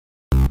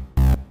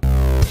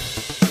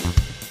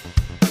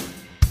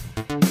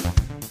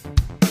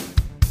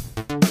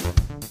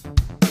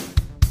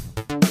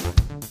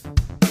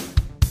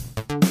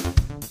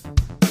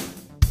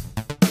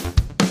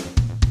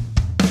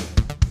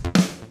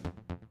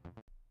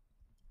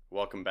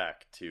welcome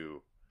back to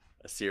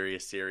a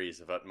serious series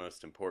of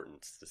utmost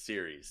importance.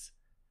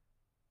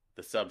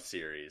 The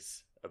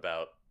sub-series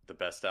about the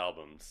best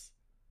albums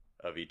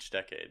of each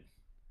decade.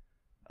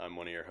 I'm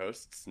one of your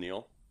hosts,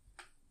 Neil.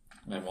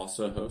 I'm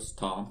also a host,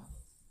 Tom.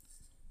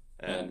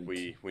 And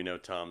we know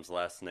Tom's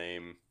last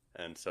name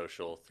and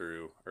social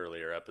through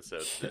earlier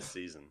episodes this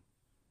season.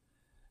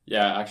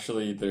 Yeah,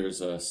 actually,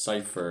 there's a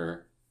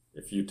cipher.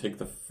 If you take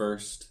the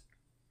first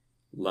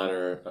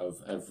letter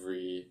of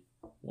every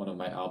one of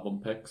my album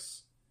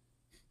picks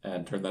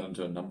and turn that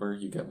into a number,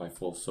 you get my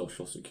full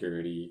social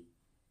security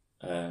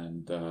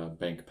and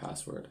bank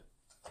password.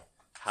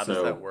 How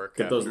does that work?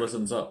 Get those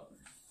listens up.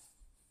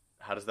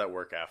 How does that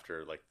work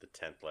after like the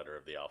 10th letter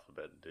of the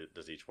alphabet?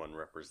 Does each one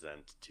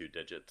represent 2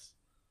 digits?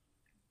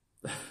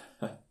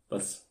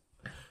 That's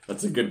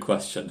a good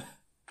question.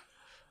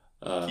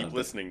 Keep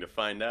listening to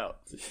find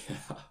out.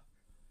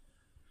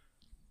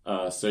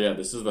 Yeah.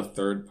 This is the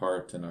third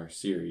part in our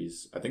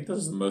series. I think this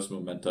is the most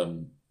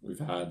momentum we've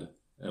had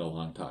in a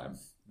long time.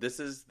 This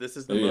is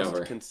the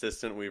most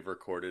consistent we've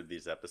recorded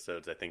these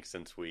episodes, I think,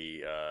 since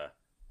we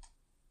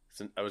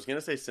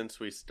since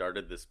we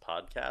started this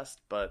podcast,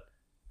 but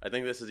I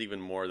think this is even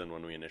more than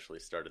when we initially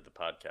started the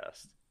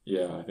podcast.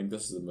 Yeah, I think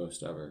this is the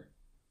most ever,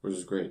 which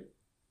is great.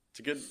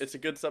 It's a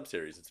good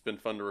sub-series. It's been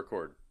fun to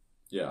record.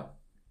 Yeah.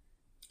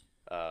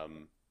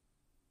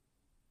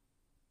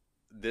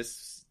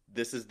 This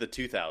is the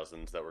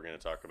 2000s that we're going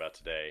to talk about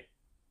today.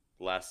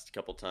 Last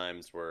couple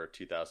times were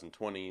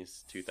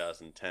 2020s,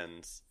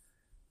 2010s.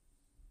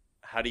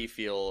 How do you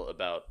feel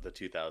about the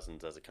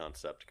 2000s as a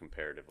concept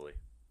comparatively?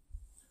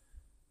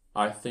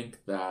 I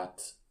think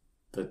that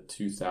the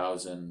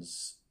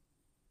 2000s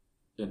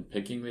in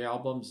picking the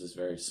albums is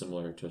very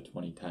similar to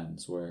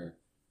 2010s, where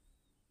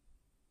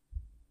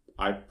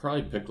I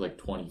probably picked like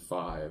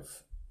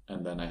 25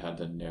 and then I had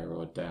to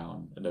narrow it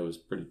down, and it was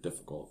pretty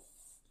difficult.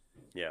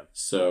 Yeah.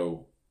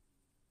 So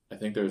I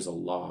think there's a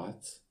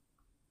lot.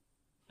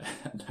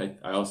 And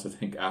I also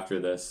think after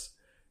this,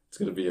 it's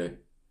going to be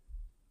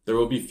there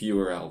will be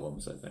fewer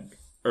albums, I think.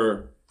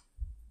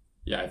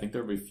 I think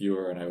there will be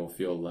fewer, and I will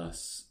feel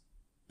less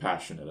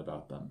passionate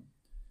about them.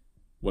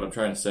 What I'm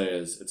trying to say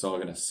is it's all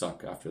going to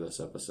suck after this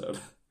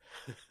episode.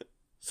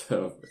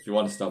 So if you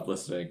want to stop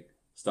listening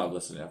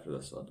after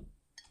this one.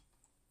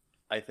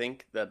 I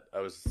think that I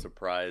was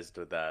surprised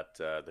that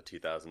the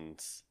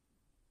 2000s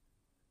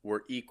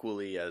were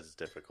equally as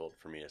difficult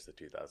for me as the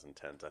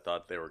 2010s. I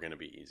thought they were going to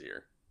be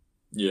easier.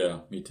 Yeah,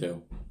 me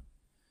too.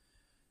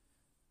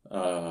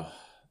 A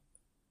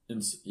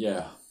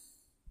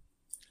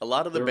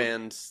lot of the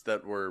bands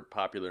that were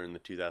popular in the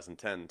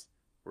 2010s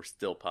were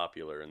still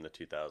popular in the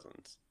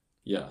 2000s.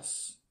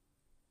 Yes.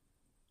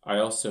 I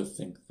also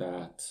think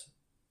that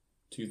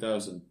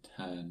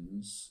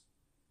 2010s,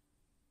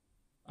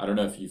 I don't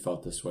know if you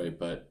felt this way,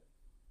 but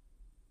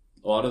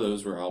a lot of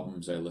those were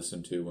albums I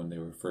listened to when they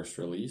were first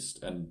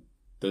released, and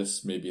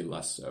this maybe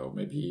less so.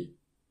 Maybe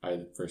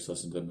I first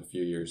listened to them a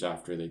few years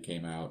after they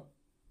came out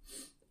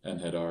and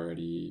had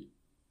already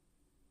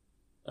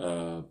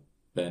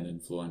been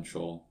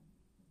influential,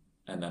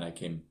 and then I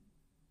came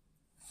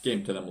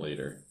to them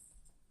later.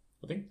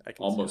 I think I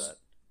can see that.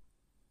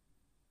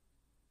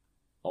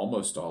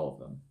 Almost all of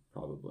them,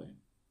 probably.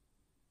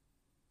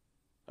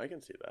 I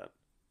can see that.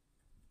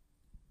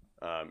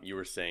 You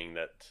were saying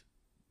that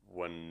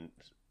when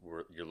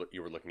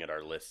you were looking at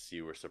our lists,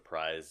 you were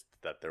surprised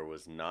that there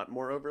was not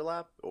more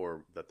overlap,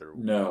 or that there...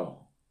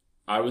 No.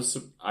 I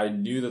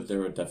knew that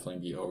there would definitely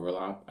be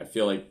overlap. I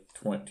feel like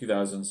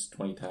 2000s,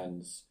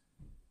 2010s,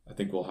 I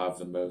think we'll have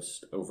the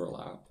most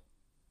overlap.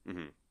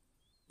 Mm-hmm.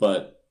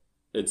 But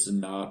it's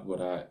not what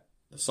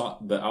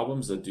the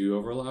albums that do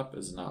overlap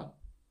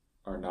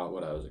are not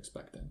what I was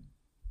expecting.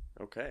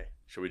 Okay.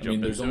 Should we jump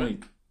into it? There's only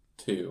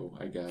 2,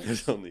 I guess.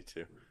 There's only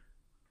 2.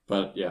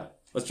 But yeah,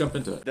 let's jump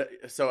into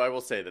it. So I will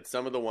say that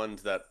some of the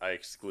ones that I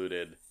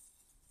excluded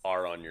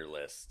are on your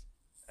list.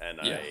 And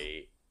yeah.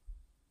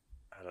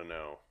 I don't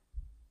know.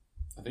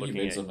 I think you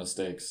made some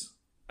mistakes.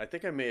 I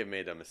think I may have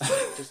made a mistake.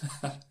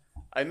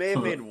 I may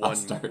have made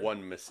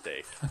one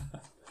mistake.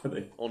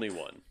 Only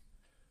one.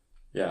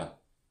 Yeah.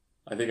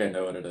 I think I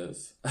know what it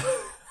is.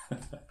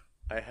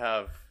 I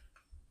have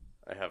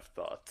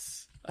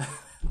thoughts.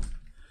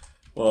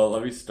 Well,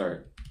 let me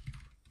start.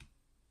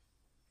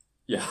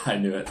 Yeah, I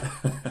knew it.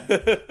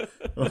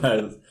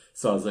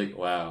 So I was like,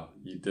 wow,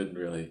 you didn't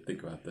really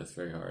think about this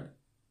very hard.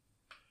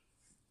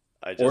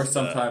 Or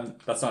sometimes,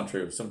 that's not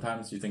true.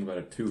 Sometimes you think about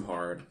it too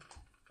hard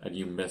and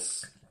you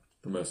miss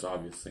the most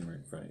obvious thing right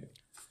in front of you.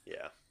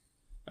 Yeah.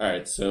 All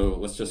right, so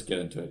let's just get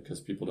into it because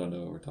people don't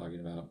know what we're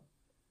talking about.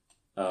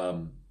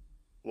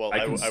 Well,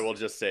 I will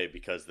just say,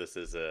 because this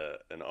is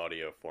an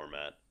audio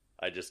format,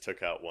 I just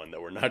took out one that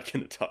we're not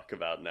going to talk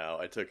about now.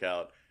 I took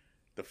out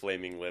The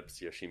Flaming Lips,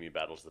 Yoshimi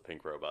Battles the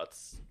Pink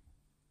Robots.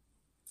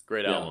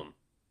 Great album,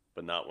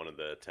 but not one of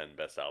the 10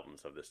 best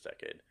albums of this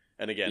decade.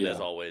 And again, as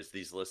always,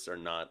 these lists are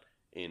not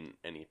in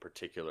any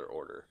particular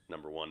order.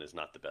 Number 1 is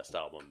not the best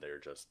album. They're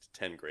just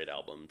 10 great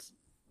albums.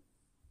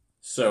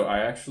 So I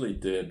actually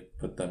did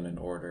put them in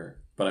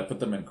order, but I put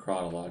them in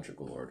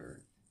chronological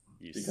order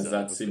You because son of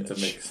that a seemed to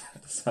bitch.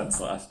 make sense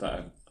last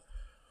time.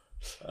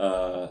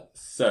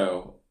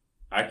 So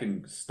I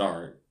can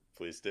start.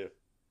 Please do.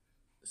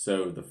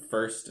 So the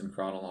first in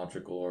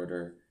chronological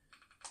order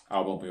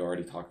album we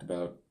already talked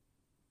about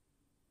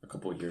a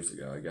couple of years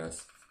ago, I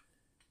guess.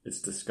 It's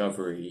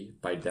Discovery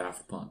by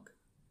Daft Punk.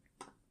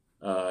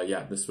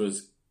 Yeah, this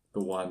was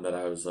the one that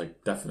I was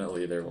like,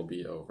 definitely there will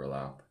be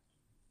overlap.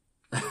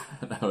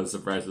 And I was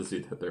surprised to see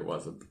that there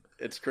wasn't.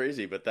 It's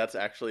crazy, but that's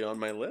actually on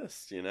my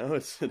list. You know,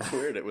 it's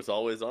weird. It was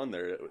always on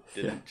there. It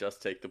Yeah. didn't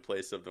just take the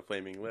place of the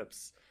Flaming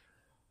Lips.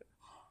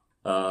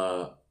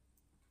 Uh,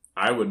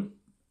 I would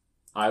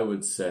I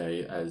would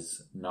say,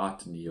 as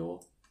not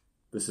Neil,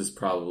 this is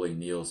probably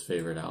Neil's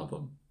favorite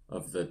album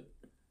of the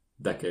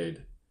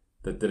decade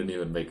that didn't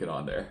even make it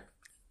on there.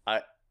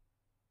 I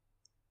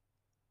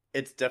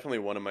It's definitely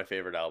one of my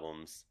favorite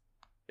albums.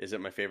 Is it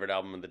my favorite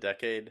album of the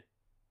decade?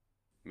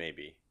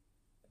 Maybe.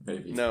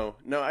 Maybe No,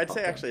 I'd say top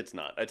 10. actually it's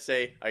not. I'd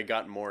say I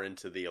got more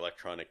into the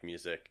electronic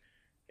music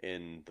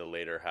in the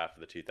later half of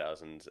the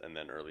 2000s and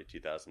then early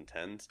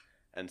 2010s.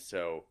 And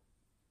so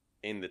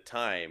in the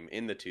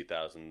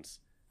 2000s,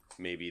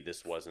 maybe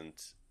this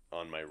wasn't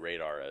on my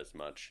radar as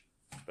much,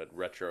 but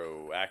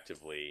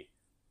retroactively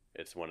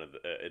it's one of the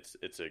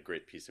it's a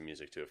great piece of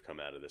music to have come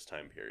out of this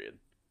time period.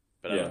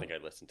 But I don't Yeah. think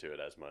I listened to it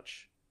as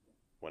much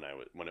when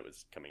it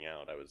was coming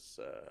out. I was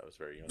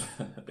very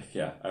young.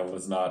 Yeah, I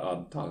was not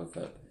on top of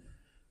it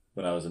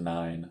when I was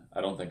 9.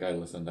 I don't think I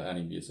listened to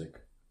any music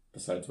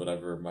besides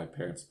whatever my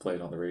parents played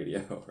on the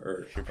radio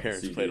or Your on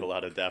parents played CD. a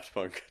lot of Daft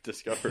Punk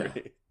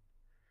Discovery.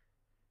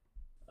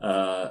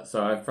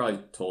 So I've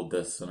probably told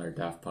this in our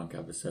Daft Punk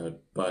episode,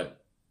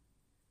 but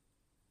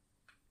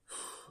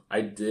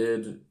I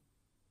did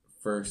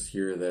first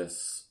hear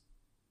this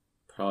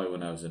probably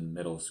when I was in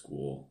middle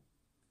school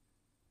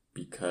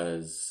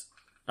because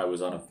I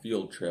was on a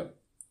field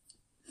trip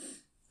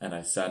and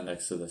I sat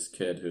next to this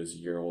kid who's a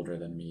year older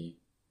than me.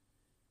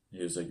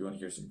 He was like, "You want to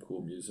hear some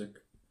cool music?"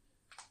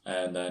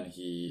 And then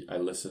I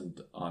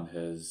listened on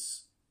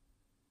his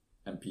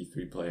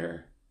MP3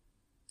 player.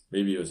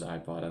 Maybe it was an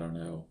iPod, I don't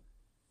know.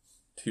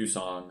 2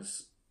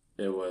 songs.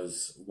 It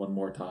was One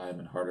More Time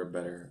and Harder,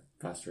 Better,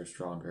 Faster,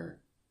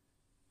 Stronger.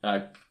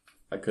 I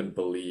couldn't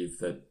believe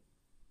that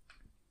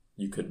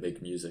you could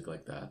make music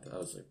like that. I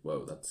was like,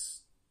 whoa,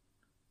 that's.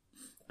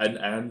 I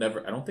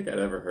don't think I'd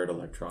ever heard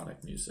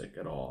electronic music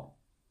at all.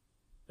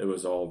 It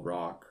was all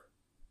rock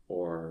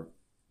or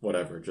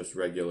whatever, just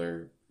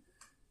regular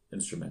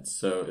instruments.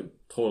 So it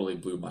totally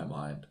blew my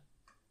mind.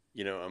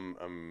 You know,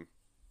 I'm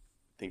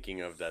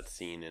thinking of that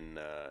scene in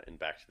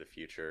Back to the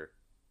Future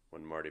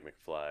when Marty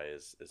McFly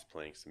is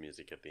playing some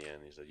music at the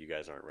end. He's like, "You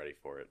guys aren't ready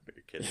for it, but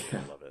your kids are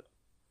Yeah. gonna love it."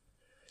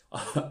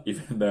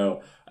 Even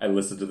though I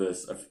listened to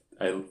this,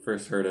 I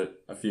first heard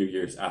it a few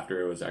years after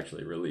it was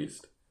actually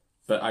released.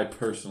 But I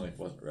personally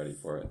wasn't ready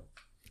for it.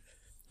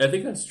 I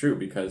think that's true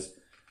because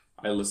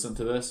I listened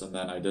to this and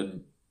then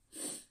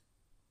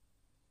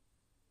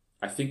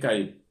I think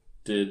I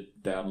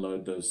did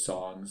download those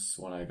songs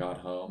when I got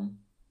home,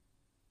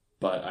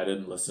 but I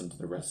didn't listen to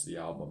the rest of the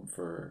album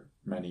for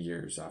many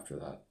years after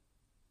that.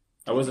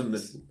 I wasn't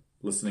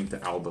listening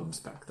to albums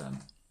back then.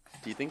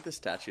 Do you think the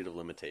statute of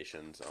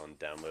limitations on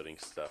downloading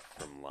stuff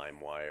from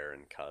LimeWire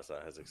and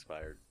Kazaa has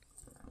expired?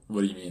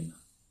 What do you mean?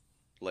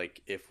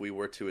 Like, if we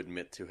were to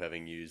admit to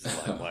having used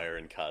LimeWire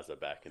and Kazaa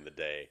back in the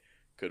day,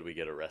 could we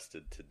get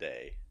arrested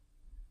today?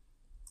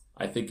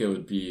 I think it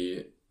would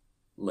be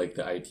like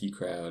the IT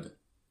crowd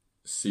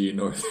scene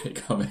where they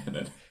come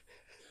in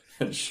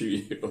and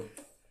shoot you.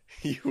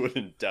 You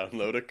wouldn't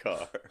download a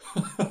car.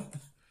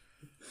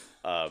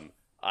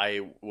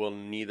 I will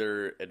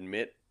neither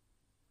admit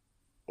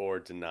or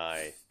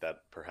deny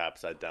that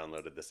perhaps I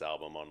downloaded this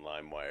album on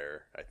LimeWire,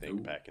 I think,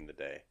 Ooh. back in the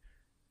day.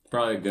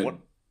 Probably a good, What?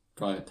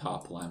 probably a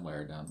top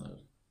LimeWire download.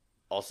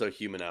 Also,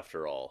 Human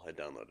After All, I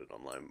downloaded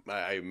on Lime.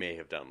 I may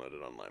have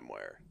downloaded on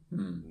LimeWire.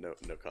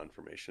 No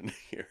confirmation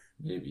here.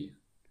 Maybe.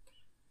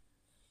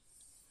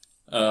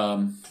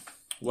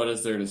 What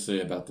is there to say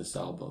about this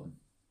album?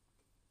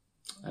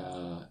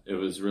 It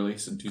was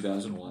released in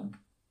 2001,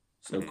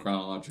 so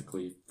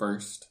chronologically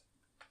first.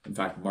 In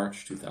fact,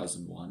 March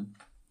 2001.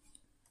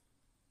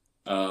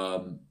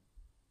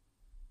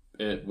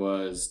 It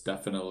was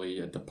definitely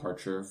a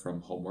departure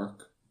from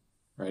Homework,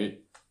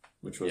 right?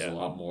 Which was a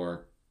lot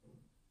more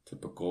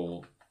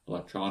typical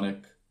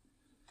electronic.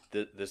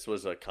 This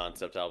was a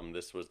concept album.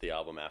 This was the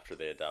album after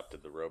they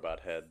adopted the Robot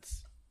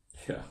Heads.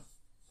 Yeah.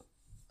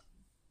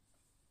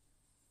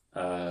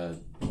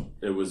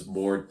 It was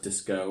more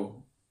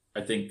disco.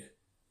 I think,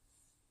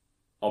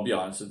 I'll be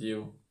honest with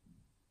you,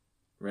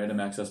 Random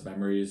Access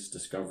Memories,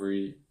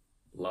 Discovery,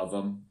 love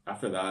them.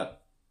 After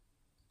that,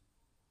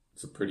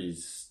 it's a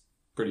pretty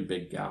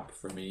big gap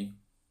for me.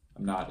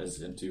 I'm not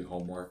as into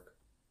Homework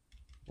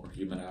or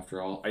Human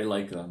After All. I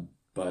like them,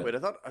 but Wait,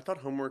 I thought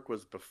Homework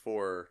was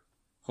before.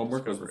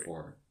 Homework was Discovery.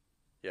 before.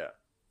 Yeah.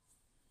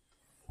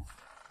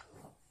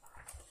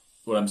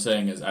 What I'm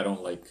saying is I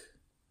don't like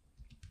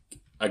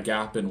a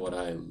gap in what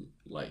I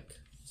like.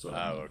 Is what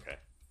I Oh, mean. okay.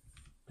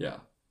 Yeah.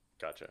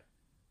 Gotcha.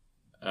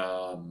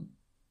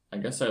 I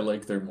guess I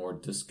like their more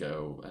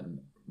disco and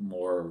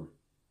more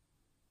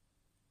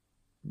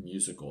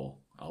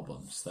musical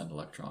albums than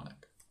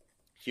electronic.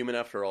 Human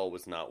After All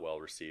was not well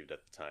received at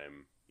the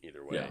time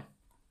either way. Yeah.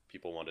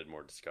 People wanted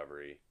more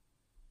discovery,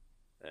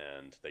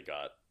 and they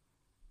got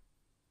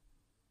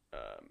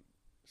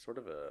sort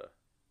of a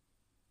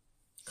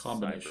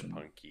Combination.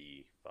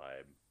 cyberpunky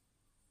vibe.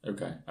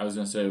 Okay. I was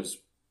going to say it was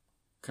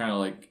kind of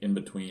like in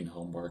between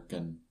Homework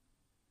and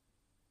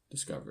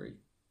Discovery.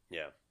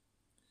 Yeah.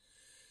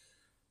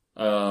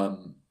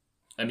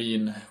 I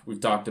mean,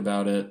 we've talked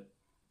about it.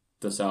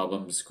 This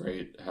album's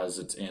great. It has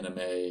its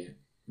anime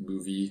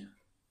movie.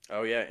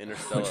 Oh yeah,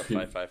 Interstellar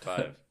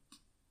 555.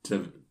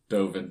 To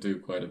dove into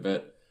quite a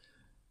bit.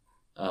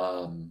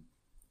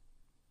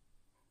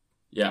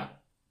 Yeah.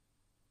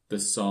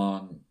 This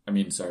album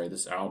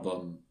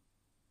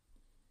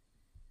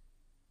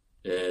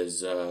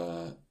is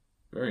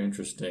very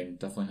interesting.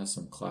 Definitely has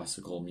some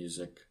classical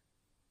music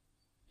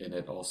in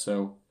it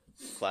also.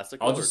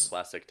 Classical or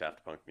classic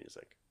Daft Punk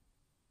music?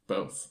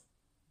 Both.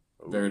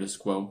 Ooh. Veritas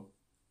Quo,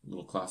 a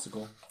little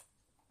classical.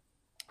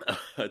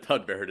 I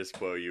thought Veritas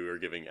Quo you were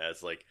giving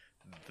as like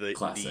the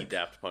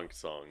Daft Punk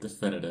song.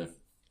 Definitive.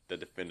 The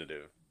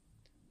definitive.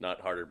 Not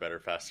Harder, Better,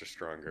 Faster,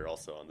 Stronger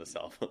also on this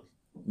album.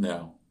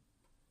 No.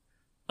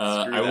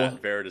 Screw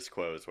that. Veritas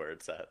Quo is where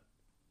it's at.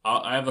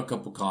 I have a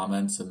couple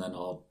comments and then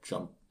I'll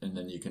jump, and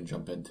then you can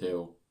jump in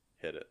too.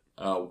 Hit it.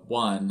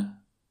 One,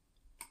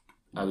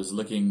 I was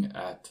looking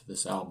at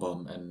this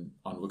album and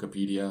on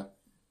Wikipedia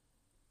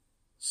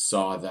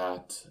saw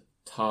that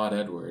Todd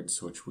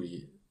Edwards, which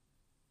we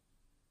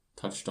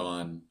touched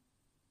on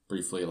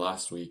briefly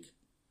last week,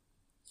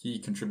 he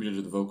contributed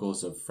to the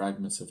vocals of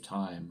Fragments of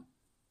Time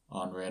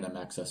on Random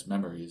Access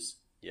Memories.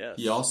 Yes.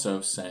 He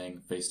also sang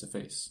Face to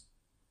Face,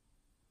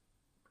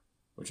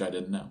 which I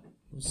didn't know.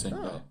 It was the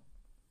same guy.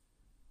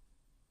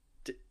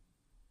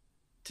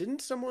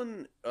 Didn't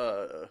someone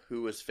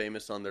who was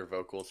famous on their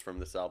vocals from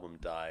this album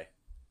die?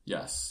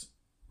 Yes.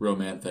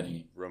 Rome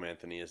Anthony. Rome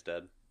Anthony is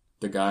dead?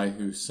 The guy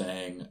who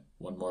sang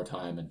One More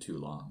Time and Too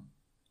Long.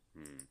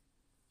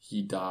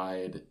 He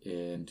died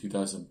in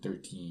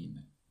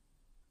 2013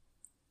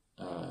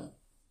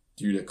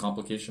 due to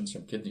complications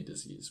from kidney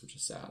disease, which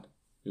is sad.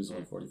 He was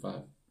only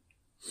 45.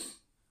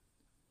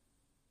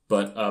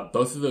 But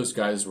both of those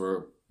guys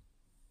were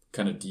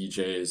kind of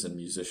DJs and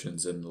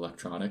musicians in the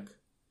electronic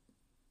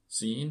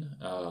scene.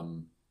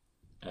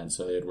 And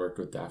so they had worked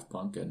with Daft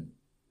Punk and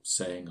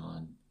sang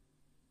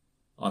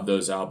on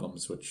those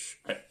albums, which,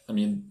 I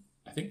mean,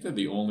 I think they're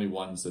the only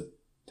ones that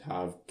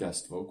have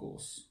guest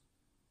vocals.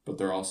 But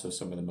they're also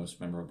some of the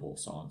most memorable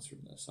songs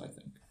from this, I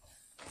think.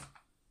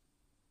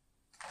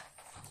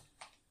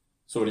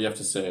 So what do you have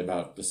to say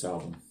about this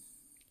album?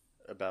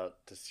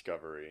 About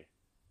Discovery.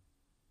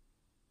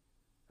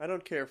 I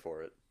don't care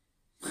for it.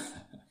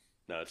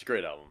 No, it's a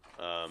great album.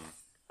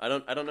 I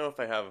don't know if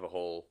I have a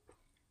whole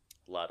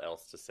lot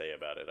else to say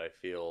about it. I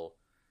feel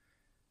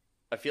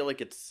like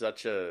it's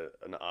such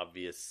an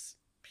obvious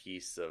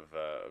piece of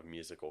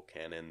musical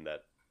canon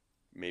that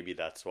maybe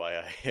that's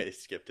why I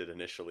skipped it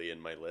initially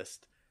in my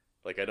list.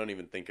 Like, I don't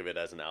even think of it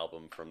as an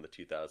album from the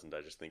 2000s. I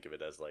just think of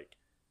it as like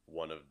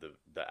one of the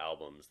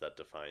albums that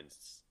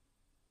defines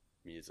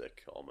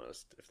music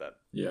almost, if that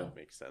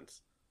makes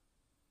sense.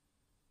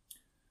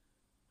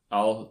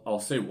 I'll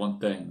say one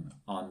thing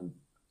on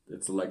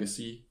its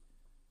legacy.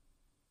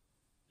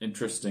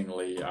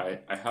 Interestingly, I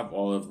have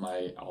all of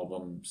my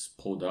albums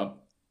pulled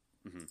up.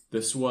 Mm-hmm.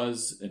 This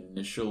was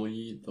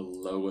initially the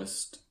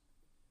lowest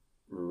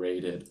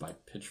rated by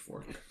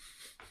Pitchfork.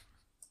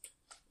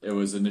 It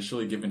was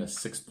initially given a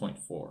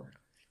 6.4.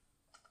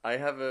 I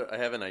have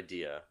an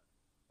idea.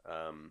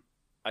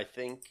 I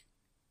think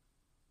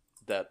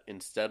that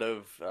instead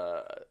of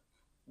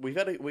we've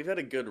had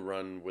a good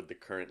run with the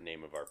current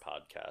name of our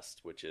podcast,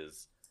 which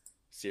is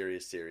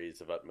Serious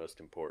Series of Utmost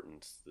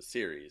Importance. The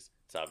series.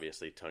 It's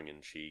obviously tongue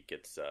in cheek.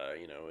 It's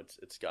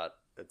it's got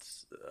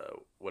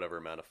whatever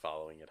amount of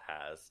following it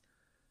has.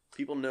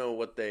 People know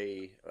what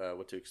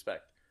to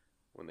expect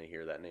when they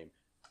hear that name.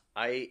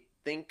 I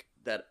think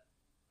that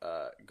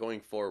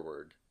going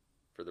forward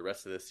for the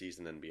rest of this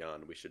season and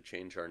beyond, we should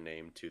change our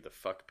name to the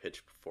Fuck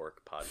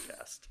Pitchfork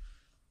Podcast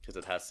because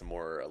it has some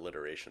more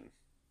alliteration.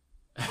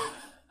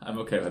 I'm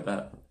okay with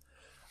that.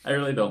 I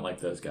really don't like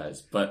those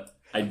guys, but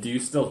I do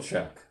still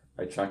check.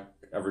 I check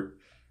every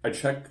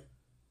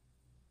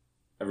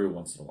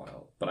once in a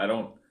while, but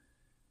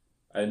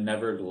I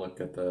never look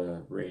at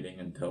the rating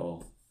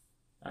until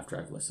after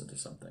I've listened to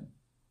something.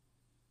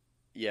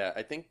 Yeah,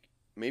 I think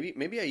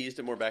maybe I used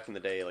it more back in the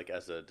day, like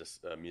as a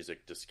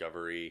music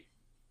discovery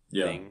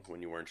thing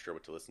when you weren't sure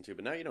what to listen to.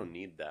 But now you don't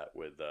need that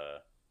with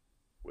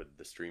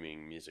the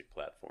streaming music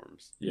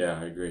platforms. Yeah,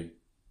 I agree.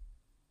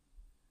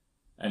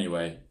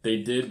 Anyway,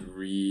 they did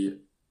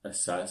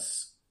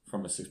reassess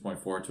from a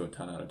 6.4 to a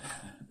 10 out of 10.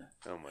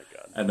 Oh my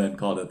god! And then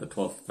called it the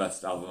 12th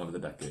best album of the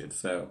decade.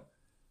 So,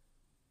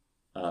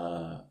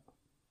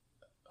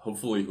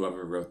 hopefully,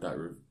 whoever wrote that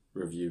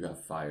review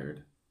got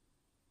fired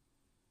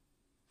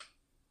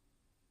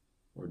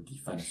or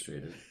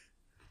defenestrated,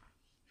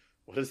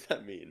 What does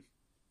that mean?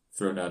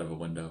 thrown out of a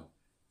window.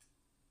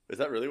 Is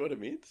that really what it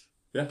means?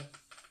 Yeah,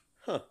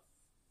 Huh.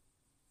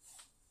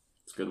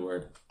 it's a good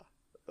word.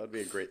 That'd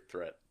be a great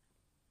threat.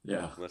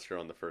 Yeah, Unless you're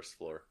on the first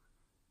floor.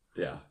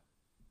 yeah.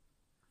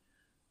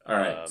 All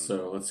right,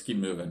 so let's keep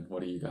moving.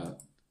 What do you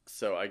got?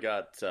 So I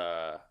got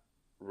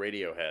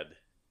Radiohead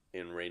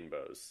in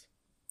Rainbows.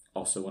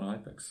 Also one of my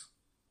picks.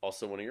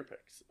 Also one of your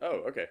picks.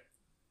 Oh, okay.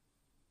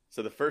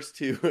 So the first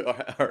two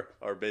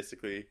are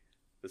basically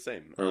the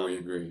same. Or we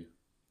agree.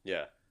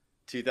 Yeah.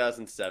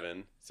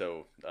 2007,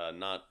 so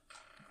not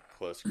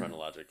close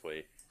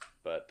chronologically,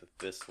 but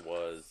this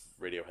was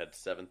Radiohead's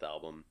 7th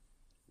album,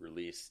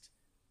 released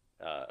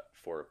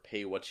for a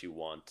pay what you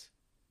want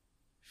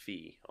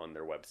fee on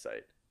their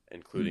website,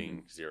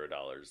 including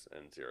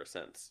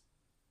 $0.00,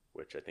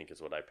 which I think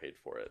is what I paid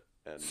for it.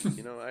 And,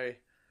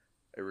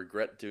 I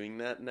regret doing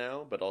that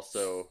now, but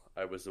also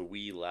I was a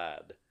wee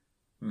lad,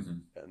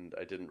 and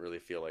I didn't really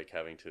feel like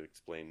having to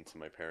explain to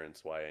my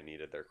parents why I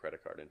needed their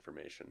credit card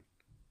information.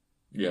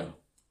 Yeah.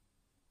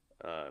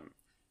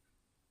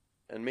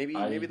 And maybe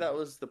that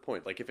was the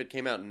point. Like if it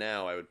came out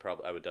now, I would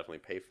definitely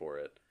pay for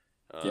it.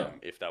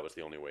 If that was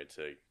the only way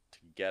to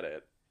get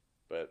it.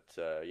 But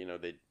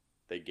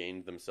they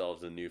gained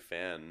themselves a new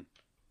fan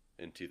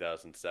in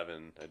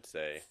 2007, I'd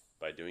say,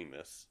 by doing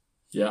this.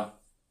 Yeah.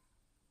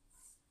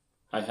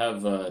 I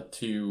have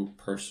two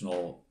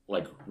personal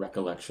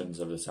recollections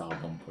of this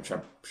album, which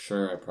I'm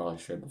sure I probably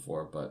shared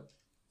before, but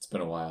it's been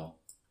a while.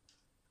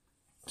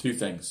 Two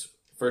things.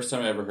 First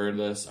time I ever heard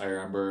this, I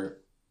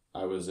remember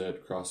I was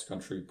at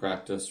cross-country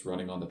practice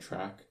running on the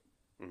track,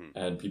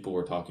 and people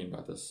were talking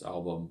about this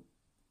album,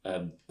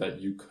 and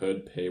that you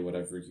could pay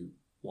whatever you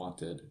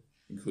wanted,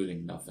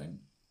 including nothing,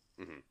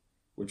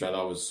 which I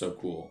thought was so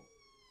cool.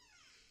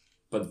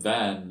 But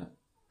then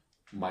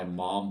my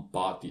mom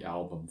bought the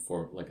album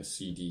for a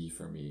CD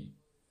for me,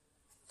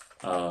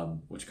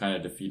 which kind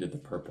of defeated the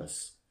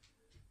purpose.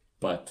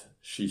 But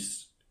she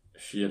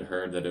had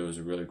heard that it was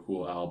a really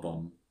cool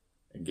album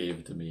and gave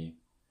it to me.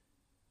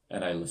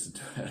 And I listened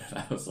to it, and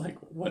I was like,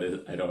 "What is?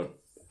 I don't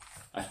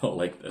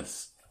like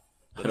this.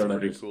 That's I don't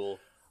pretty understand. cool.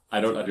 I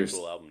don't That's a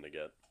understand. cool album to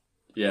get."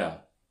 Yeah,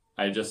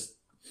 I just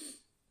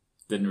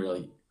didn't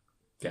really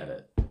get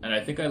it, and I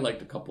think I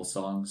liked a couple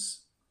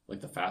songs, like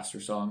the faster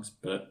songs,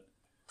 but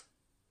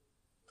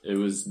I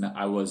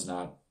was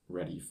not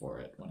ready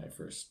for it when I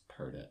first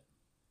heard it.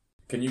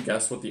 Can you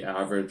guess what the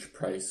average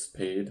price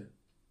paid,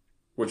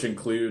 which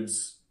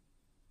includes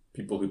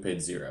people who paid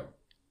 $0?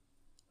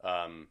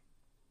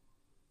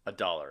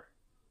 $1.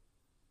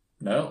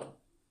 No,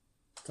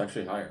 it's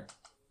actually higher.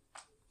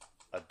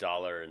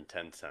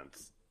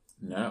 $1.10.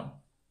 No,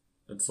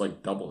 it's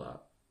like double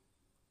that.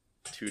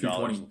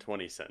 $2.20.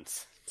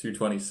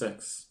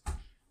 $2.26.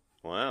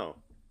 Wow.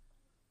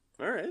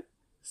 All right.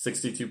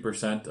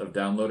 62% of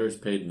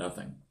downloaders paid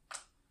nothing.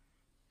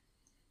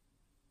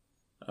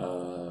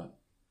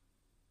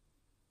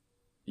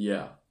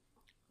 Yeah.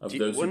 Of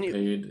those who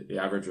paid, the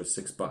average was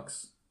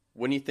 $6.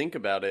 When you think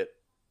about it,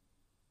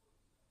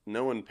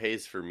 no one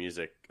pays for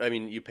music. I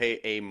mean, you pay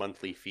a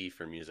monthly fee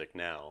for music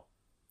now,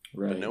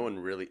 right? But no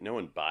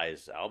one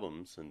buys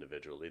albums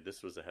individually.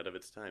 This was ahead of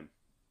its time.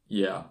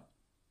 Yeah,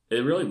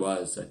 it really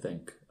was, I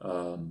think.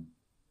 And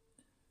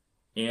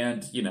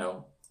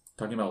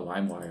talking about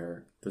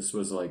LimeWire, this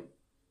was like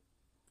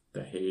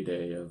the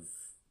heyday of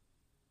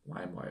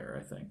LimeWire,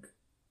 I think,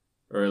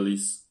 or at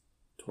least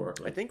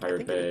I think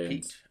it had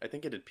peaked. I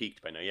think it had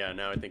peaked by now. Yeah,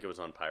 now I think it was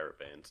on Pirate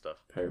Bay and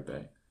stuff. Pirate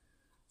Bay.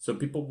 So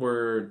people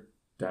were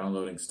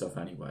downloading stuff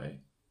anyway.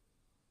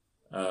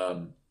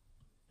 And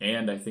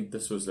I think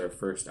this was their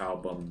first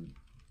album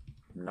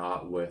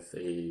not with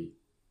a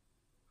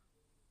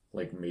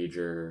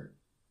major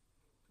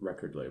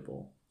record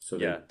label. So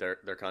yeah, their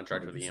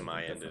contract with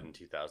EMI ended in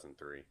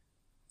 2003.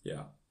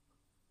 Yeah.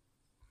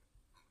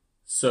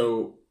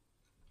 So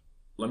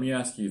let me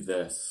ask you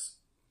this.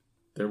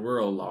 There were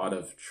a lot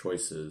of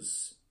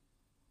choices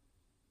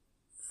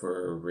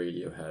for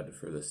Radiohead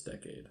for this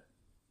decade.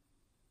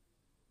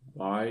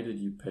 Why did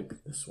you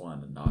pick this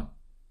one and not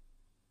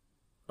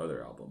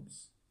other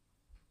albums?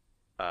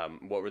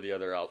 What were the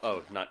other albums?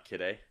 Oh, not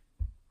Kid A?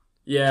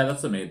 Yeah,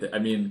 that's the main thing. I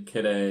mean,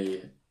 Kid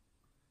A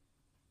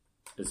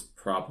is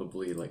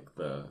probably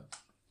the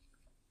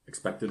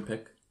expected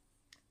pick.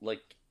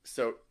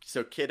 So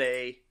Kid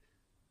A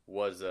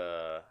was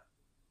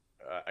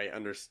I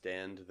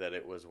understand that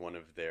it was one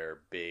of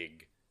their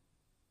big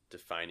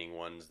defining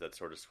ones that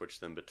sort of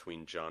switched them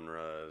between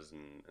genres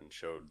and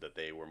showed that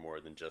they were more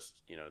than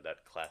just,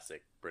 that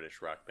classic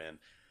British rock band.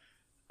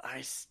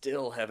 I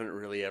still haven't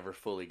really ever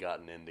fully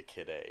gotten into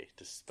Kid A,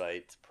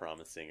 despite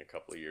promising a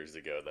couple of years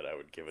ago that I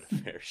would give it a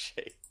fair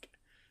shake.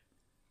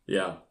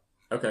 Yeah.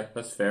 Okay,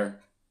 that's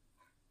fair.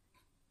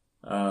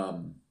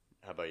 How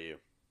about you?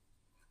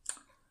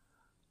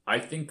 I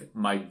think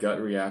my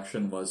gut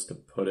reaction was to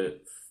put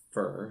it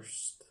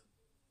first.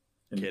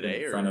 Kid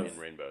A or in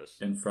Rainbows?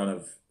 In front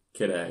of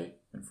Kid A,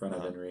 in front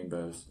of In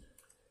Rainbows.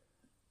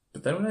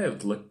 But then when I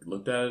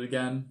looked at it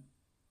again,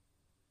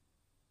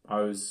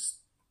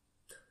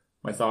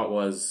 my thought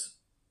was,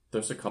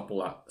 there's a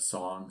couple of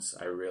songs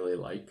I really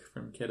like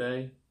from Kid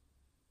A,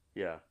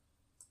 Yeah.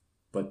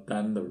 but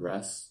then the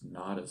rest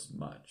not as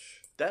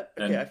much.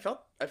 Okay, I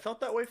felt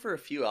that way for a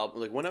few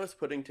albums. Like when I was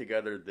putting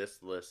together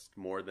this list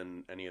more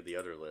than any of the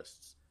other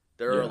lists,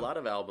 there are a Yeah. lot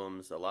of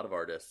albums, a lot of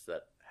artists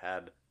that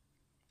had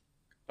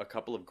a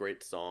couple of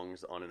great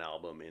songs on an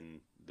album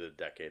in the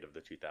decade of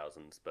the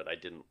 2000s, but I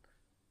didn't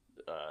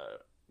uh,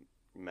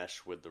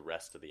 mesh with the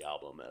rest of the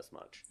album as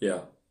much.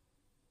 Yeah.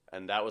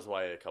 And that was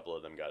why a couple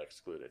of them got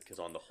excluded. Because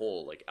on the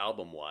whole, like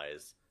album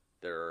wise,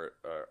 there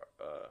are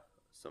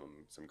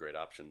some great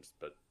options,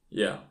 but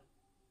Yeah.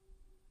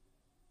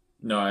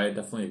 No, I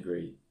definitely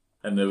agree.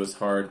 And it was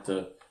hard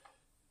to.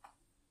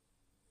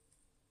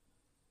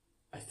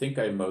 I think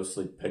I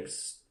mostly picked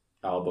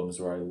albums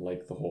where I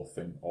like the whole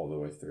thing all the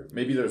way through.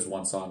 Maybe there's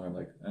one song I'm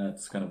like,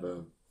 it's kind of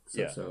a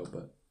so-so,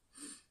 but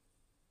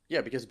yeah,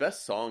 because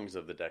best songs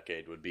of the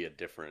decade would be a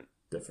different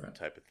different.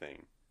 type of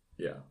thing.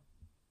 Yeah.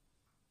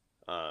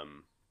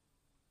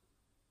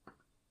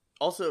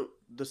 Also,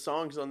 the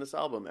songs on this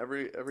album,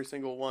 every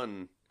single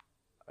one,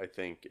 I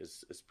think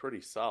is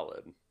pretty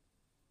solid.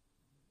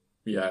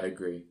 Yeah, I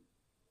agree.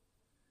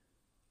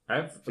 I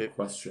have a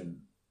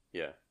question.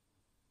 Yeah.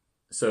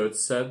 So it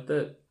said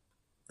that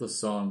the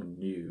song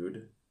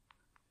Nude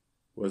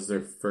was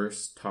their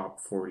first top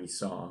 40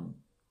 song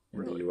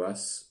in the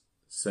US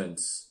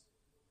since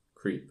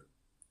Creep.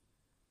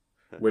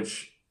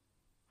 Which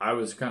I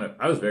was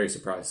very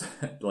surprised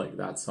at, like,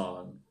 that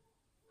song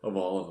of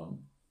all of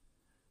them.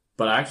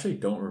 But I actually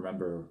don't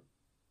remember.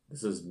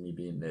 This is me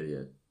being an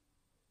idiot.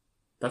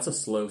 That's a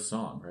slow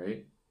song,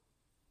 right?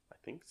 I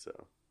think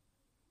so.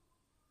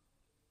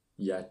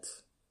 Yet.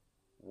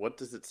 What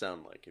does it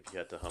sound like if you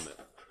had to hum it?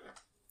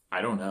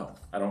 I don't know.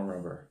 I don't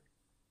remember.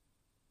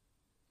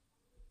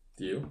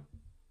 Do you?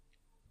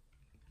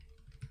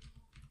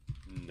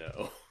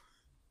 No.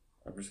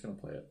 I'm just going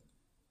to play it.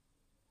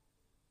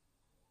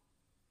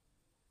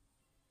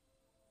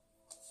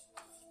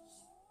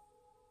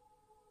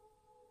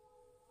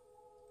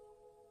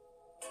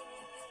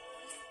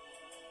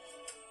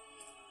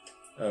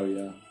 Oh,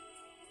 yeah.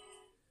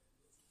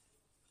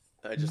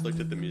 I just looked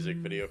at the music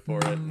video for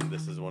it, and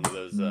this is one of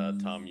those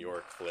Tom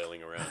York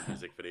flailing around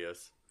music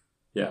videos.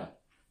 Yeah.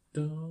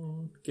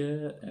 Don't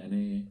get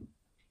any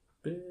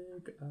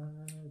big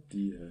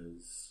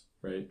ideas.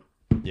 Right?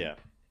 Yeah.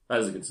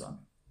 That is a good song.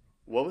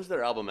 What was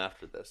their album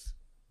after this?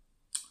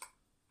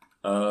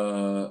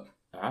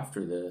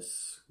 After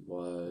this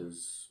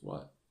was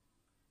what?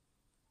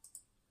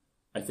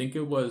 I think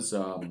it was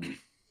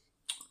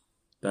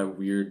that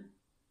weird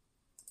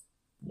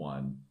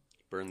one.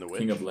 Burn the Witch?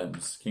 King of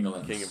Limbs. King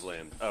of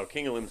Limbs. Oh,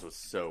 King of Limbs was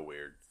so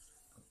weird.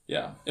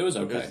 Yeah, it was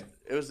okay.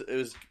 It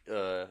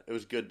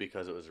was good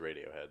because it was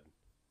Radiohead.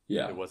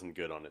 Yeah. It wasn't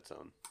good on its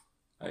own.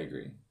 I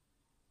agree.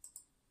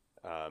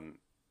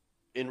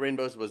 In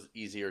Rainbows was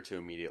easier to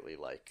immediately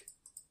like.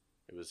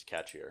 It was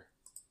catchier.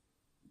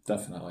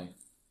 Definitely.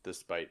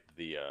 Despite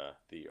the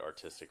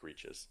artistic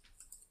reaches.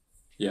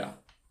 Yeah.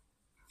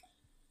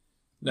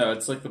 No,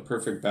 it's like the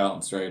perfect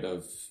balance, right,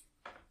 of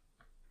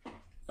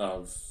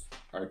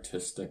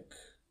artistic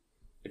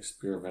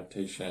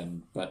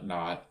experimentation, but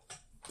not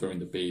throwing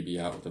the baby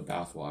out with the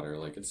bathwater.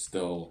 Like, it's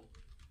still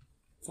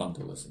fun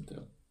to listen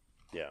to.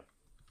 Yeah.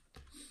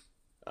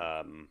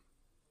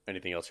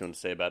 Anything else you want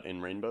to say about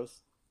In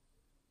Rainbows?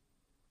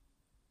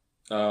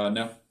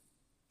 No.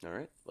 All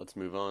right, let's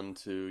move on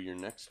to your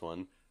next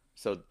one.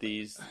 So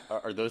these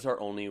are those our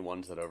only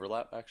ones that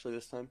overlap actually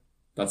this time?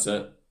 That's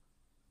it.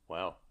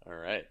 Wow. All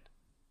right.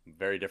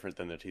 Very different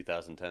than the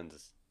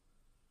 2010s.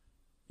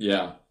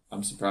 Yeah,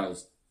 I'm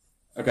surprised.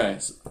 Okay,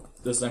 so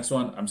this next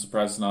one, I'm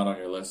surprised it's not on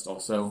your list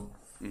also.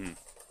 Mm-hmm.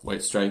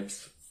 White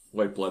Stripes,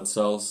 White Blood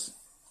Cells.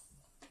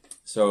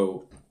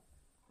 So,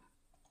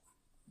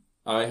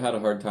 I had a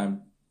hard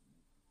time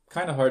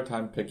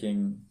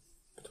picking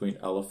between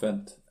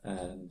Elephant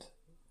and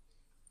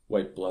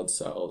White Blood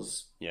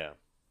Cells. Yeah.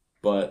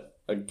 But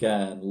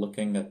again,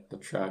 looking at the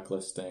track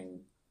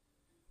listing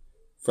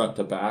front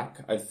to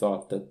back, I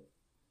thought that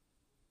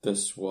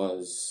this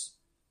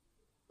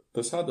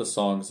had the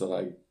songs that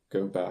I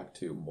go back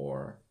to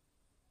more.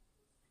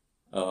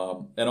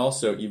 And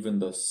also even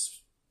the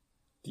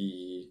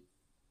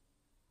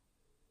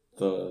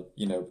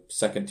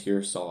second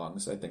tier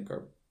songs I think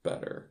are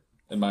better,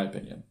 in my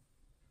opinion.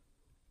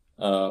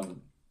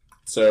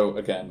 So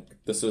again,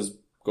 this is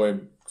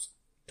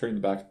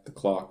turning back the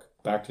clock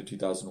back to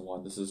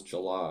 2001. This is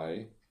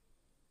July.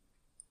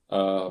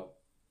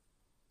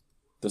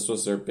 This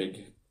was their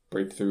big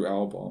breakthrough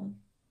album.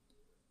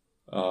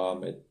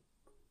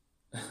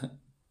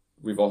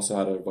 We've also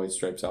had a White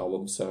Stripes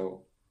album,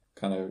 so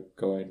kind of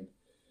going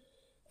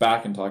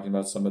back and talking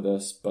about some of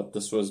this, but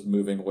this was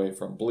moving away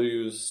from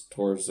blues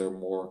towards their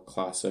more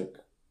classic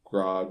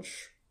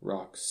garage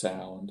rock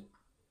sound.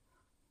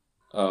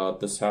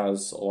 This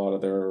has a lot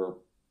of their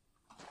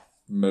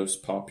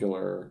most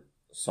popular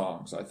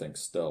songs, I think,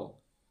 still.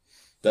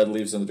 Dead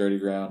Leaves in the Dirty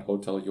Ground,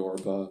 Hotel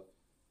Yorba,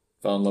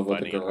 Fell in love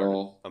with a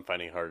girl. I'm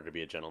finding it harder to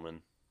be a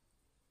gentleman.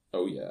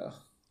 Oh yeah.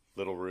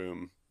 Little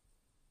Room.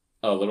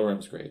 Oh, Little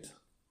Room's great.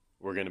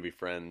 We're gonna be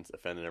friends.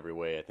 Offend in every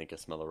way. I think I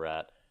smell a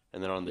rat.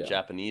 And then on the Yeah.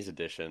 Japanese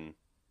edition,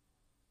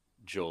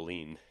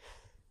 Jolene.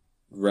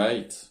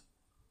 Right.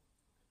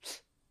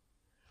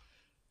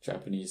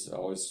 Japanese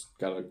always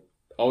gotta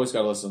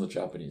listen to the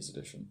Japanese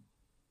edition.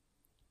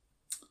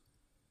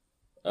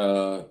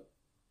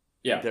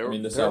 Yeah, I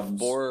mean this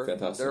album's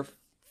fantastic. There are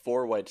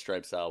 4 White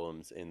Stripes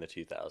albums in the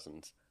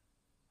 2000s.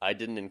 I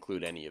didn't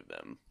include any of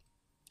them.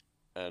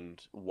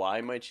 And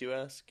why, might you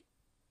ask?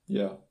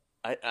 Yeah.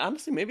 I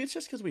honestly, maybe it's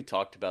just because we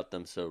talked about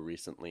them so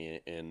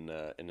recently in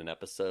an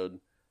episode,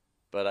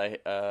 but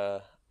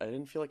I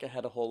didn't feel like I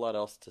had a whole lot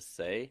else to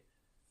say.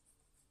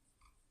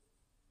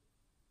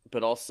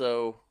 But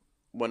also,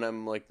 when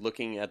I'm like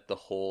looking at the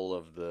whole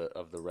of the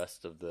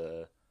rest of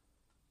the,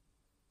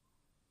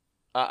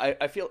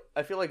 I feel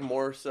like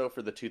more so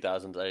for the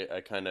 2000s, I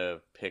kind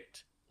of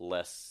picked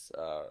less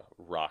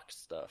rock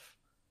stuff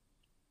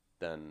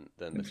than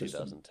the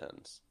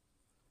 2010s.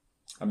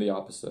 I'm the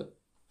opposite.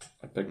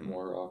 I picked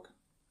more rock.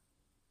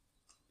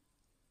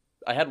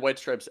 I had White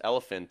Stripes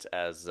Elephant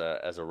as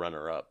a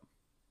runner up,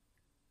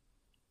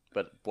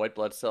 but White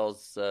Blood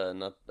Cells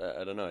not.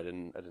 I don't know. I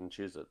didn't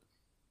choose it.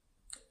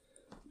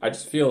 I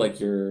just feel like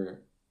you're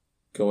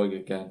going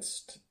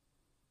against.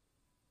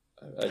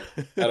 I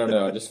don't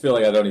know. I just feel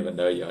like I don't even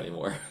know you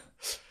anymore.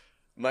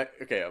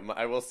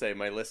 I will say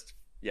my list.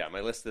 Yeah,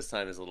 my list this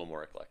time is a little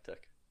more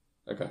eclectic.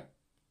 Okay.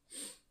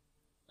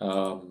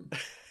 All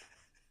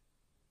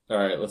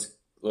right.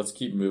 Let's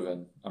keep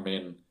moving. I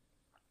mean,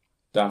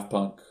 Daft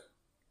Punk.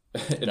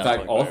 In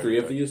fact, all 3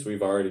 of these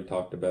we've already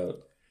talked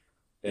about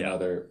in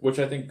other, which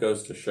I think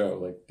goes to show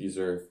like these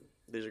are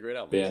great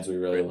albums. Bands we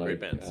really like, great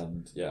bands.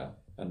 And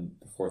and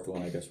the 4th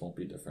one I guess won't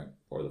be different,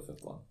 or the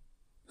 5th one.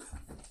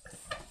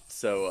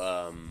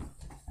 So,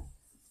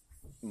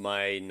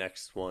 my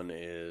next one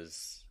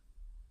is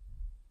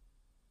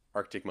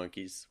Arctic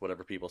Monkeys.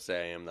 Whatever people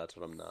say I am, that's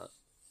what I'm not.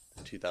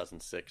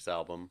 2006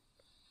 album.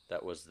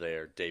 That was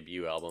their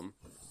debut album.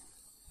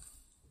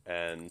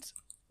 And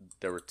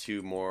there were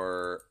 2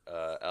 more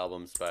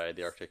albums by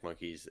the Arctic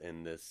Monkeys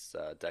in this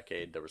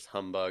decade. There was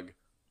Humbug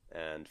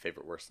and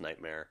Favorite Worst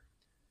Nightmare.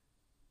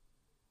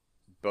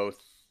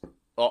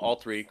 All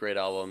 3 great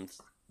albums.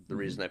 The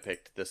reason I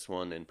picked this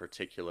one in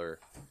particular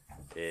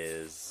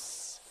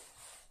is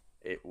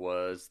it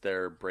was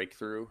their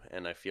breakthrough,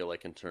 and I feel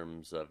like in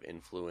terms of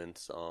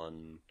influence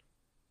on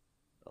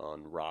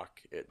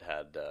rock, it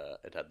had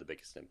the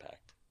biggest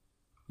impact.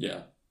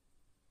 Yeah.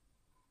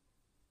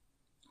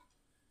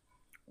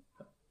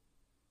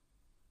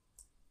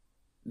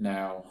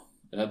 Now,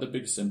 it had the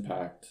biggest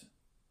impact.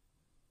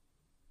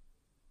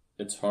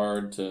 It's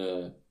hard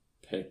to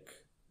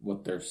pick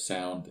what their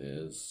sound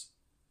is,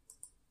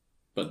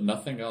 but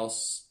nothing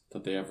else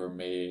that they ever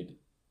made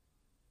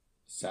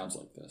sounds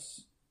like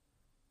this.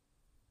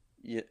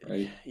 Yeah,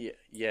 right?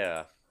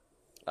 Yeah.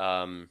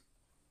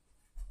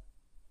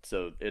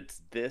 So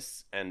it's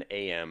this and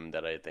AM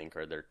that I think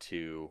are their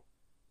 2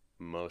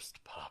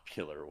 most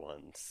popular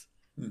ones.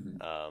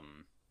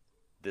 Mm-hmm.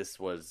 This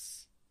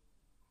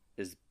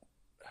is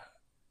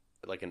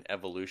like an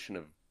evolution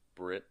of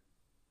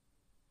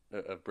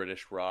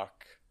British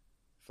rock,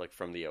 like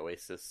from the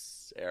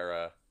Oasis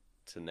era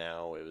to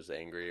now. It was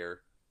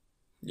angrier.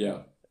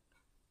 Yeah,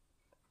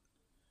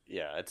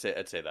 I'd say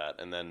that.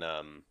 And then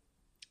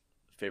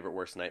Favorite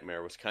Worst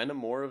Nightmare was kind of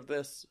more of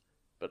this,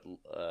 but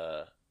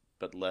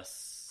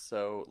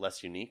less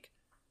unique.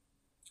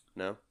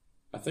 No,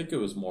 I think it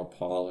was more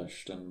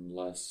polished and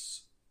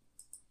less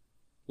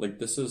like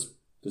this is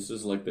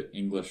like the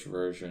English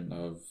version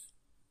of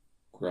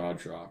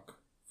garage rock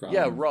from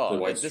raw. the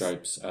White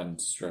Stripes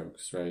and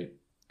Strokes, right?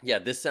 Yeah,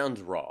 this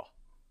sounds raw.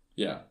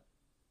 Yeah.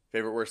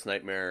 Favorite Worst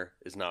Nightmare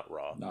is not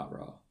raw. Not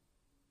raw.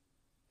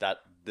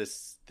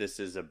 This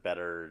is a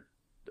better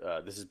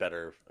this is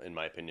better in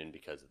my opinion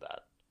because of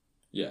that.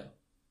 Yeah.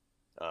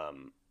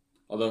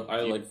 Although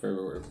I like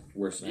Favorite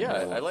Worst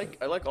Nightmare. Yeah,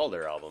 I like all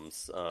their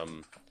albums.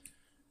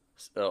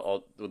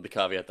 All with the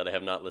caveat that I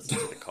have not listened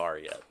to The Car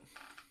yet.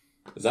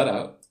 Is that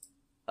out?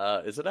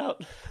 Is it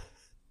out?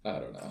 I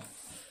don't know.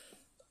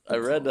 I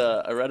read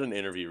an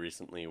interview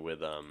recently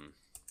with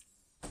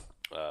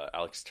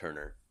Alex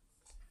Turner.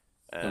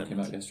 And it came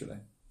out yesterday.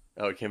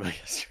 Oh, it came out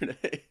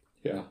yesterday.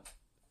 Yeah.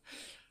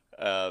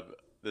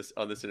 This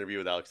interview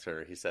with Alex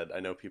Turner, he said, "I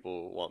know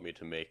people want me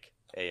to make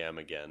AM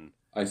again.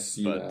 I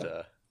see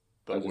that.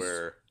 But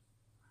we're,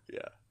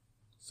 yeah.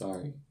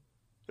 Sorry.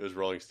 It was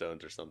Rolling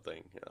Stones or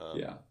something.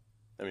 Yeah.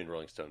 I mean,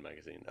 Rolling Stone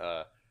magazine.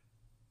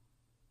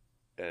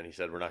 And he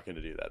said, we're not going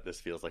to do that. This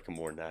feels like a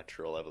more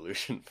natural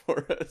evolution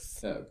for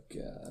us. Oh,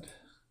 God.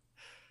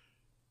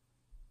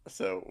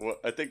 So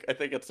I think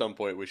at some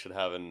point we should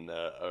have an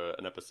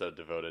episode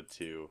devoted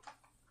to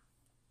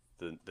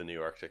the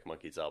new Arctic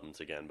Monkeys albums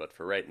again. But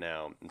for right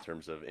now, in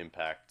terms of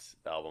impact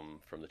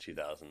album from the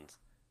 2000s,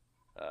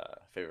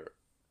 Favorite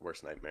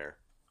Worst Nightmare,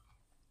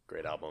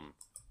 great album,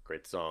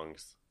 great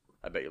songs.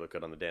 I Bet You Look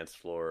Good on the Dance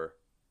Floor.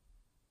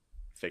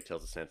 Fake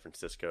Tales of San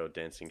Francisco,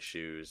 Dancing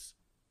Shoes,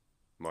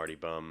 Marty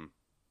Bum,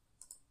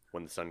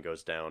 When the Sun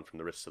Goes Down, From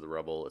the Risks to the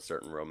Rubble, A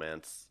Certain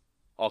Romance.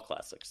 All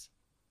classics.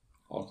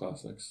 All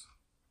classics.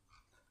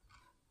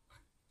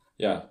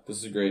 Yeah, this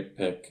is a great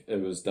pick. It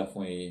was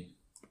definitely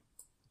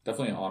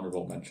an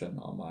honorable mention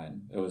on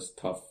mine. It was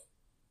tough.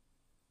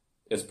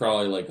 It's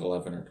probably like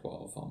 11 or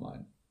 12 on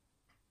mine.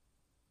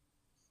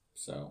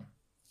 So,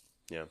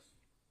 yeah.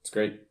 It's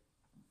great.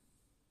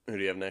 Who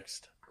do you have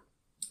next?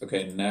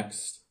 Okay,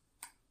 next,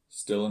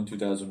 still in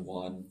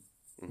 2001,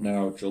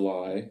 now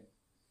July,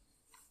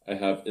 I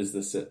have Is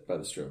This It by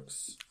The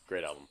Strokes.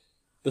 Great album.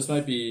 This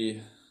might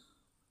be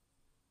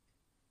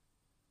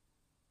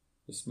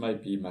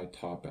my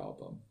top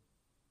album.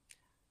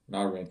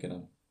 Not ranking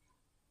them,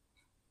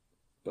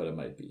 but it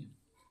might be.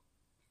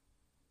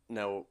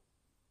 Now,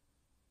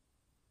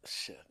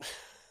 shit.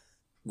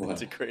 What?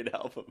 It's a great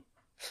album.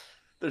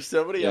 There's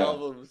so many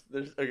albums.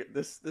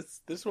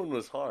 This one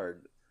was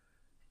hard.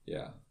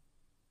 Yeah.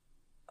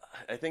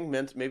 I think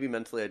maybe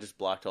mentally I just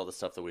blocked all the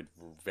stuff that we'd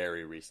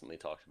very recently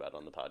talked about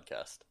on the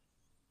podcast.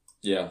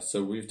 Yeah,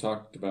 so we've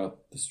talked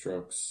about The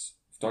Strokes.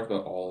 We've talked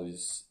about all of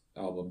these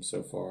albums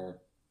so far.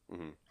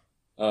 Mm-hmm.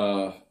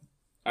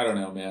 I don't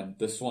know, man.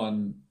 This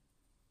one,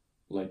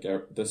 like,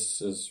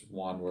 this is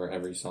one where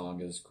every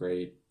song is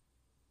great.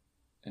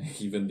 And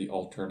even the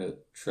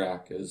alternate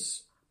track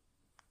is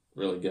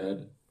really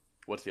good.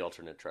 What's the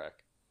alternate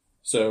track?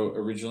 So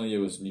originally it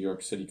was New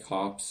York City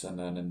Cops, and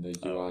then in the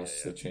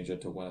US they changed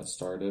it to When It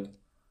Started.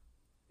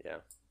 Yeah.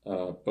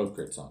 Both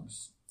great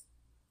songs.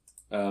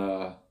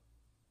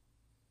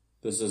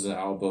 This is an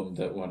album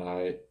that when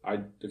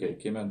it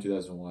came out in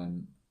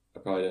 2001. I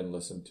probably didn't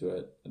listen to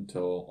it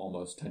until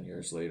almost 10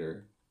 years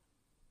later.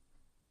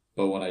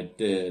 But when I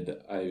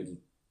did, I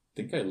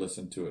think I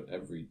listened to it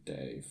every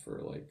day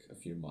for like a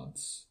few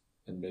months,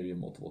 and maybe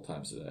multiple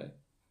times a day.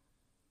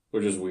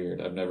 Which is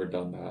weird. I've never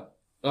done that.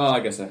 Oh, I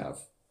guess I have.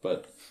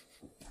 But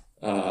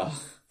I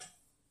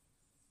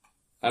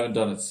haven't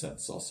done it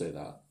since, I'll say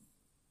that.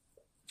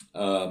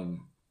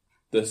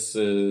 This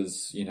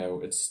is,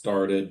 it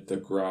started the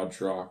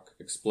garage rock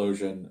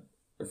explosion.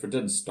 Or if it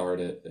didn't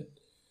start it,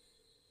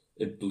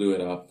 it blew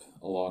it up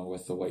along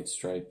with the White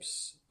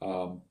Stripes.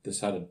 This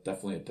had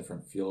definitely a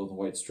different feel than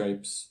the White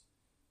Stripes.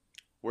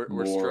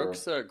 Were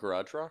Strokes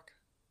garage rock?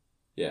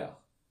 Yeah.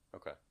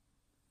 Okay.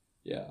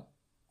 Yeah.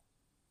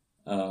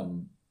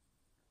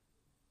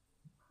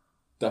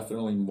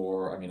 Definitely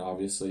more. I mean,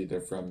 obviously they're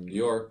from New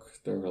York.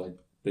 They're like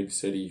big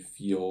city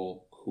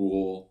feel,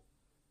 cool.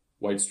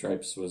 White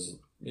Stripes was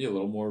maybe a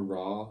little more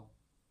raw.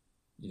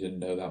 You didn't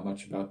know that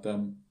much about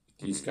them.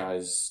 These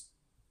guys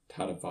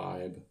had a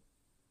vibe.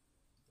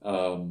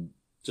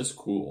 Just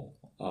cool.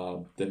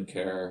 Didn't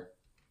care.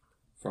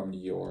 From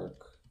New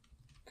York.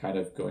 Kind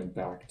of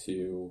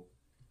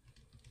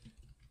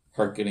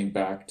harkening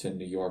back to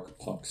New York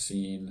punk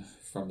scene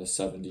from the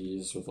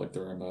 70s with like the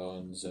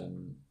Ramones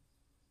and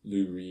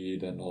Lou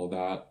Reed and all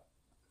that.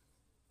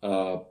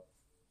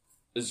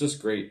 It's just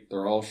great.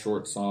 They're all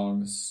short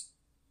songs.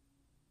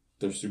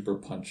 They're super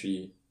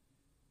punchy.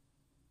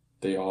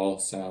 They all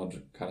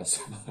sound kind of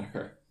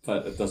similar,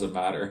 but it doesn't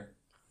matter.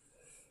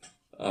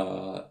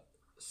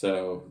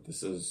 So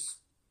this is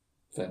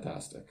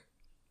fantastic.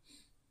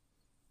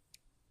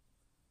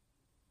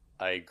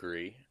 I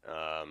agree.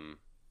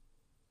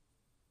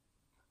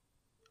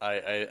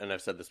 And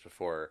I've said this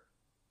before.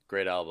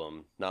 Great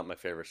album. Not my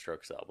favorite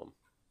Strokes album.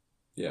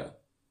 Yeah,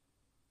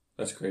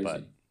 that's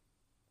crazy.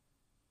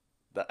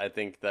 But I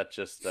think that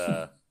just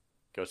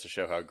goes to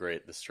show how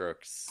great the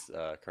Strokes'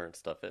 current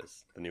stuff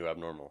is. The New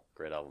Abnormal,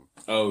 great album.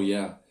 Oh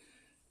yeah,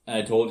 and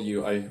I told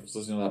you I was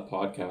listening to that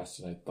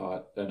podcast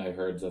and I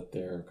heard that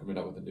they're coming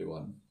out with a new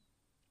one.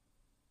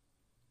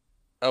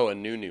 Oh, a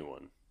new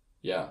one.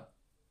 Yeah.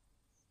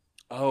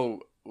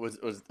 Oh, was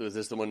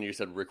this the one you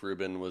said Rick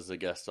Rubin was a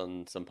guest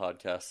on some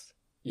podcast?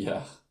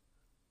 Yeah.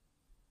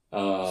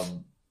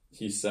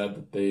 He said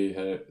that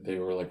they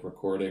were like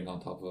recording on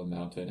top of a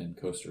mountain in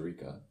Costa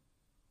Rica.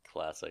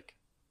 Classic.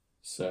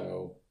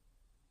 So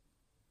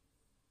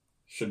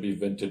should be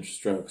vintage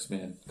Strokes,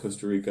 man.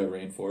 Costa Rica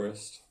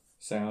rainforest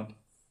sound.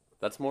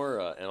 That's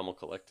more Animal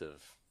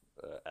Collective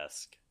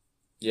esque.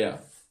 Yeah.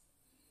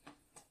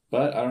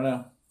 But I don't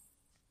know.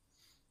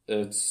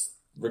 It's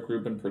Rick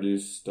Rubin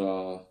produced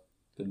the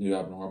New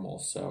Abnormal,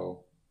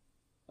 so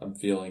I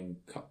feel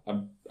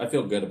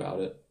good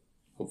about it.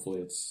 Hopefully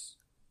it's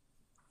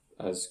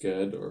as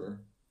good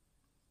or...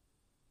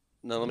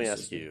 Now let me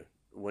ask you,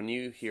 when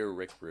you hear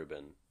Rick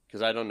Rubin,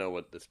 because I don't know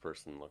what this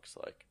person looks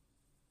like,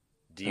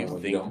 do you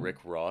think Rick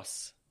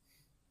Ross?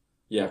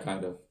 Yeah,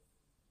 kind of.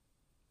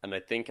 And I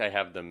think I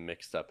have them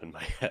mixed up in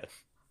my head.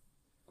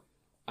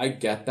 I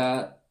get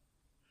that.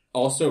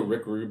 Also,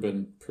 Rick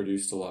Rubin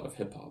produced a lot of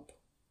hip-hop.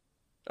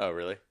 Oh,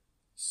 really?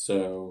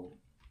 So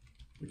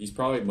he's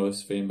probably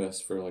most famous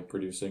for like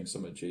producing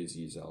some of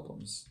Jay-Z's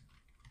albums.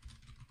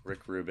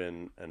 Rick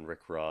Rubin and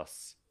Rick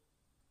Ross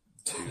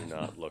do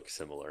not look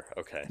similar.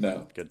 Okay.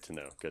 No. Good to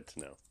know.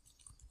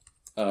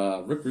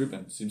 Rick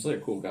Rubin seems like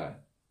a cool guy.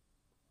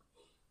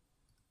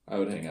 I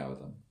would hang out with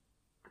him.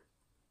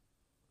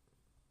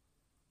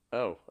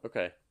 Oh,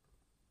 okay.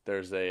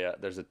 There's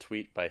a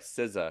tweet by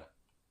SZA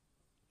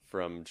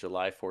from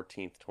July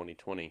 14th,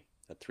 2020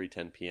 at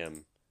 3:10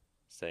 p.m.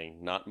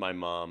 saying, "Not my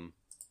mom,"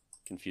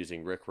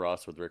 confusing Rick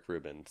Ross with Rick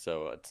Rubin.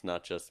 So it's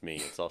not just me;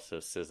 it's also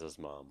SZA's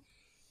mom.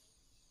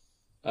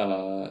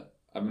 I'm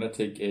gonna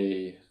take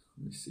a.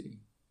 Let me see.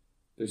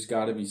 There's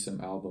got to be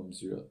some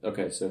albums.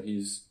 Okay, so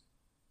he's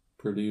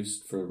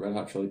produced for Red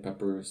Hot Chili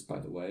Peppers, by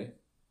the way.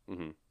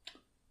 Hmm.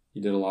 He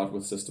did a lot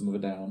with System of a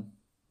Down,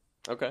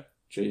 Okay.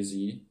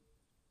 Jay-Z.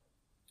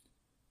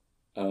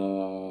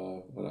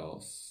 What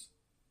else?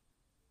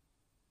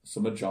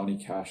 Some of Johnny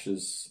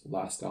Cash's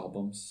last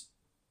albums.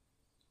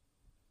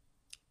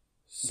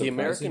 The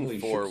American Surprisingly,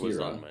 Four was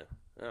Shakira. on my.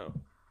 Oh,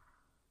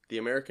 the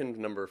American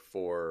number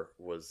four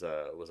was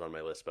on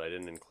my list, but I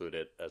didn't include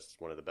it as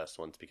one of the best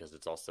ones because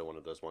it's also one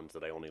of those ones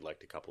that I only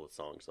liked a couple of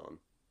songs on.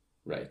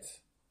 Right.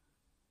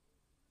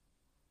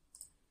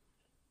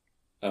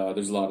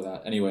 There's a lot of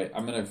that. Anyway,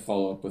 I'm gonna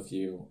follow up with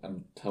you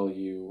and tell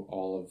you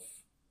all of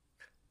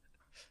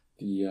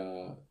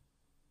the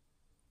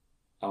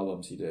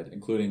albums he did,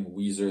 including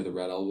Weezer, the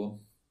Red Album.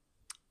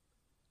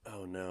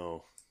 Oh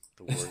no,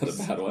 the Is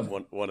that a worst. bad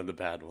one? One of the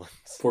bad ones.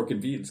 Pork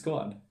and Beans, come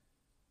on.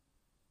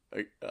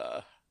 Like,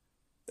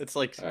 it's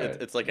like All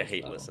right, it's like a that's a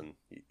hate bad one. listen.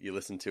 You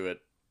listen to it,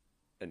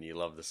 and you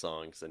love the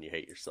songs, and you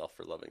hate yourself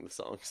for loving the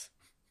songs.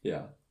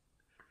 Yeah.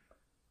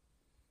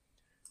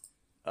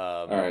 Um,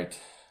 All right.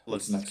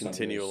 let's What's next on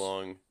continue yours?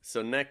 along.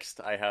 So next,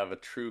 I have a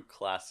true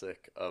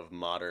classic of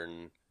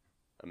modern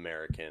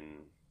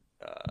American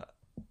uh,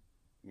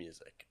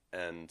 music,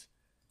 and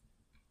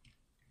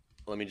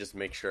let me just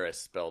make sure I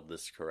spelled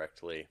this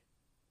correctly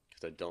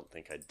because I don't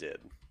think I did.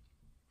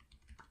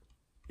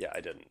 Yeah,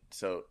 I didn't.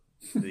 So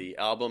the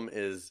album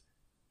is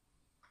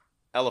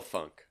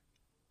Elefunk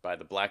by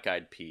the Black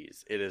Eyed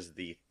Peas. It is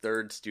the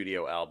third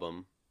studio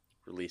album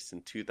released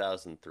in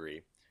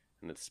 2003,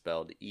 and it's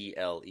spelled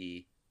Elephunk.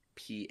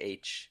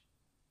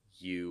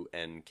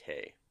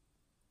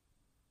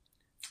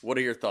 What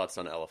are your thoughts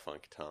on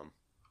Elefunk, Tom?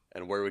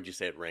 And where would you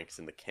say it ranks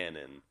in the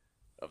canon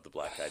of the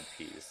Black Eyed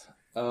Peas?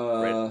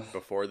 Right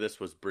before this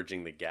was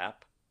Bridging the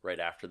Gap. Right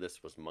after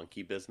this was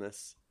Monkey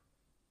Business.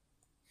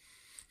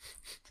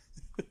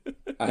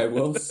 I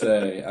will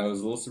say I was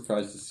a little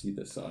surprised to see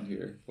this on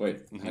here.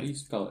 Wait, how Mhm. do you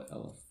spell it?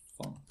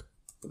 Elefunk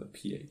with a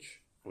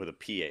PH. With a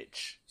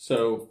PH.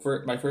 So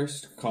for my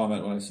first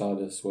comment when I saw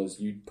this was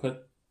you'd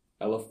put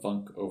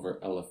Elefunk over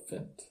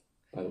Elephant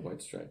by the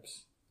White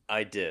Stripes.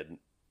 I did.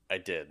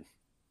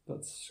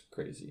 That's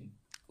crazy.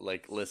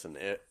 Like, listen,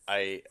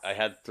 I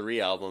had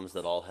three albums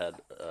that all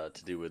had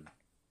to do with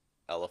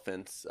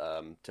elephants.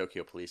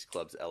 Tokyo Police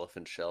Club's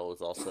Elephant Shell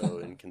was also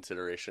in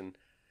consideration,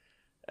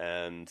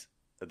 and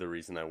the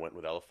reason I went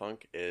with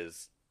Elefunk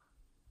is,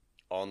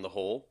 on the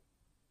whole,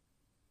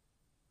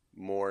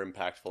 more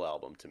impactful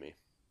album to me.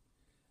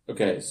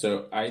 Okay,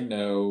 so I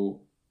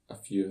know a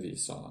few of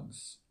these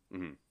songs.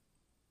 Mhm.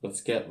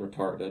 Let's Get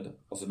Retarded,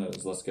 also known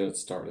as Let's Get It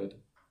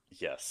Started.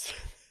 Yes,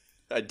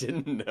 I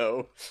didn't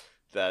know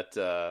that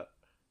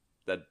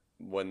that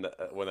when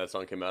that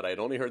song came out, I had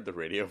only heard the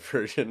radio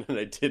version, and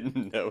I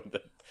didn't know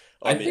that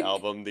I on the think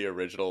album the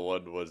original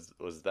one was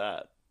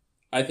that.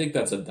 I think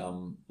that's a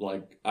dumb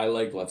I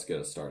like Let's Get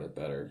It Started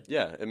better.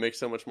 Yeah, it makes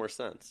so much more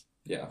sense.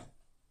 Yeah.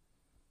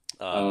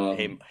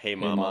 Hey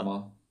Mama,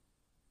 Mama.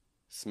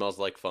 Smells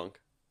Like Funk.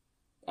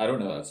 I don't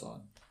know that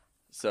song.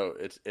 So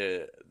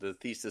the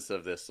thesis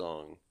of this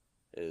song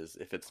is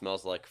if it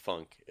smells like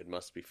funk, it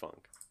must be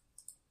funk.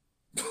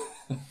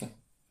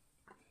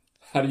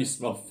 How do you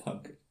smell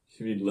funk?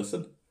 You mean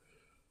listen?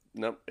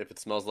 Nope, if it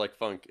smells like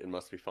funk, it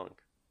must be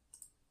funk.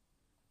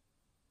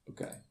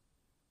 Okay.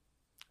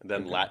 And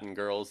then Okay. Latin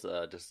Girls,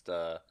 I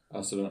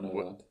also don't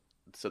know that.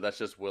 so that's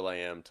just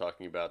will.i.am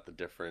talking about the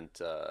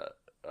different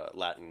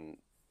Latin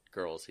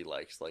girls he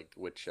likes, like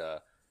which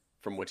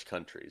from which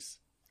countries.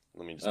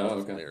 Let me just Oh,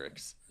 get the okay.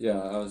 lyrics. Yeah,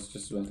 I was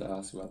just about to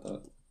ask about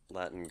that.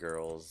 Latin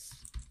girls,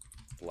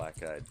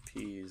 Black Eyed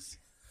Peas.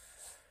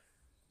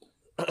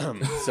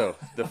 So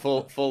the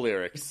full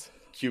lyrics: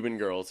 Cuban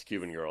girls,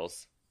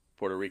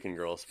 Puerto Rican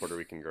girls,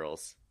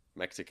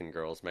 Mexican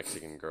girls,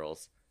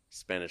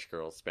 Spanish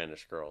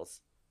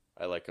girls.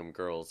 I like them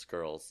girls,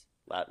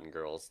 Latin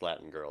girls.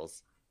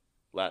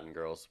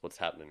 What's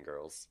happening,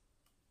 girls?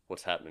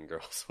 What's happening,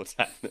 girls? What's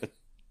happening?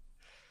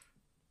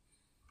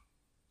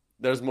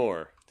 There's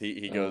more.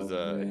 He goes.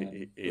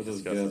 Man. He This is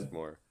discusses good.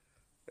 more.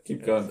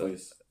 Keep going, So-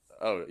 please.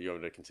 Oh, you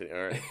want me to continue?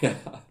 All right. Yeah.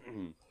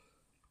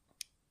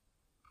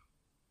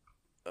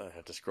 I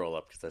have to scroll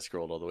up because I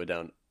scrolled all the way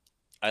down.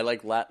 I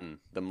like them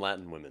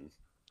Latin women,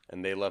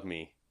 and they love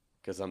me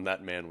because I'm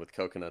that man with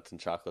coconuts and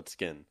chocolate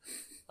skin.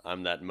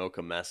 I'm that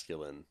mocha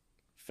masculine,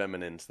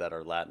 feminines that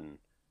are Latin.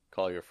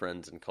 Call your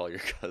friends and call your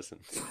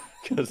cousins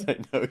because I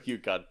know you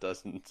got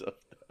dozens of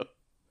them.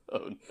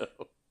 Oh no.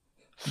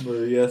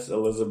 Marias,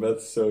 Elizabeth,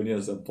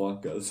 Sonias, and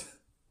Blancas.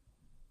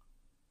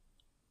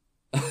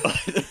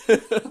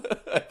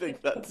 I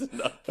think that's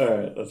enough.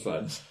 Alright, that's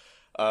fine.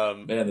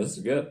 Man, this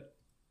is good.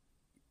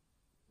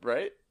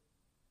 Right?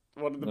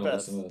 One of the I'm gonna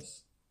best. listen to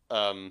this.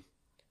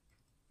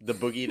 The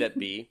Boogie That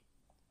Be,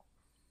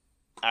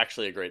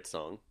 actually a great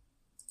song.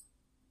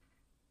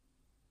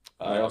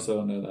 I also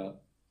don't know that.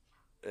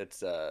 It's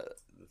the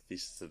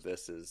thesis of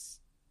this is,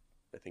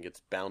 I think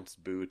it's bounce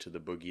boo to the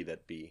boogie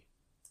that be.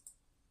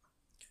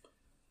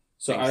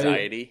 So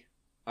Anxiety.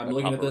 I'm by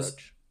looking at Papa this.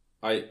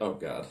 Roach. Oh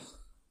god,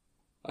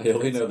 I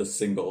only know the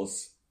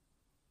singles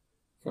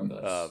from this.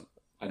 I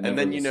And never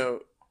then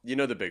listened- you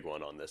know the big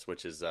one on this,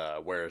 which is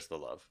 "Where's the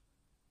Love."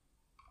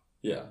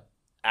 yeah.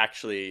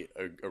 Actually,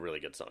 a really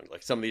good song.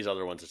 Like some of these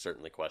other ones are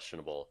certainly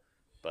questionable,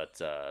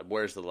 but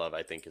 "Where's the Love"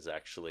 I think is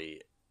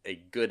actually a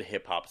good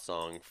hip hop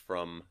song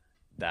from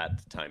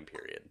that time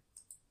period.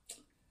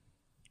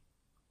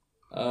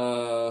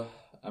 I'm.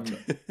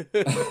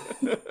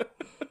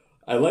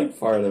 I like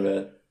part of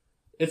it.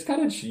 It's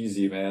kind of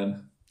cheesy,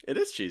 man. It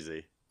is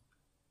cheesy.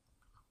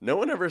 No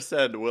one ever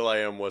said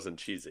will.i.am wasn't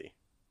cheesy.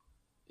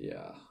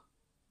 Yeah,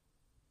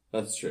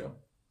 that's true.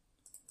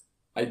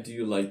 I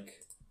do like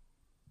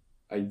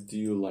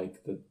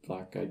the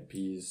Black Eyed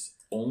Peas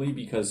only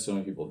because so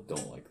many people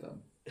don't like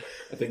them.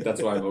 I think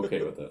that's why I'm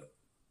okay with it.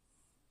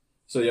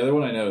 So the other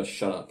one I know is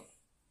 "Shut Up."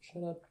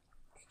 Shut up.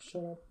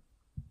 Shut up.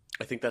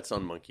 I think that's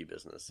on Monkey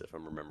Business, if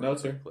I'm remembering No,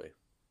 it's here. correctly.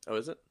 Oh,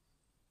 is it?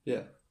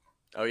 Yeah.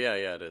 Oh, yeah,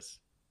 it is.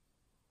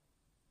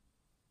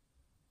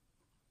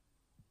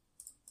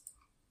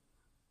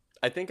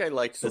 I think I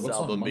liked So this what's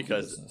on album Monkey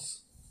because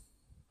Business?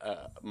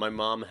 my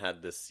mom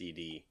had this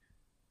CD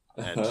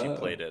and she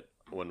played it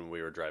when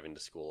we were driving to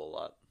school a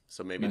lot.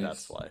 So maybe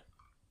Nice. that's why.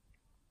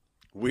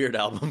 Weird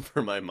album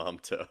for my mom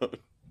to own.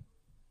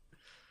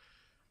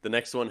 The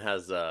next one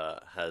has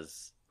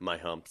My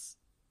Humps,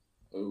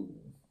 Oh,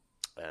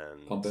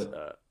 and Pump It.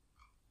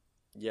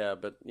 yeah,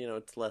 but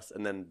it's less.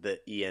 And then the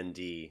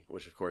END,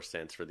 which of course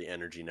stands for The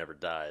Energy Never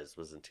Dies,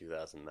 was in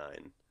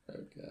 2009. oh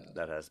god.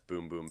 That has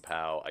Boom Boom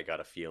Pow, I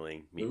Got a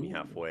Feeling, Meet Me Ooh.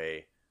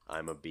 Halfway,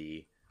 I'm a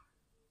Bee.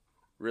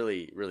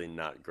 Really, really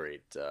not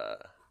great.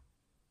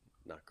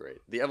 Not great.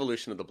 The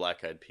evolution of the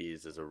Black Eyed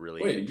Peas is a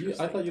really Wait,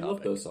 interesting I thought you loved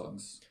topic. those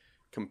songs.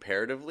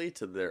 Comparatively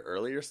to their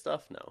earlier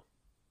stuff, no.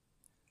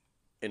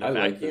 In a I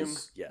like vacuum,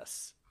 those.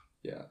 yes.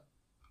 Yeah.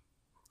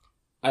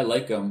 I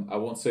like them. I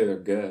won't say they're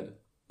good,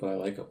 but I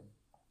like them.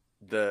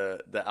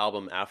 The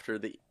album after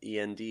the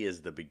END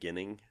is The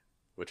Beginning,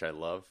 which I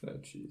love. Oh,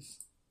 jeez.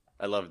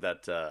 I love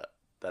that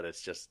that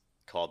it's just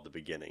called The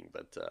Beginning,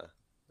 but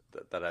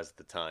that has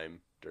the time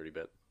dirty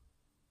bit.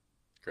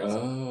 Great song.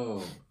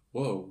 Oh,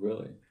 whoa,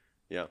 really?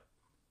 Yeah.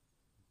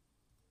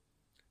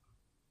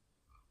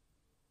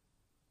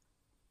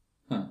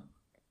 Huh.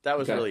 That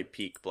was Okay. really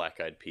peak Black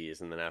Eyed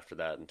Peas, and then after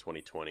that, in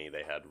 2020,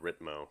 they had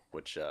Ritmo,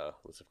 which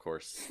was, of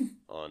course,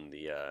 on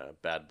the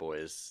Bad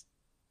Boys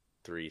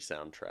 3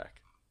 soundtrack.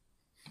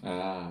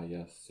 Ah,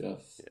 yes,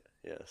 yes.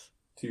 Yeah, yes,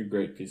 Two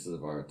great pieces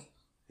of art.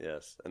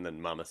 yes, and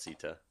then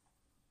Mamacita.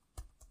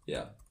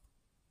 Yeah.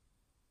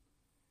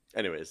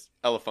 Anyways,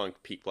 Elefunk,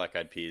 peak Black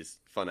Eyed Peas,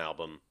 fun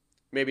album.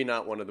 Maybe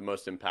not one of the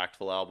most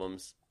impactful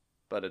albums,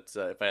 but it's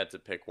if I had to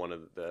pick one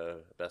of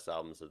the best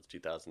albums of the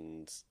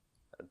 2000s,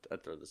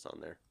 I'd throw this on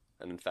there.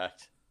 And in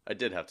fact, I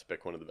did have to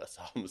pick one of the best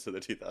albums of the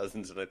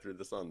 2000s, and I threw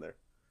this on there.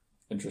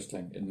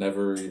 Interesting. I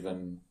never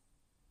even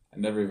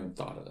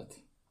thought of it.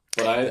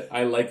 But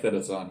I like that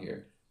it's on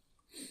here.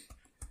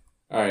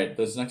 All right,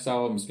 this next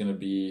album is going to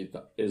be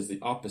the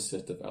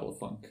opposite of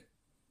Elefunk.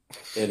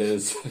 It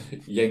is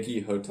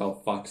Yankee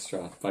Hotel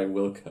Foxtrot by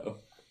Wilco.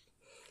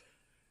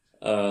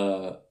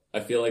 I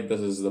feel like this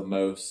is the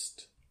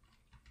most,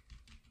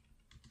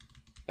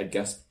 I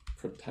guess,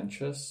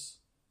 pretentious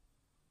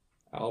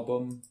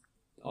album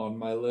on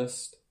my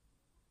list.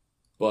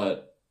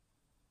 But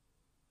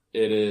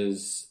it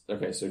is,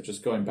 okay, so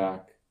just going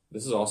back,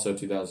 this is also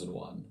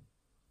 2001.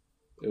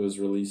 It was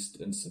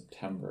released in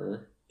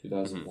September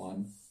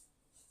 2001.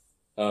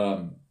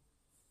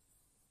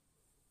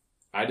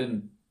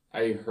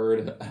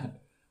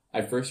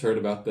 I first heard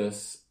about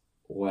this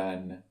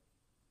when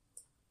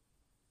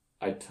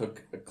I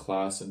took a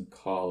class in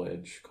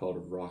college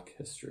called Rock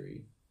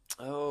History.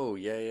 Oh,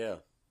 yeah.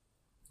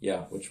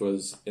 Yeah, which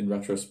was, in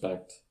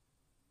retrospect,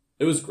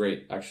 it was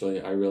great,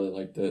 actually. I really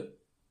liked it.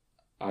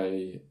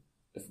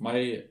 If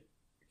my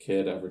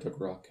kid ever took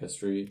Rock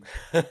History,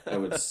 I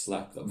would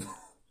slap them.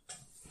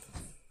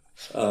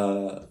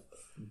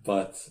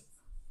 But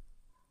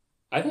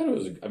I thought it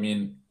was,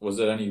 was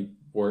it any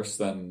worse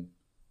than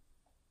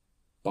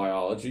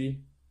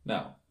biology?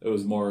 No, it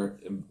was more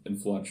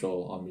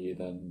influential on me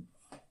than,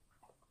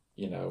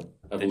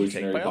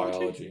 evolutionary biology?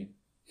 biology.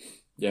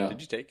 Yeah,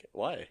 Did you take it?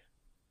 Why?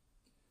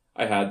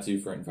 I had to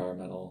for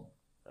environmental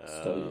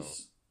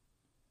studies.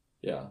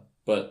 Yeah,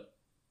 but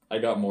I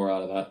got more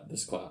out of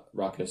this class,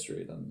 Rock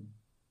History, than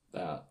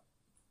that.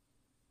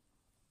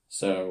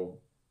 So,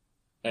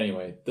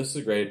 anyway, this is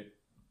a great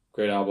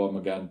album.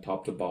 Again,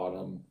 top to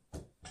bottom,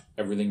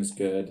 everything's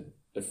good.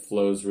 It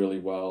flows really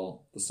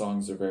well. The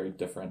songs are very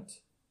different.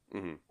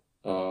 Mm-hmm.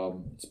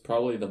 It's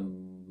probably at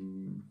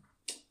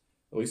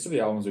least of the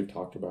albums we've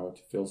talked about,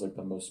 it feels like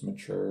the most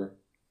mature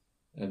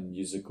and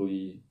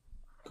musically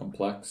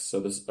complex.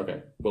 So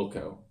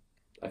Wilco.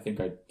 I think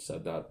I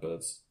said that, but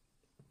it's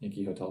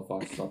Yankee Hotel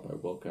Foxtrot by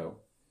Wilco.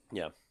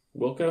 Yeah.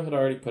 Wilco had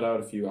already put out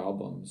a few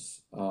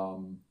albums. I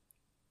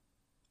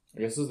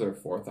guess this is their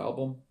fourth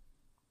album.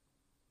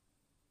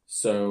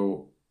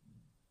 So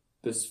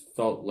this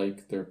felt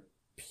like their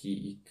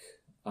peak.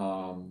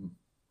 It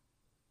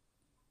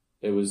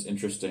was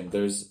interesting.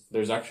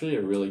 There's actually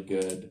a really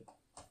good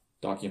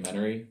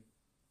documentary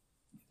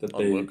that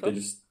On Wilco? they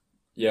just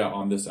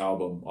on this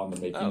album, on the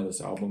making of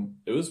this album.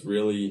 It was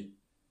very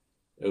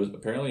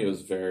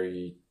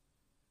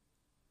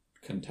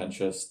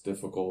contentious,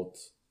 difficult.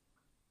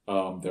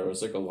 There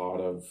was like a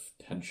lot of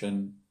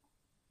tension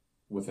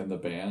within the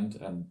band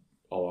and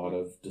a lot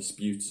of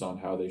disputes on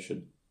how they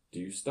should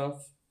do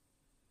stuff.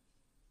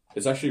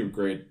 It's actually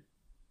a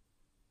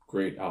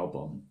great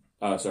album.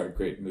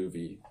 Great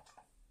movie.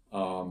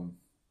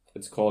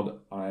 It's called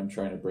I'm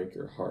Trying to Break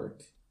Your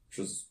Heart, which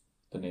is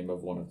the name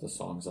of one of the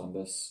songs on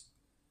this.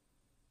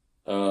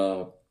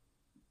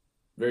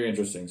 Very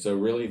interesting. So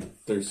really,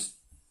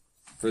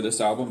 for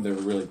this album, there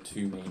were really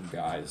two main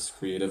guys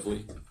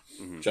creatively.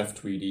 Mm-hmm. Jeff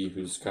Tweedy,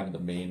 who's kind of the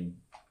main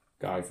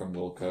guy from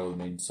Wilco,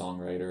 main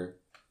songwriter.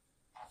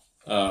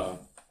 And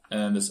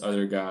then this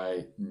other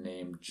guy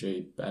named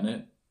Jay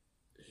Bennett,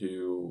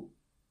 who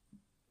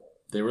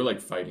they were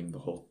like fighting the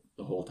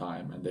whole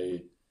time, and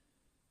they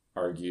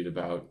argued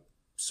about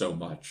so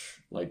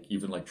much, like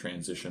even like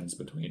transitions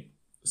between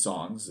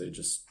songs. They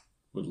just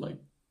would like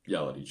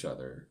yell at each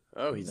other.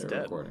 Oh, he's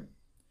dead. Recording.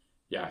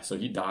 Yeah, so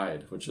he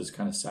died, which is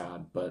kind of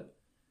sad, but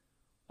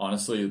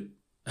honestly,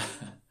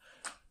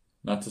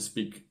 not to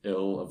speak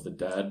ill of the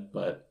dead,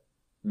 but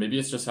maybe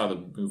it's just how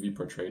the movie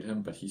portrayed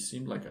him, but he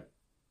seemed like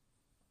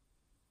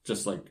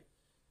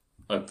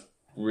a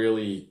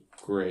really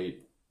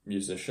great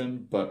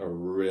musician, but a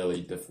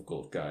really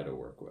difficult guy to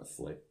work with.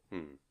 Like,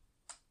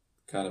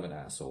 kind of an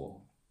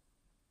asshole.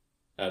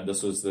 And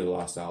this was the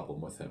last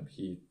album with him.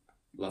 He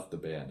left the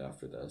band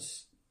after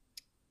this.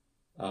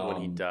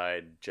 When he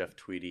died, Jeff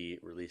Tweedy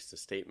released a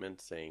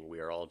statement saying, "We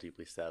are all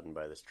deeply saddened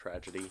by this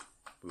tragedy.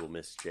 We will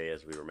miss Jay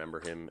as we remember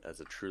him as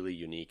a truly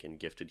unique and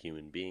gifted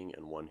human being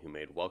and one who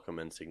made welcome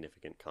and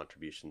significant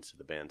contributions to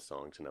the band's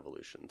songs and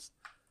evolutions.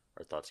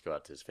 Our thoughts go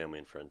out to his family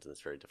and friends in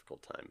this very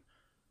difficult time."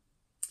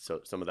 So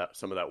some of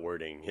that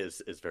wording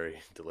is very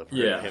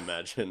deliberate, I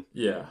imagine.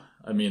 Yeah.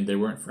 I mean, they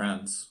weren't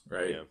friends,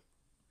 right? Yeah.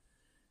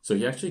 So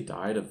he actually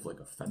died of like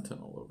a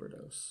fentanyl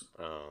overdose.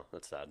 Oh,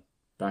 that's sad.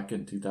 Back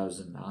in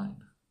 2009.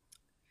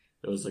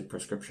 It was like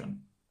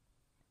prescription.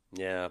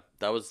 Yeah,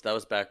 that was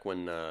back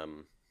when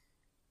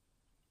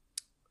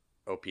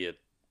opiate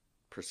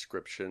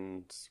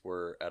prescriptions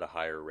were at a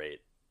higher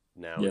rate.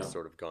 Now it's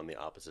sort of gone the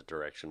opposite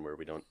direction, where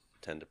we don't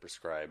tend to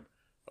prescribe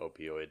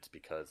opioids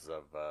because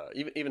of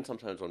even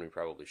sometimes when we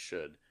probably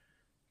should,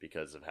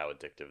 because of how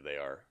addictive they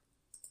are.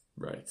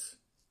 Right.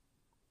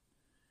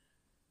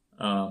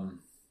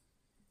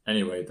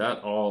 Anyway, that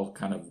all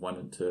kind of went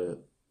into.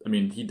 I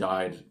mean, he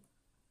died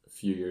a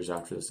few years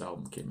after this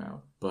album came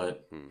out,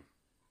 but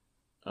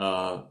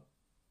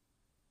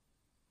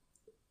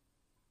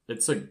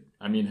it's like,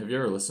 I mean, have you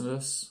ever listened to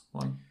this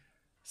one?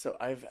 So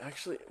I've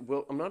actually,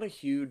 I'm not a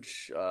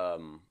huge. I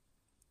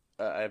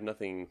have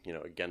nothing,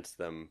 against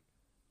them.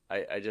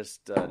 I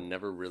just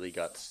never really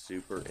got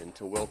super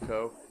into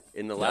Wilco.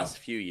 In the last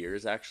few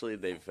years, actually,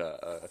 they've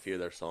a few of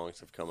their songs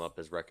have come up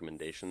as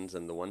recommendations,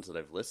 and the ones that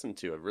I've listened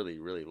to, I've really,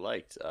 really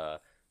liked.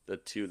 The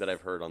two that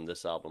I've heard on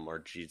this album are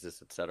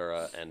Jesus,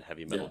 Etc. and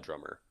Heavy Metal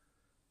Drummer,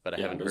 but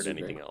I haven't heard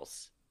anything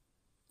else.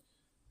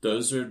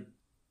 Those are,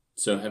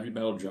 so Heavy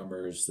Metal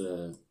Drummer is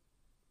the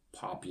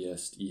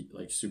poppiest,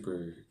 like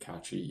super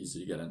catchy,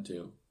 easy to get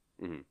into.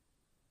 Mm-hmm.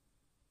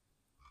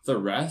 The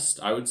rest,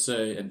 I would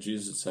say, and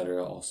Jesus,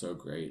 Etc. also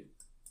great.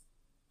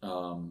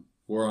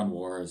 War on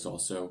War is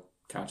also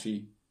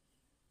catchy.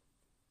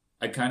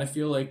 I kind of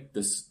feel like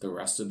the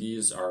rest of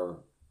these are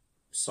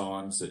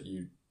songs that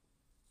you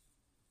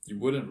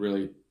wouldn't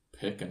really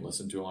pick and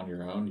listen to on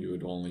your own. You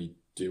would only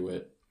do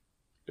it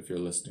if you're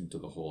listening to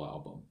the whole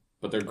album.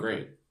 But they're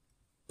great.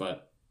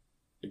 But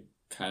it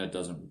kind of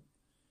doesn't.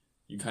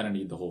 You kind of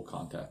need the whole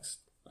context,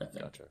 I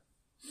think. Gotcha.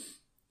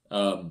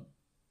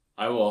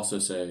 I will also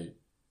say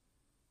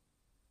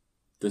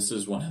this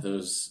is one of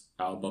those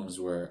albums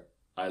where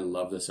I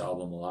love this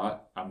album a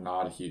lot. I'm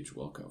not a huge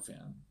Wilco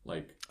fan.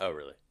 Like, oh,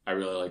 really? I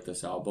really like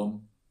this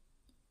album.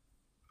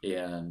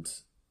 And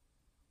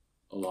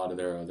a lot of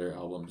their other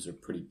albums are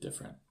pretty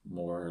different,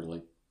 more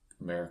like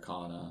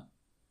Americana.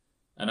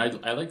 And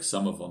I like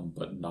some of them,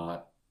 but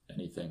not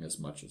anything as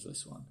much as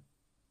this one.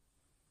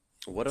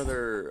 What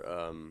other,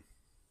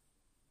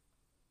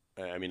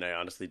 I mean, I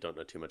honestly don't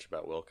know too much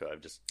about Wilco.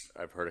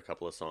 I've heard a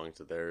couple of songs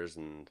of theirs,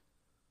 and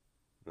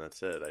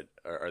that's it.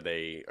 Are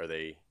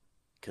they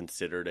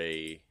considered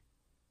a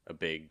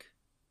big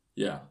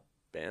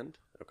band?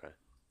 Okay.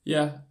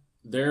 Yeah,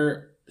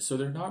 they're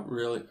not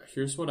really.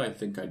 Here's what I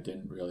think I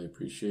didn't really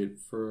appreciate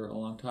for a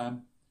long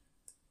time.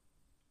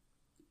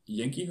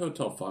 Yankee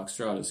Hotel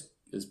Foxtrot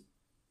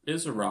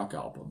is a rock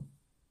album,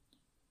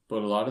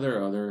 but a lot of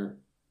their other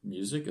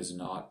music is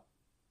not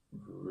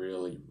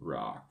really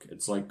rock.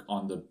 It's like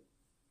on the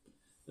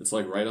It's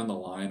like right on the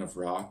line of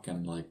rock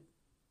and like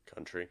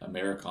Country.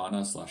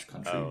 Americana slash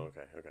country. Oh,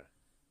 okay, okay.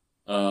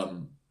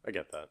 Um, I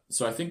get that.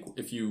 so I think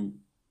if you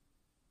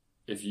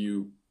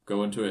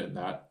go into it in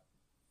that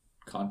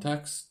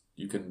context,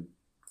 you can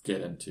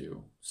get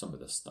into some of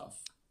this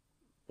stuff.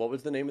 What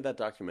was the name of that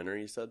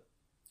documentary you said?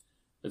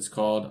 It's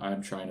called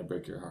 "I'm Trying to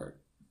Break Your Heart."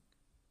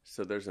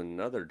 So there's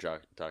another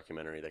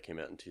documentary that came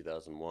out in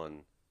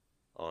 2001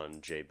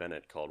 on Jay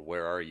Bennett called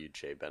 "Where Are You,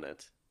 Jay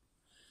Bennett?"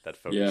 that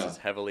focuses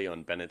Yeah, heavily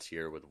on Bennett's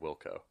years with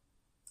Wilco.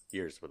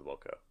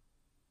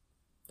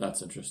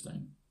 that's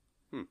interesting.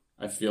 Hmm.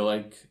 I feel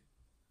like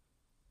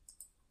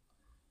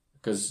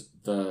because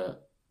the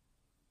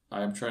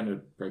 "I'm Trying to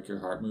Break Your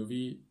Heart"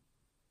 movie,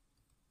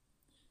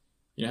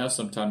 you know how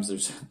sometimes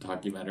there's a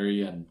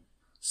documentary and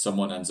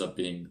someone ends up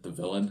being the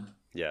villain?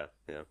 Yeah,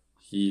 yeah.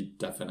 He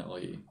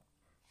definitely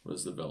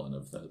was the villain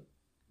of that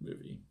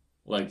movie.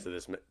 Like, So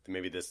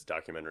maybe this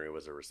documentary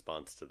was a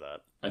response to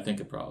that. I think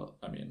it probably,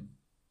 I mean,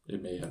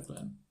 it may have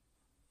been.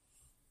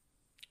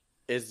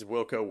 Is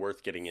Wilco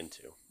worth getting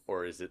into,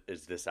 or is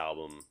this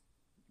album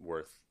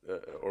worth,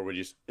 or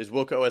is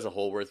Wilco as a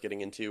whole worth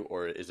getting into,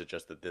 or is it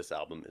just that this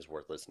album is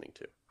worth listening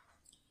to?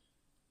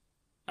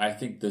 I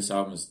think this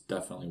album is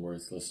definitely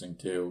worth listening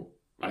to.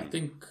 I Mm-hmm.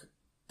 think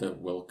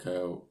that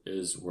Wilco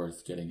is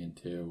worth getting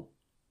into.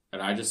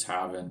 And I just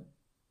haven't,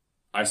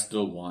 I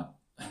still want,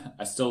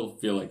 I still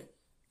feel like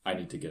I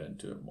need to get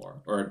into it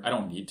more. Or I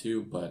don't need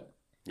to, but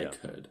I Yeah.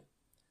 could.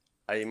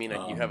 I mean,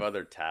 you have Um,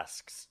 other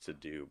tasks to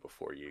do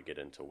before you get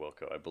into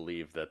Wilco. I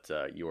believe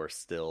that you are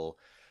still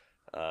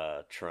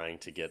trying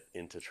to get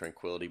into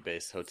Tranquility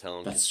Base Hotel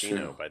and that's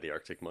Casino true. by the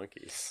Arctic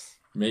Monkeys.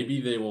 Maybe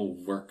they will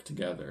work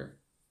together.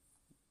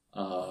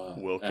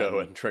 Wilco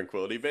And and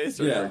Tranquility Base,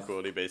 or yeah.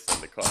 Tranquility Base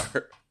in the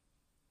car?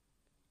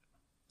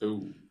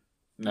 Ooh.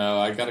 No,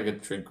 I gotta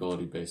get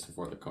Tranquility Base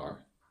before the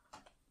car.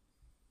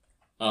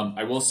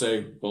 I will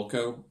say,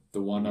 Wilco,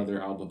 the one Mhm.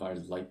 other album I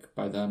like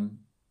by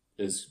them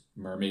is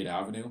Mermaid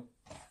Avenue,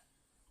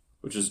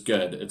 which is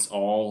good. It's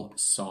all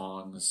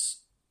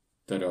songs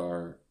that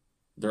are,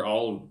 they're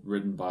all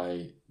written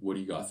by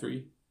Woody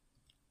Guthrie,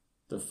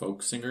 the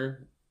folk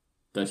singer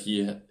that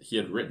he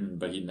had written,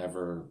 but he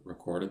never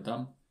recorded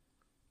them.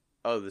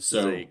 Oh, this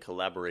is a So,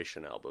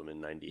 collaboration album in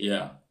 '98.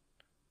 yeah,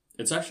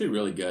 it's actually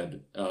really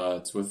good.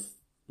 It's with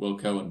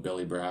Wilco and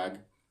Billy Bragg.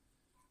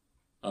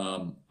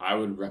 I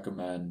would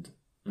recommend.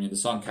 I mean, the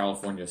song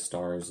 "California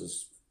Stars"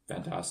 is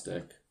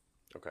fantastic.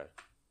 Okay.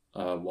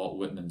 Walt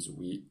Whitman's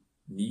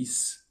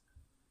niece.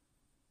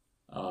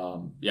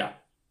 Yeah,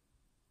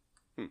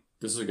 Hmm.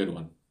 this is a good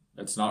one.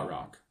 It's not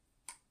rock.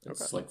 Okay.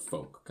 It's like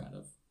folk kind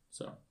of.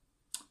 So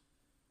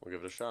We'll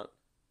give it a shot.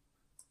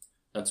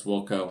 that's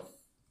Wilco.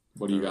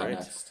 What do you All got right.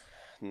 next?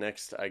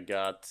 Next, I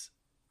got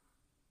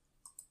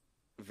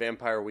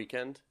Vampire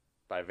Weekend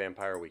by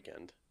Vampire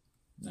Weekend.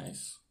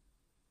 Nice.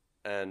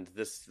 And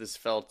this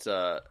felt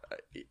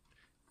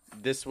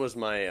this was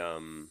my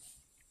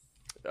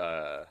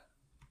uh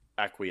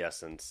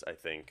acquiescence, I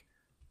think,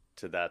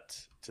 to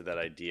that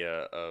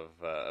idea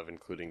of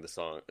including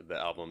the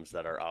albums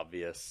that are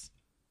obvious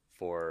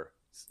for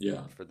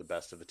Yeah, for the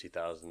best of the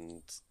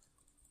 2000s.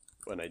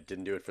 When I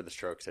didn't do it for the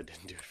Strokes, I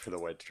didn't do it for the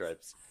White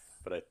Stripes,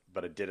 but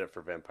I did it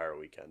for Vampire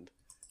Weekend.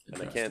 And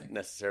I can't interesting.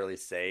 necessarily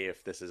say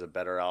if this is a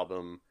better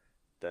album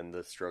than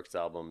the Strokes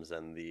albums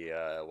and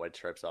the White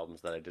Stripes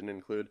albums that I didn't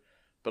include.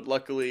 But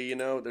luckily,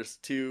 there's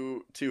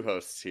two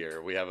hosts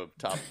here. We have a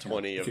top Yeah,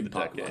 20 we of the can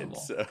talk about them decade.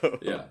 all. So,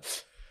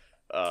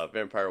 Yeah,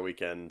 Vampire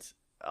Weekend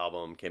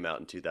album came out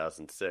in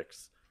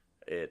 2006.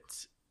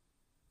 It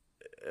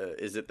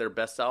is it their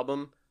best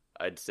album?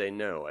 I'd say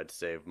no. I'd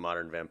say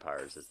Modern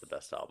Vampires is the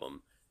best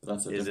album. but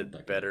that's a Is different it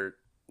decade. better?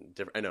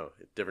 Different. I know,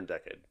 different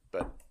decade.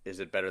 But is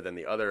it better than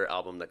the other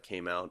album that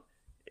came out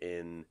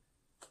in?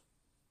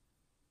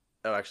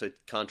 Oh, actually,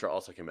 Contra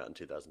also came out in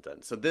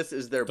 2010. So this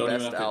is their Don't even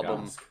best have to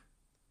album. ask.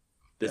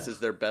 This Yeah, is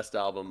their best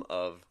album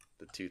of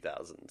the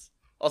 2000s.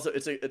 Also,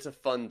 it's a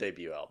fun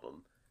debut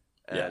album,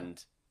 yeah.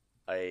 and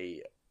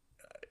I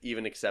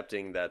even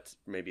accepting that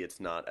maybe it's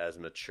not as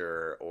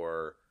mature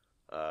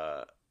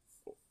uh,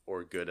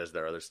 or good as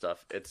their other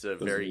stuff. It's a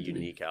Doesn't very need to be.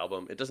 unique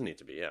album. It doesn't need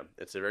to be. Yeah,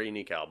 it's a very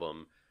unique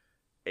album.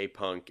 A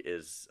Punk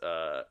is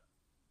a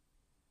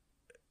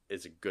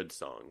good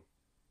song.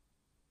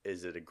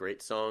 Is it a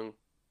great song?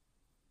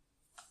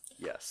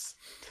 Yes,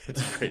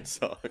 it's a great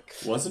song.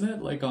 Wasn't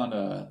it like on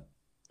a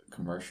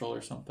commercial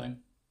or something?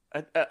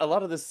 A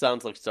lot of this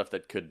sounds like stuff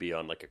that could be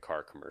on like a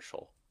car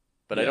commercial,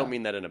 but I don't Yeah.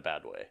 mean that in a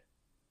bad way.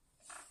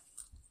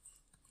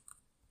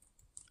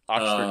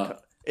 Uh,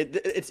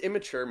 It's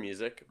immature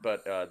music,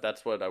 but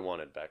that's what I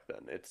wanted back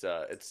then.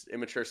 It's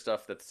immature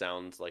stuff that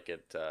sounds like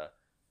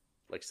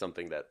like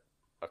something that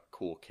a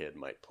cool kid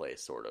might play,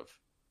 sort of.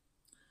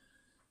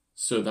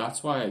 so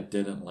that's why I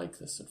didn't like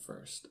this at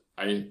first.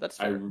 I That's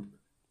I fair.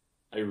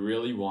 I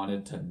really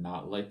wanted to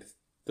not like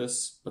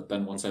this, but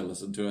then once I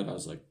listened to it, I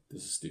was like,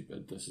 this is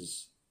stupid.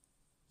 This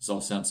all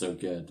sounds so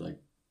good. Like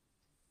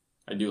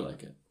I do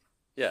like it.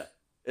 Yeah,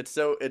 it's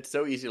so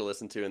easy to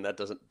listen to, and that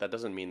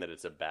doesn't mean that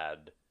it's a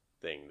bad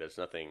thing. There's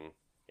nothing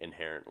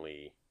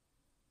inherently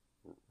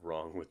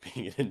wrong with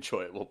being an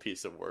enjoyable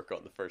piece of work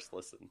on the first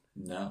listen.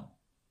 No.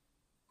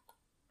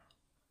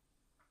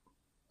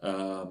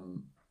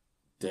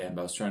 Damn,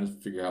 I was trying to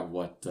figure out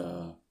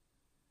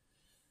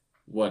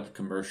what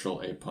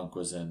commercial A-Punk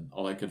was in.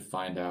 All I could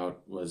find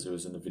out was it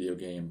was in the video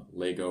game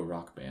Lego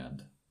Rock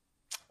Band.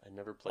 I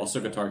never played. Also,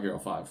 Guitar Hero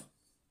 5.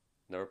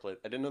 Never played.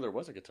 I didn't know there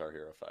was a Guitar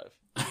Hero 5.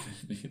 I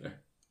didn't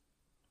either.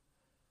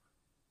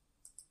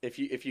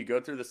 If you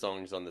go through the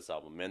songs on this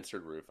album,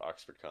 Mansard Roof,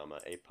 Oxford Comma,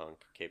 A-Punk,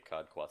 Cape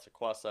Cod, Kwassa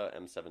Kwassa,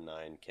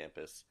 M79,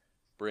 Campus,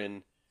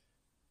 Bryn,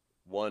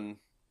 1,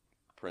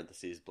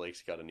 parentheses,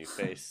 Blake's Got a New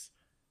Face,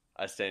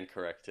 I Stand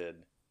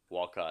Corrected,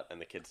 Walcott, and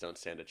The Kids Don't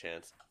Stand a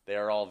Chance. They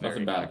are all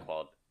very high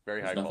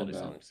quality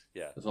songs.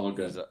 Yeah. It's all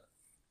good.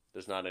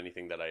 There's not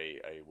anything that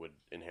I would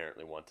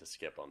inherently want to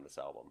skip on this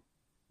album.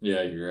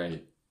 Yeah, you're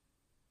right.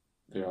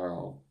 They are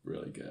all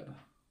really good.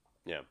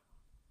 Yeah.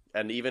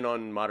 And even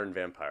on Modern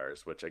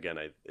Vampires, which again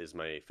is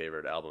my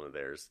favorite album of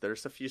theirs,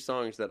 there's a few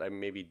songs that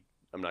I'm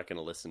not going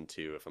to listen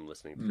to if I'm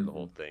listening through the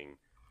whole thing,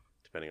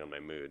 depending on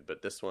my mood.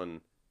 But this one,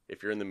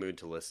 if you're in the mood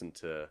to listen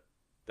to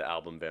the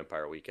album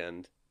Vampire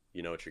Weekend,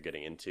 you know what you're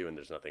getting into, and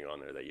there's nothing on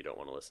there that you don't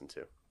want to listen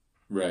to.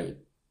 Right.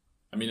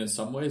 I mean, in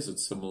some ways,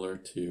 it's similar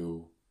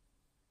to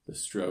The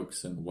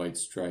Strokes and White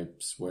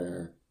Stripes,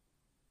 where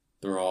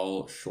they're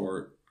all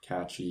short,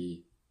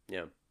 catchy,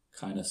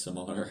 kind of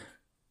similar.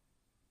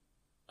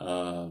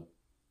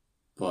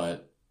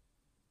 But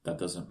that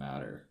doesn't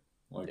matter.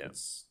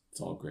 It's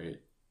all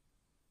great.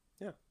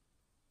 Yeah.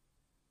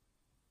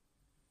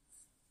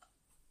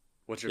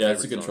 What's your favorite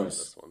it's a good song choice.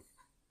 Of this one?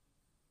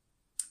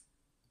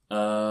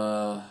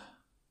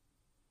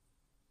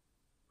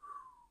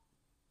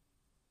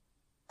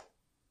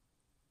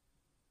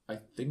 I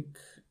think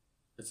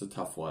it's a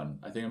tough one.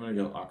 I think I'm going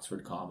to go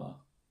Oxford Comma.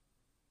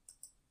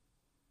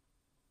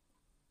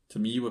 To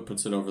me, what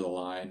puts it over the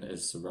line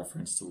is a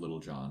reference to Little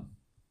John.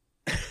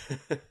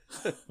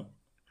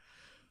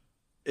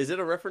 Is it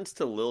a reference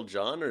to Lil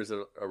Jon, or is it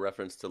a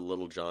reference to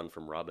Little John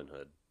from Robin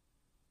Hood?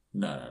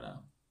 No.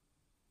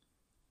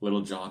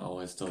 Little John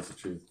always tells the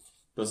truth.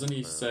 Doesn't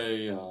he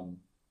say,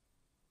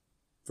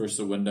 first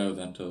the window,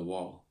 then to the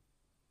wall?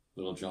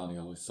 Little Johnny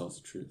always tells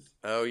the truth.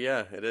 Oh,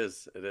 yeah, it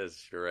is.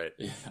 You're right.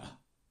 Yeah.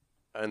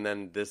 And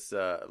then this,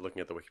 looking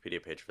at the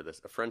Wikipedia page for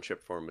this, a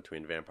friendship formed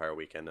between Vampire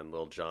Weekend and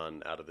Lil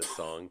Jon out of this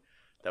song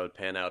that would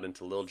pan out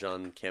into Lil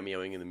Jon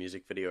cameoing in the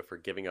music video for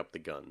Giving Up the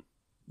Gun.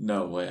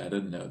 No way, I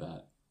didn't know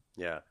that.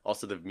 Yeah.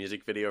 Also, the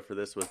music video for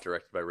this was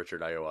directed by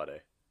Richard Ayoade.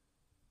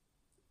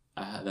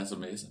 That's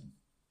amazing.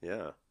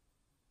 Yeah.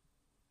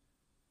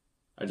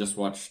 I just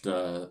watched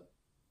the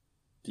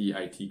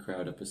IT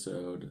Crowd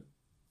episode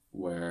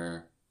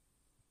where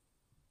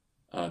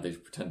they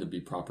pretend to be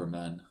proper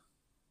men.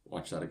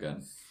 Watch that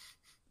again.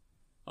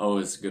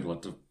 Always a good one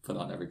to put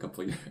on every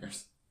couple of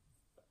years.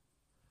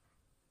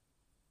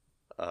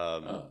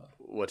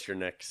 What's your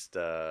next?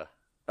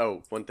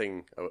 One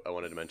thing I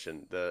wanted to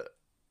mention: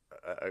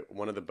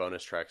 one of the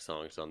bonus track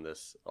songs on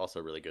this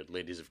also really good.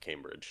 "Ladies of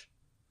Cambridge."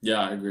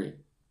 Yeah, I agree.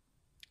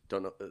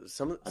 Don't know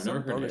some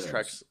bonus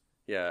tracks.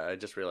 Yeah, I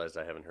just realized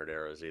I haven't heard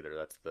Arrows either.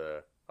 That's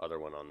the other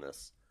one on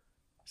this.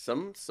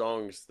 Some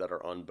songs that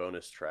are on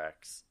bonus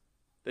tracks,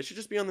 they should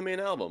just be on the main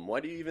album. Why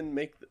do you even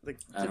make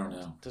I don't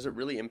know. Does it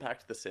really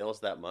impact the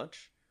sales that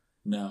much?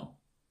 No.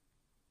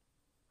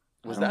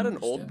 Was that an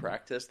old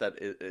practice?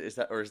 Is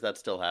that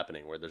still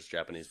happening where there's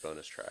Japanese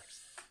bonus tracks?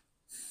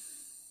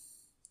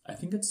 I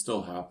think it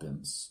still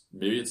happens.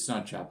 Maybe it's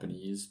not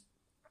Japanese,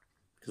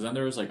 because then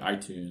there was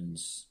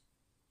iTunes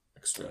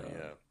extra. Oh,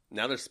 yeah.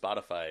 Now there's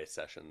Spotify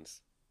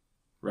sessions.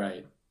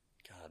 Right.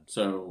 God.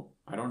 So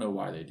I don't know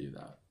why they do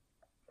that.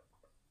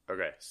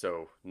 Okay,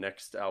 so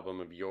next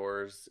album of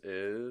yours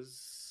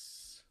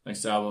is...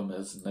 Next album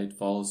is Night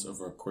Falls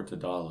Over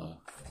Kortedala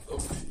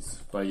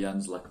by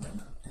Jens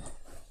Lekman.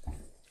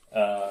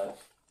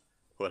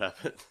 What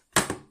happened?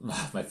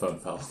 My phone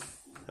fell.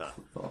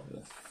 Oh.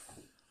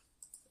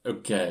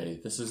 Okay,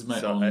 this is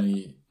my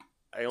only...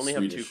 I only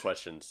have 2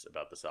 questions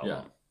about this album.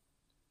 Yeah.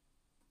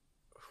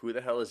 Who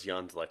the hell is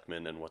Jens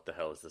Lekman and what the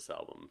hell is this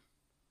album?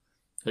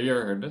 Have you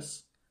ever heard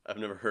this? I've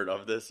never heard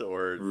of this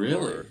or...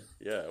 Really?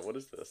 Yeah, what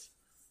is this?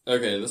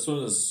 Okay, this one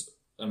is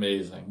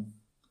amazing.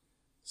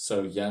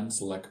 So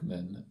Jens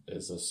Lekman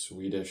is a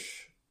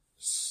Swedish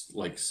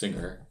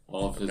singer.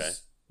 All of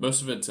his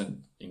most of it's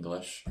in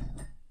English.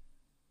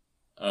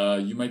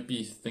 You might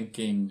be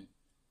thinking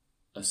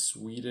a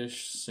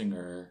Swedish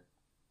singer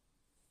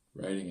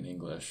writing in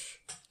English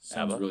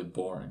sounds really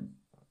boring.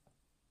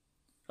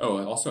 Oh,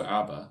 and also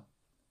ABBA.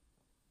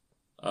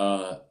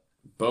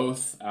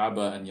 Both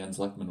ABBA and Jens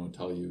Lekman would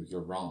tell you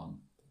you're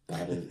wrong.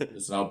 That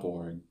it's not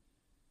boring.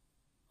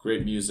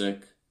 Great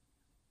music.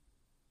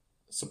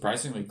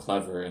 Surprisingly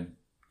clever and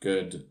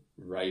good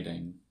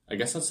writing. I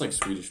guess that's like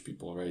Swedish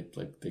people, right?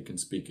 Like they can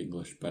speak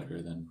English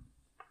better than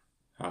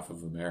half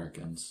of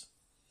Americans.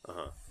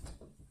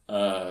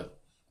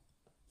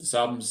 This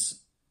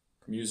album's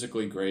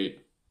musically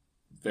great,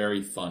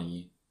 very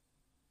funny,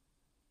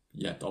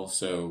 yet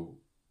also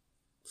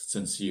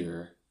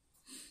sincere.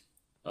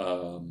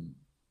 Um,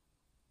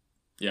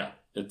 yeah,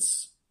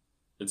 it's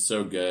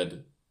so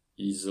good,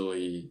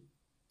 easily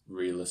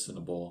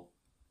re-listenable.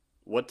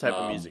 What type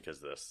of Um, music is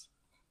this?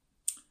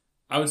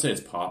 I would say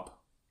it's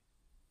pop.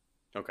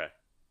 Okay.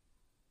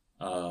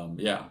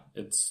 Yeah,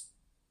 it's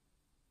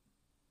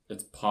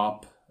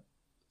pop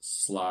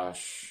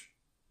slash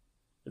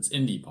it's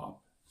indie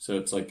pop, so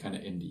it's like kind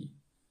of indie.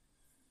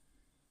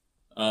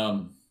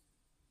 Um,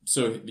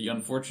 so the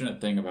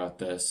unfortunate thing about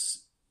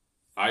this,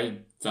 I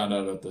found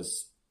out that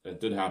this it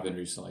did happen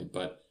recently,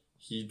 but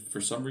he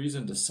for some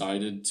reason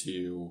decided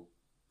to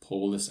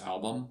pull this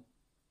album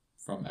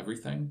from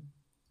everything.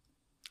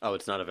 Oh,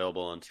 it's not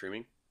available on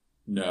streaming?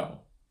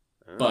 No,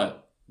 Oh.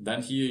 but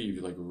then he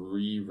like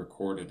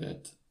re-recorded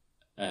it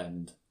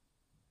and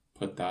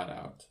put that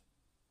out.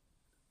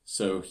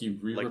 So he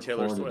Like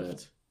Taylor re-recorded it.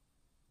 Swift.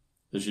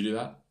 Did you do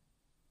that?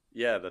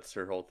 Yeah, that's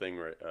her whole thing,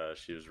 right?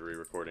 She was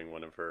re-recording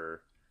one of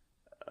her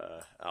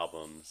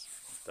albums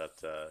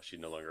that she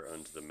no longer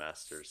owns the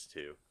masters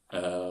to.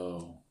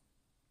 Oh,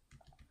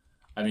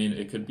 I mean,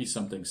 it could be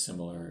something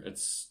similar.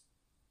 It's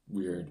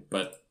weird,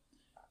 but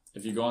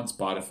if you go on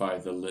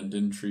Spotify, the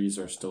linden trees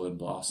are still in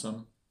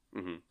blossom.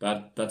 Hmm.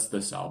 That's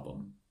this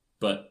album,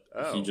 but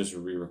he Oh, just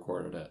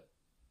re-recorded it,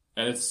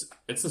 and it's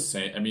the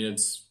same. I mean,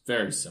 it's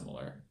very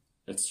similar.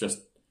 It's just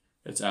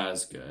it's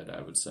as good,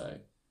 I would say,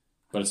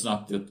 but it's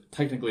not the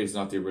technically it's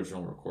not the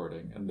original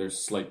recording, and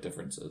there's slight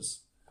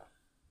differences.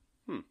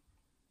 hmm.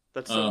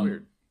 That's so Um,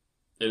 weird.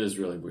 it is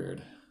really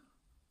weird.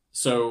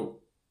 So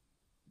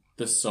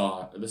this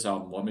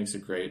album, what makes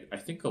it great? I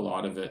think a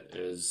lot of it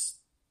is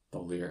the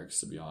lyrics,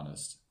 to be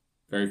honest.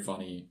 Very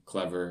funny,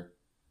 clever.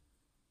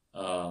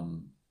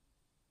 Um,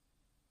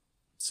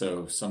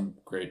 so some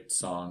great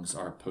songs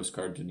are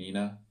 "Postcard to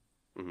Nina,"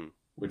 Hmm.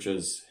 which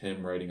is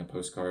him writing a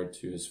postcard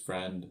to his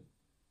friend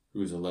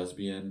who's a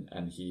lesbian,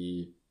 and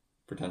he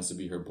pretends to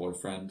be her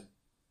boyfriend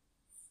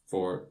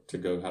for to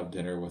go have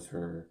dinner with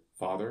her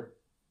father,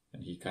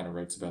 and he kind of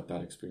writes about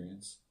that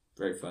experience.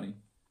 Very funny.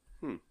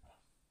 Hmm.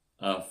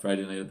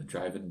 Friday Night at the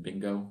Drive-In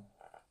Bingo.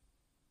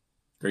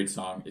 Great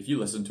song. If you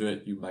listen to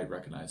it, you might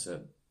recognize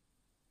it.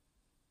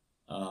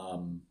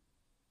 Um,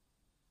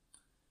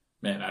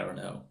 man, I don't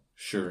know.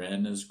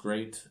 Shirin is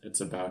great.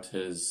 It's about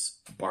his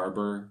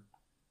barber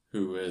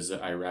who is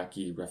an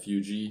Iraqi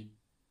refugee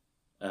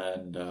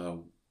and,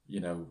 you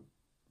know,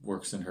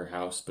 works in her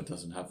house but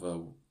doesn't have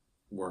a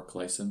work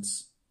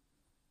license.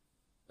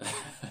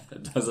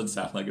 It doesn't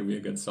sound like it'd be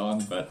a good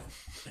song, but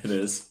it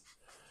is.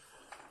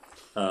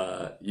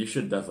 You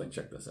should definitely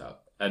check this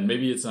out. And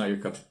maybe it's not your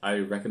cup. I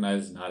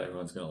recognize not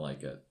everyone's gonna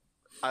like it,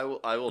 I will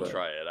but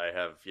try it. I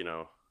have,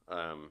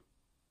 um,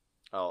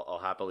 I'll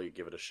happily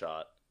give it a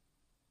shot.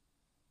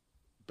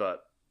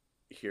 But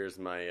here's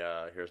my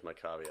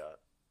caveat.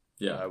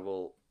 yeah. I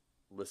will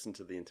listen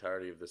to the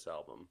entirety of this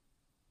album,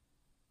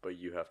 but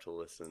you have to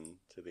listen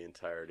to the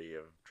entirety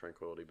of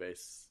Tranquility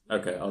Base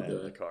Okay, I'll do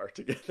and the it. car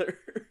together.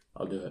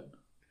 I'll do it.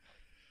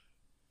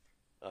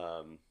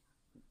 um,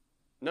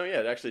 no, yeah,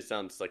 it actually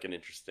sounds like an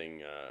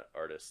interesting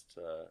artist.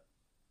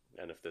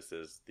 And if this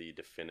is the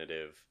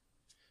definitive,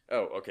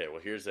 oh, okay.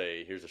 Well, here's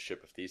a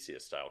Ship of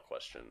Theseus style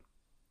question.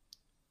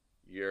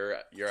 Your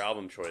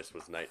album choice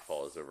was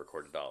Nightfall is over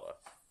Cordala.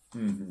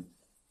 Hmm.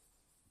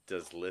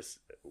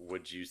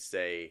 Would you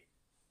say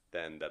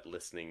then that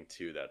listening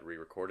to that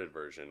re-recorded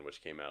version,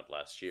 which came out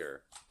last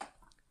year,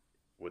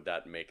 would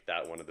that make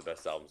that one of the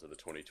best albums of the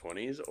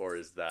 2020s, or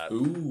is that?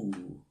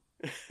 Ooh.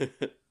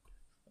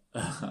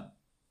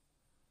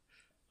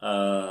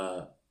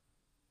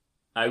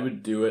 I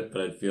would do it,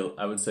 but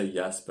I would say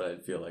yes, but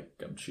I'd feel like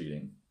I'm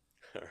cheating.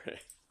 All right.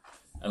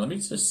 And let me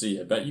just see.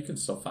 I bet you can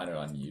still find it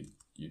on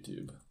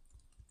YouTube.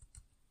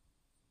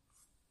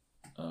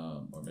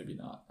 Or maybe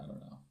not. I don't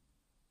know.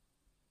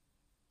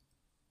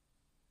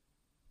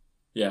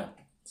 Yeah,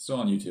 still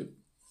on YouTube.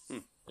 Hmm.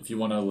 If you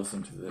want to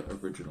listen to the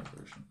original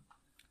version.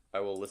 I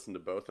will listen to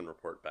both and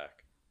report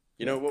back.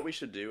 You Yeah. know what we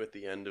should do at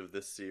the end of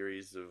this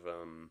series of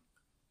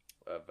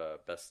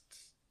best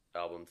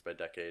albums by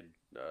decade,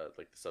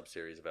 like the sub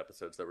series of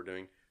episodes that we're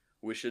doing.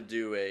 We should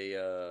do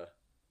a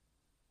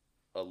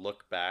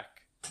look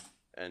back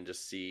and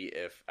just see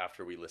if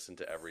after we listen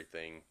to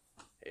everything,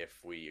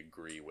 if we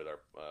agree with our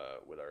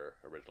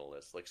original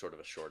list, like sort of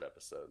a short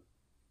episode.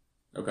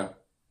 Okay.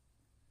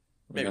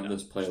 We Maybe have not.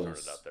 this Just throwing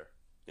playlist. it out there.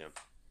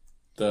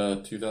 The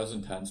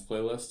 2010s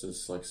playlist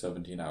is like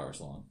 17 hours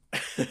long.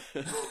 Yeah.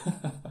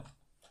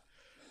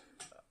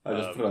 I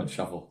just put it on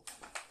shuffle.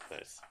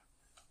 Nice.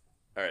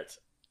 All right.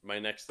 My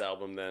next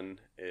album then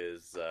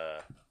is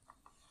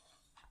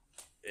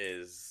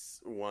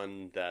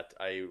one that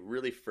I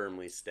really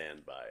firmly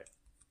stand by,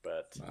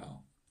 but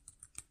Wow.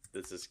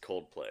 this is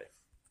Coldplay.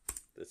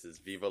 This is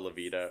Viva La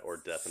Vida or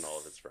Death and All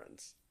of Its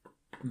Friends.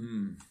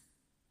 Hmm.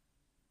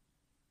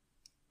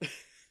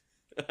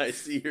 I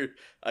see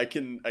I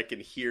can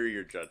hear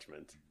your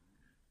judgment.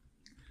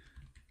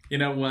 You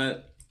know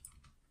what?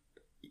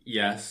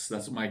 Yes,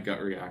 that's my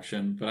gut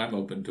reaction, but I'm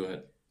open to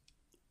it.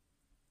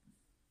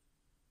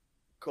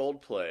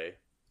 Coldplay,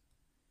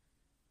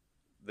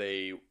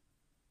 they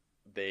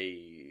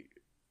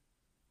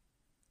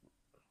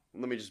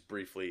let me just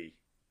briefly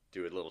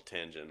do a little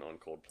tangent on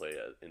Coldplay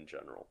in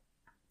general.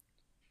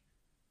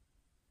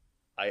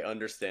 I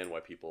understand why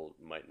people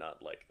might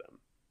not like them.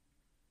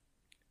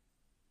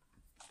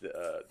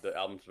 The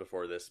albums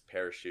before this,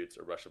 Parachutes,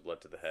 A Rush of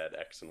Blood to the Head,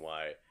 X and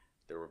Y,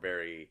 they were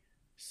very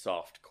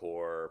soft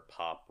core,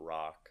 pop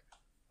rock,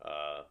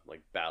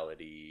 like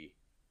ballady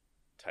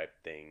type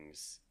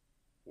things,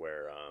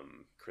 where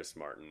Chris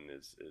Martin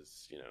is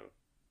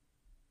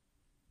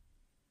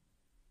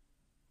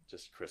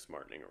just Chris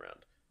Martining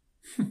around.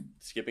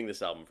 Skipping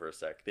this album for a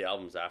sec, the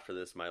albums after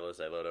this, Milo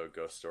Xyloto,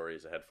 Ghost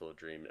Stories, A Head Full of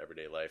Dreams,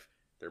 Everyday Life,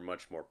 they're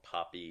much more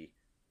poppy,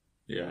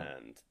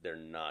 and they're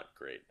not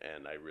great,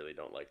 and I really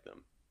don't like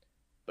them.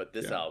 But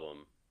this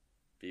album,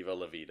 Viva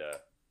La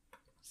Vida,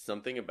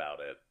 something about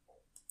it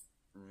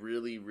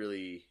really,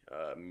 really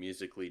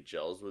musically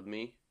gels with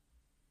me.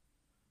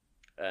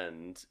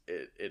 And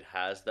it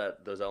has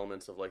those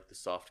elements of like the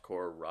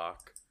softcore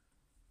rock.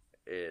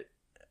 It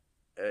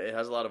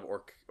has a lot of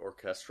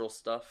orchestral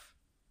stuff,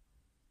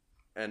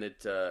 and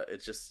it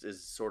just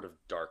is sort of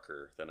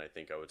darker than I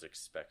think I was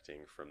expecting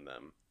from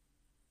them.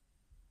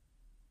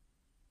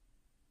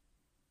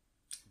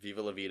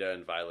 Viva La Vida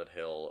and Violet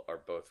Hill are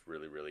both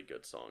really, really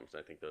good songs.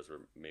 I think those were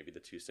maybe the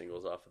two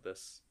singles off of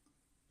this.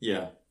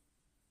 Yeah.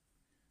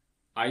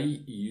 I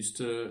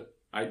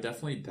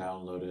definitely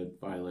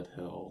downloaded Violet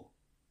Hill.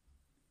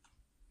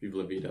 Viva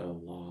La Vida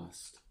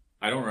Lost.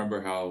 I don't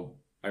remember how.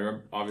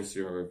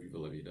 Obviously remember Viva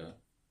La Vida.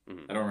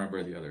 Mm-hmm. I don't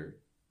remember the other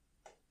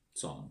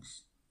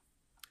songs.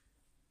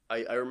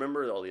 I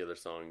remember all the other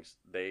songs.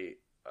 They're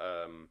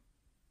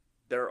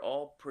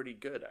all pretty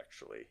good,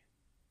 actually.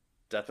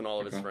 Death and All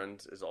of His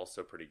Friends is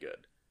also pretty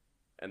good.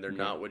 And they're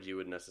not what you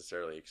would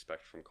necessarily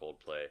expect from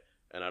Coldplay.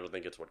 And I don't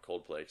think it's what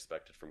Coldplay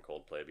expected from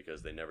Coldplay,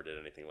 because they never did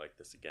anything like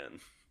this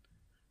again.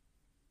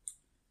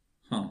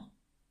 Huh.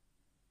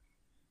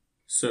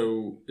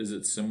 So, is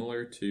it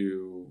similar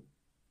to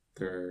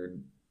their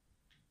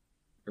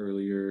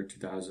earlier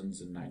 2000s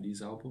and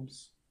 90s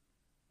albums?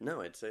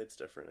 No, I'd say it's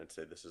different. I'd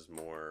say this is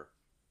more...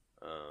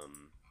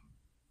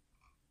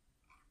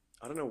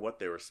 I don't know what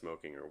they were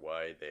smoking or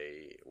why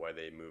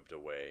they moved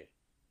away.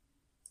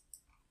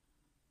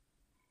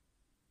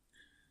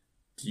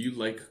 Do you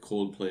like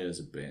Coldplay as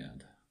a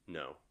band?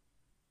 No.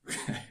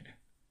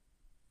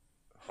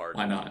 Hard.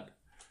 Why not?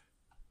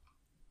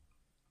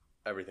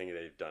 Everything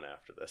they've done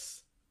after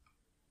this.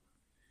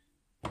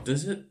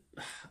 Does it?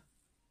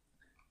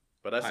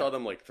 But I saw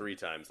them like 3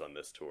 times on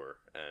this tour,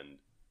 and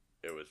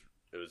it was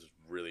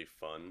really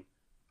fun,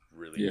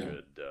 really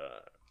good,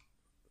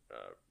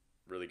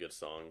 really good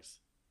songs.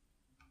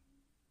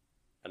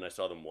 And I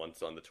saw them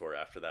once on the tour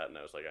after that, and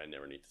I was like, I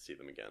never need to see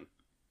them again.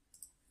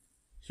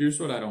 Here's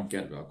what I don't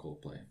get about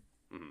Coldplay.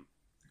 Mm-hmm.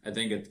 I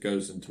think it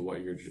goes into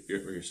what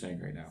you're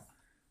saying right now.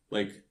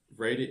 Like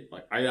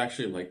I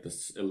actually like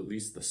this, at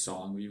least the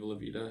song Viva La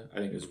Vida. I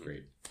think it's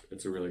great.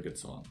 It's a really good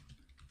song.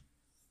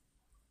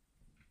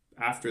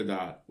 After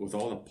that, with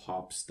all the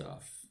pop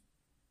stuff,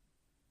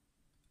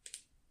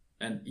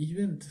 and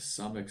even to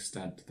some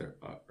extent their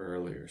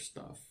earlier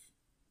stuff,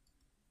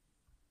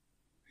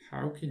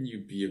 how can you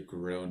be a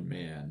grown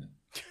man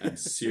and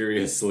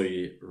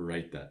seriously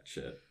write that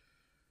shit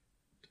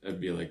and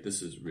be like,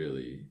 this is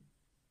really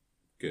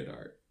good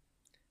art?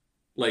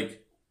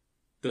 Like,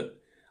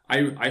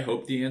 I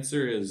hope the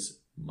answer is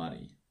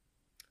money.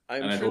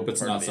 I hope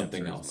it's not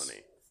something else.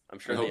 Money. I'm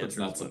sure. I hope it's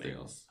not something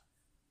else.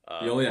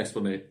 The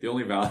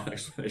only valid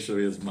explanation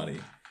is money.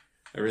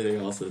 Everything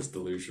else is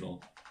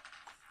delusional.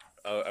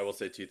 I will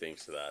say 2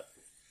 things to that.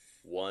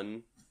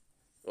 One,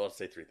 well, I'll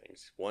say 3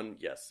 things. 1,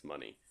 yes,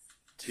 money.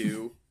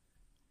 2,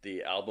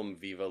 the album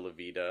Viva La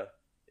Vida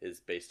is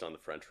based on the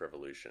French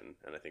Revolution,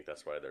 and I think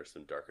that's why there's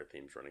some darker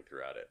themes running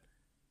throughout it.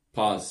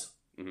 Pause.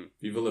 Mm-hmm.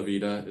 Viva La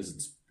Vida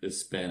is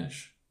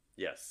Spanish.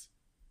 Yes.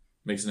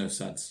 Makes no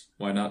sense.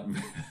 Why not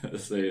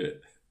say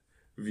it?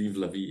 Vive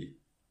la vie.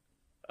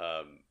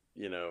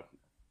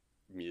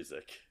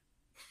 Music.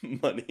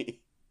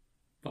 Money.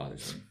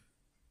 Bothers me.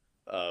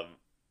 I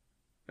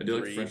do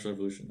like the French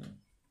Revolution,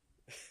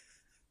 though.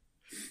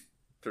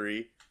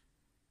 3,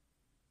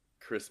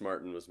 Chris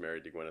Martin was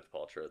married to Gwyneth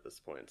Paltrow at this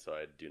point, so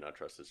I do not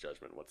trust his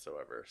judgment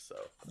whatsoever. So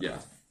yeah,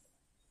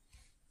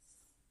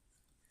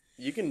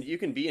 you can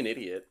be an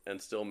idiot and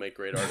still make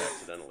great art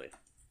accidentally.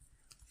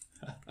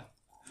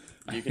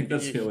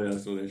 That's the only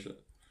explanation.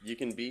 You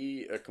can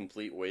be a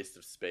complete waste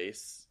of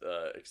space,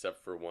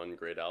 except for one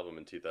great album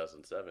in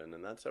 2007,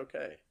 and that's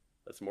okay.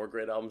 That's more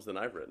great albums than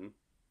I've written.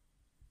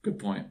 Good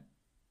point.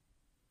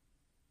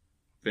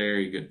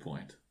 Very good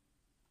point.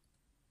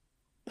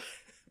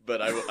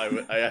 But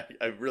I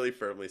really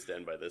firmly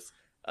stand by this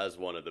as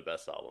one of the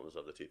best albums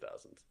of the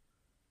 2000s.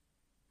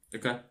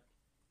 Okay.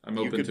 I'm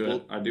open to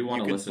it. I do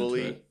want to listen to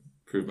it.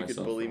 Prove myself. You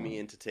could bully me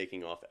into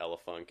taking off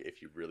Elefunk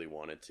if you really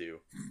wanted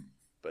to.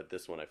 But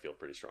this one I feel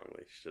pretty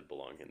strongly should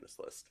belong in this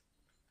list.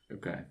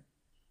 Okay.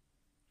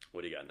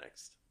 What do you got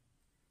next?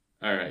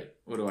 All right.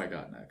 What do I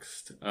got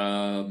next?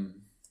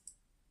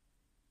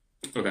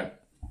 Okay.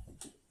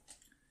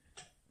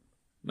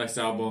 Next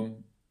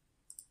album.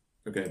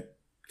 Okay.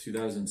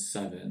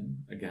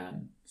 2007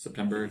 again,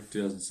 September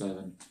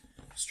 2007,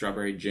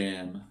 Strawberry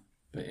Jam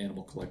by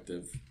Animal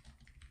Collective.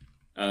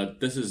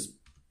 This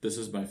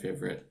is my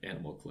favorite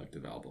Animal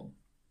Collective album,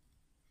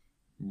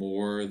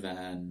 more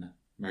than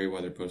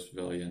Merriweather Post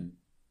Pavilion,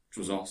 which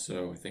was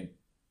also, I think,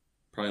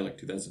 probably like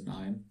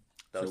 2009.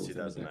 That was so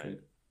within a 2009.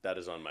 decade. That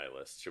is on my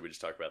list. Should we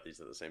just talk about these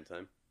at the same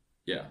time?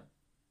 Yeah.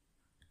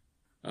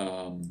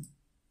 Oh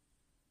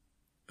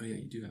yeah,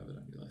 you do have it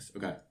on your list.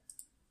 Okay.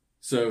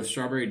 So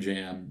Strawberry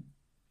Jam,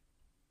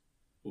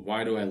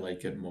 why do I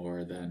like it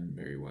more than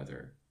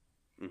Merriweather?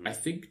 Mhm. I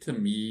think to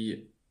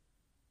me,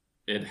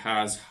 it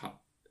has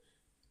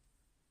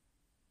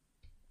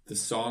the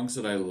songs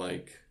that I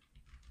like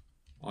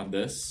on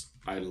this.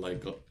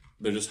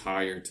 They're just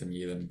higher to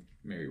me than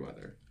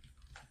Merriweather.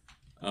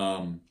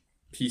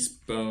 Peace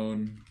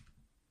Bone,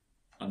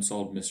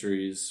 Unsolved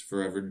Mysteries,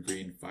 Forever and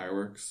Green,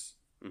 Fireworks.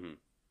 Mhm.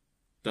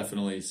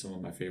 Definitely some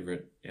of my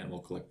favorite Animal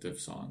Collective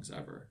songs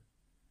ever.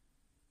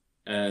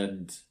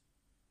 And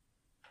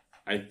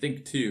I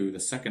think too, the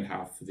second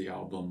half of the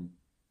album,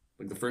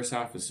 like the first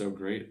half is so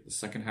great, the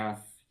second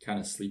half you kind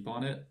of sleep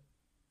on it,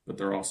 but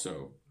they're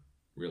also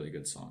really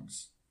good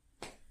songs.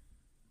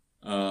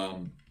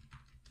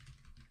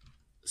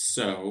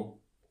 So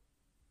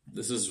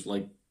this is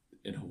like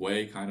in a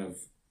way kind of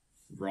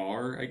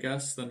rawer, I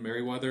guess, than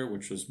Merriweather,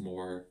 which was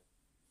more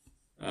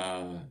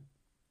I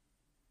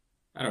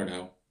don't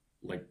know,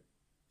 like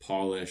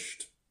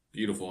polished,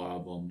 beautiful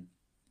album.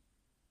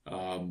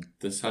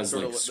 This has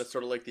That's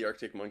sort of like the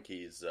Arctic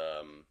Monkeys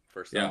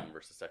first Yeah. album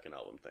versus second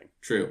album thing.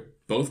 True,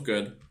 both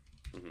good,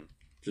 Mhm.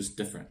 just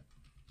different.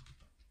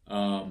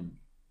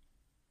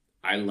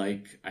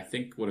 I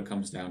think what it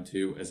comes down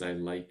to is I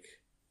like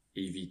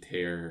Avi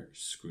Tear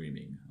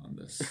screaming on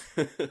this.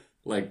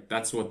 Like,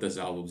 that's what this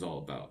album's all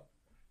about.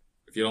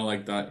 If you don't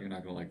like that, you're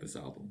not gonna like this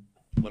album.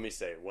 Let me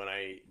say, when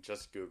I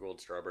just Googled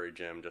Strawberry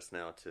Jam just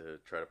now to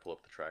try to pull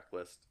up the track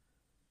list,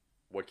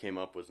 what came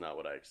up was not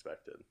what I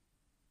expected,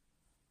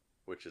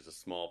 which is a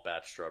small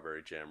batch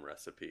strawberry jam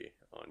recipe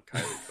on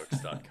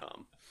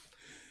KylieCooks.com.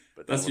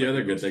 But then That's when the I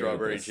other Googled good thing about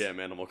Strawberry this. Jam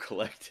Animal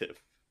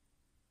Collective,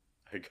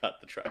 I got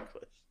the track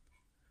list.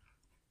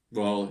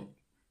 Well,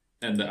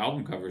 and the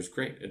album cover is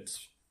great.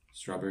 It's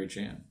strawberry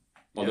jam,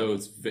 although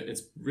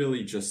it's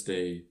really just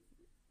a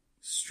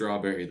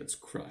strawberry that's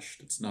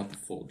crushed. It's not the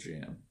full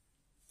jam.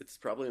 It's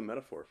probably a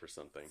metaphor for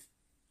something.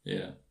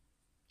 Yeah.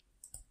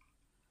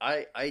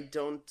 I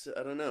don't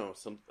know.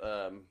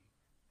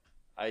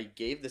 I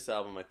gave this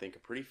album, I think, a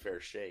pretty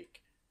fair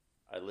shake.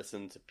 I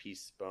listened to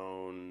Peace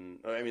Bone.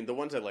 I mean, the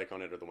ones I like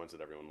on it are the ones that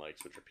everyone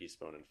likes, which are Peace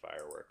Bone and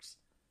Fireworks.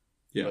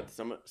 Yeah. But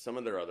some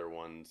of their other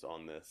ones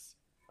on this,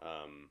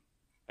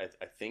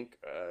 I think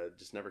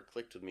just never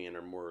clicked with me and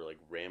are more like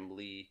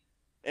rambly.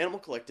 Animal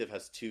Collective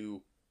has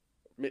two,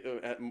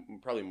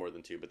 probably more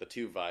than two, but the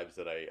two vibes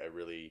that I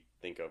really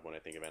think of when I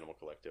think of Animal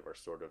Collective are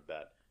sort of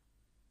that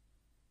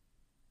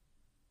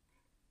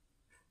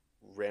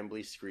rambly,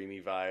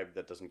 screamy vibe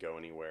that doesn't go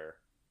anywhere,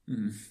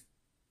 Mhm.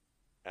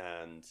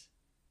 and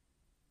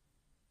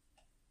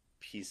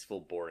peaceful,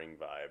 boring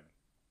vibe.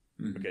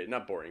 Mhm. Okay,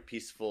 not boring,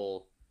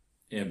 peaceful,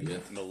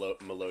 Ambient.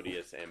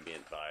 melodious,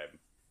 ambient vibe.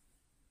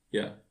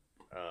 Yeah.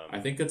 I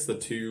think it's the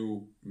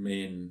two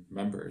main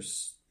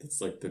members. It's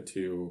like the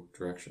two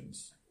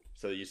directions.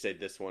 So you say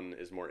this one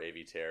is more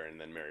Avi Tear, and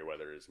then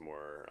Merriweather is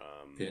more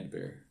Pan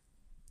Bear.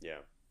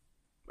 Yeah,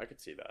 I could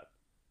see that.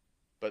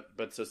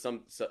 But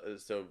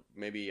so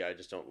maybe I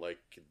just don't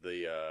like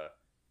the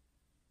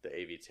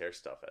Avi Tear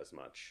stuff as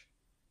much,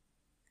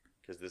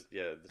 because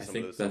some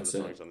of the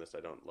songs on this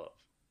I don't love.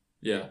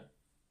 Yeah.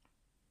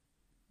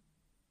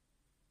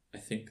 I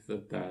think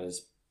that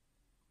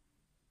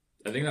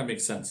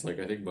makes sense. Like,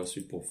 I think most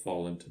people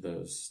fall into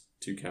those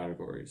two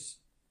categories.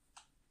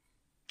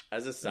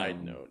 As a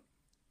side note,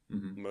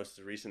 Mhm. the most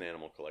recent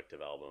Animal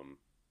Collective album,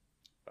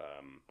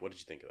 what did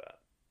you think of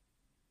that?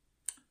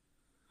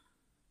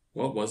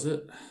 What was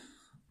it?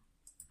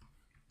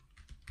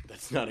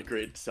 That's not a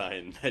great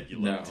sign that you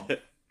No. loved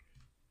it.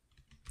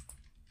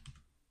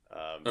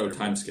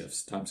 Time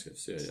skiffs. Time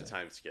skiffs. Yeah, yeah.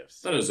 Time skiffs.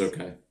 That is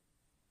okay.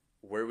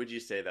 Where would you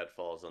say that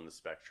falls on the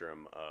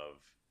spectrum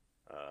of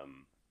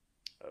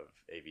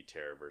Avi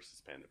Tear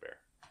versus Panda Bear?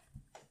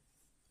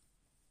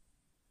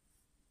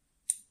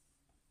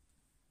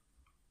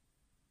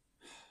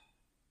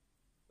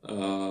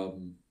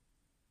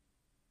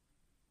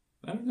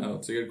 I don't know.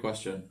 It's a good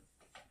question.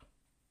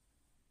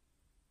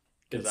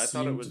 Because I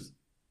thought it was.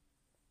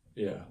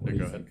 Yeah.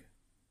 Go ahead.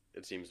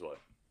 It seems what?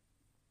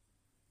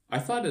 I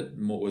thought it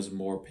was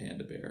more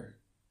Panda Bear.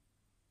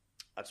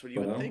 That's what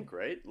you would think,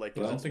 right? Like,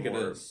 but I don't it's think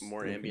more, it is.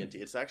 more ambient.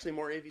 It's actually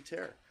more Avi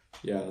Tear.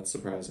 Yeah, that's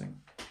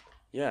surprising.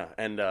 Yeah,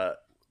 and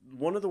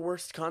one of the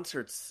worst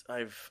concerts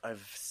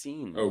I've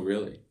seen. Oh,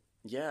 really?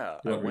 Yeah,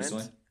 You went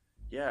recently?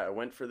 Yeah, I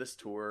went for this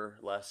tour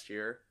last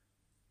year.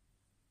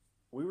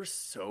 We were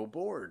so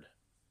bored.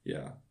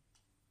 Yeah.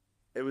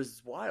 It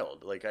was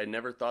wild. Like, I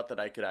never thought that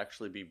I could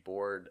actually be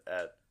bored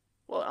at,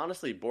 well,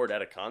 honestly, bored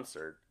at a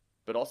concert,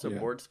 but also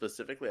bored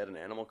specifically at an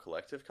Animal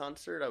Collective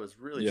concert. I was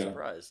really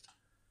surprised.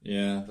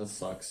 Yeah, that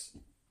sucks.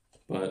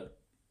 But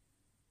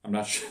I'm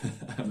not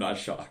I'm not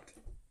shocked,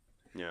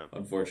 Yeah.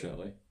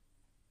 unfortunately.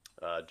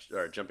 All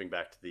right, jumping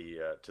back to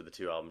the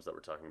two albums that we're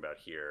talking about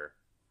here.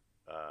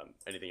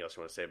 Anything else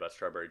you want to say about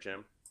Strawberry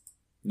Jam?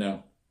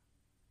 No.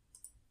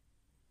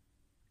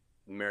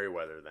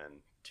 Merriweather, then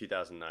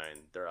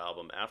 2009, their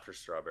album after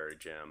Strawberry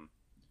Jam.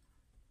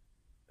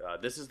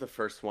 This is the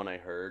first one I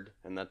heard,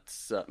 and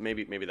that's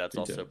maybe that's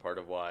Me too. also part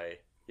of why.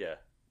 Yeah,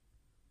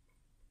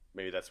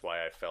 maybe that's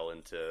why I fell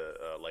into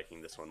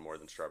liking this one more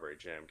than Strawberry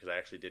Jam, because I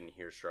actually didn't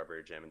hear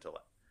Strawberry Jam until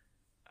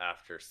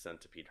after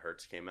Centipede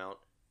Hurts came out,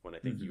 when I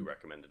think you Hmm.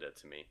 recommended it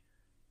to me.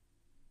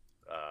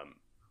 Um,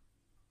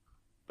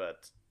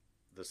 but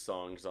the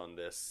songs on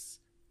this,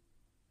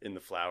 In the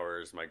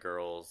Flowers, My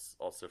Girls,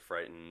 Also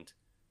Frightened,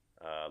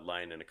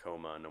 Lion in a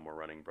Coma, No More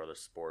Running, Brother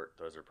Sport,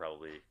 those are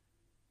probably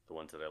the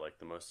ones that I like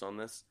the most on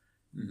this.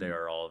 They Hmm.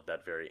 are all of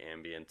that very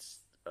ambient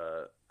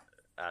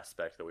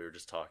aspect that we were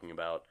just talking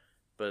about,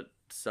 but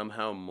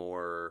somehow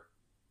more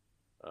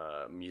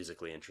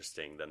musically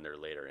interesting than their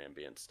later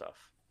ambient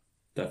stuff.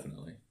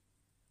 Definitely.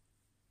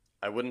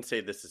 I wouldn't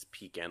say this is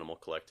peak Animal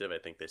Collective. I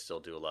think they still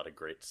do a lot of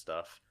great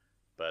stuff,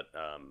 but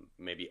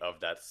maybe of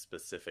that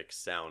specific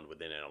sound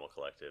within Animal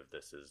Collective,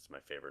 this is my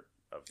favorite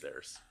of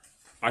theirs.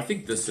 I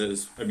think this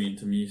is, I mean,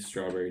 to me,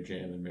 Strawberry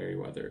Jam and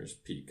Merryweather is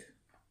peak.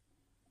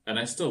 And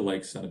I still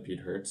like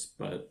Centipede Hurts,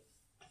 but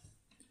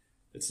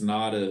it's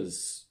not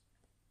as,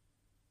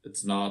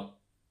 it's not,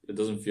 it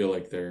doesn't feel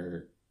like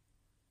they're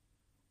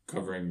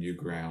covering new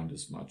ground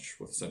as much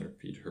with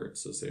Centipede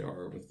Hurts as they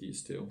are with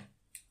these two.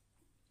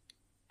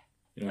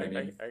 You know what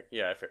I mean?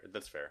 Yeah,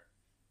 that's fair.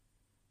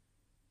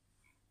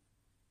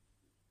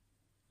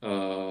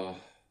 Uh,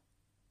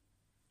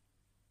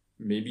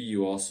 Maybe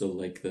you also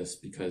like this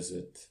because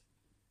it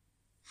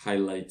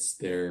highlights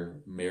their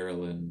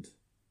Maryland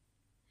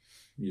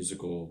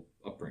musical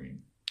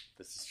upbringing.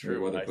 This is true.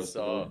 Merriweather Post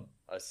Pavilion.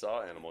 I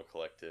saw Animal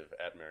Collective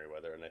at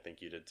Merriweather, and I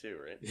think you did too,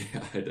 right?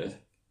 Yeah, I did.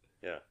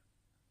 Yeah,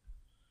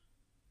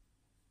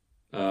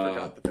 I Uh,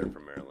 forgot that they're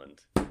from Maryland.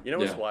 You know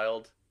what's yeah.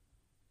 wild?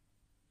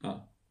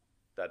 Huh.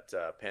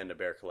 That Panda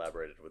Bear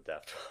collaborated with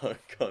Daft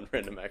Punk on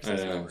Random I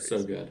Access know, so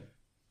Memories. good.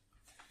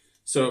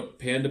 So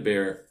Panda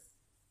Bear,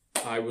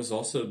 I was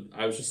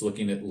just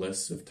looking at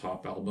lists of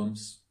top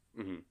albums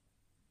Hmm.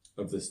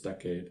 of this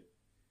decade,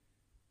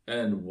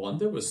 and one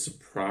that was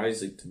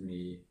surprising to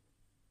me,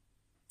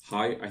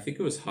 high, I think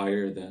it was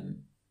higher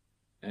than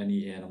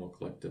any Animal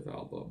Collective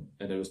album,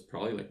 and it was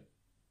probably like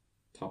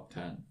top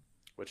 10.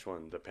 Which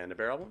one? The Panda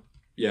Bear album?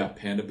 Yeah,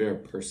 Panda Bear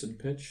Person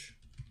Pitch.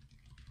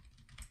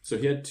 So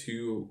he had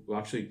two, well,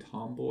 actually,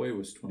 Tomboy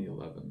was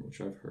 2011,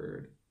 which I've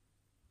heard,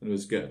 and it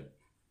was good.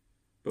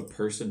 But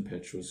Person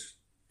Pitch was,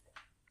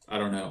 I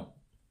don't know,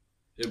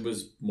 it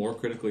was more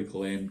critically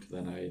acclaimed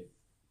than I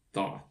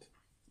thought.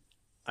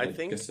 I I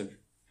think guess I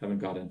haven't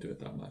got into it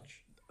that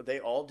much. they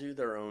all do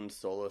their own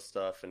solo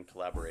stuff and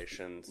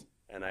collaborations,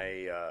 and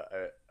I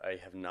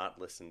have not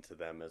listened to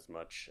them as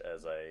much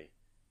as I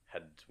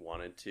had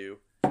wanted to.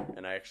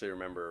 And I actually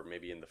remember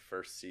maybe in the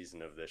first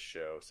season of this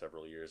show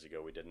several years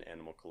ago, we did an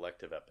Animal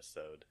Collective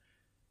episode,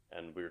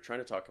 and we were trying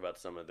to talk about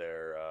some of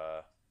their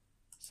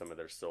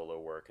solo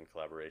work and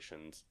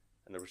collaborations,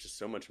 and there was just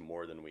so much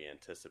more than we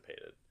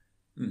anticipated.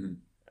 Hmm.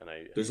 And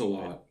I There's a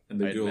lot, and I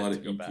they had do a meant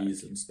lot to of go back.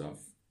 EPs and stuff.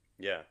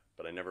 Yeah,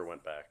 but I never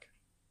went back.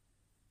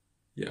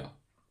 Yeah.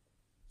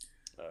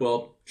 Uh,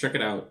 Well, check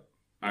it out.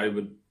 I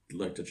would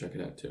like to check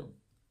it out too. you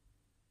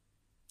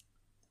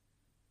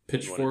want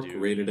Pitchfork to do?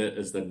 rated it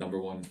as the number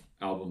one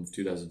album of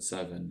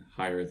 2007,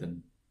 higher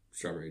than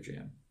Strawberry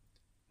Jam.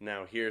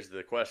 Now here's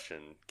the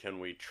question: can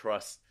we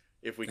trust?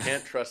 If we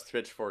can't trust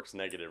Pitchfork's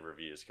negative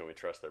reviews, can we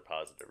trust their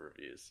positive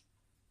reviews?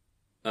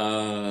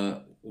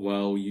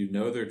 Well, you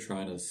know they're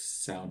trying to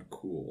sound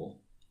cool.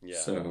 Yeah.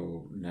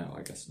 So, no,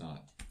 I guess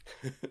not.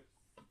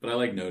 But I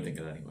like noting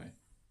it anyway.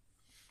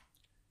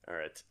 All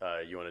right.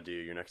 You want to do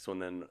your next one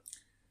then?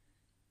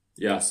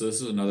 Yeah, so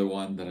this is another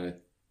one that I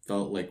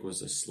felt like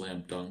was a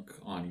slam dunk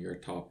on your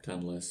top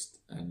 10 list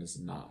and is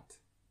not.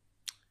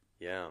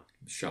 Yeah.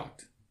 I'm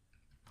shocked.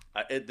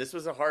 This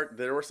was a hard.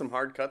 There were some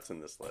hard cuts in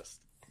this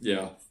list.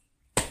 Yeah.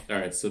 All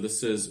right, so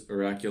this is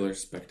Oracular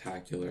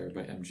Spectacular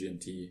by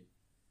MGMT.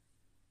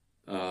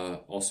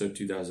 Also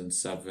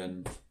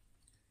 2007.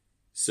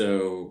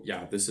 So,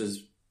 yeah, this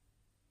is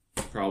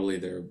probably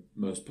their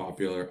most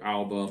popular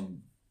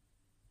album.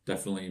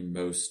 Definitely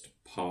most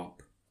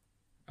pop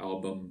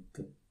album,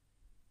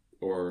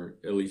 or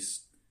at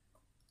least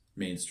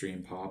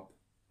mainstream pop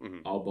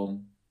Mhm.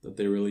 album that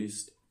they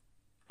released.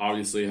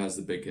 Obviously, it has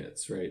the big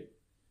hits, right?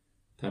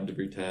 Time to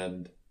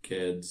Pretend,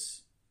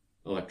 Kids,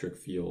 Electric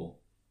Feel.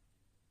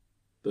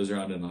 Those are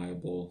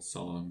undeniable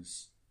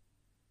songs.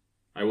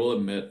 I will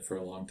admit, for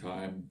a long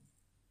time,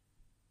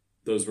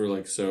 those were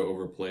like so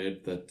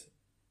overplayed that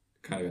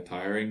kind of got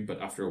tiring, but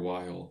after a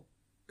while,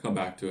 come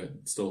back to it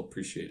and still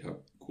appreciate how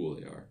cool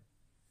they are.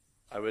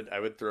 I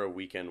would throw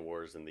Weekend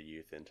Wars and the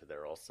Youth into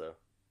there also.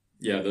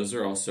 Yeah, those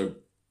are also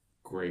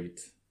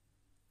great.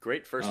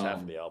 Great first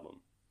half of the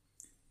album.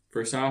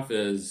 First half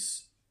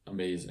is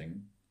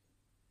amazing.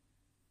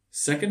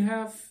 Second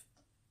half,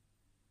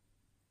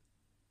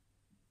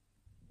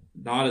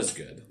 not as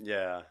good.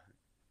 Yeah,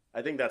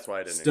 I think that's why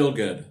I didn't. Still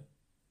good.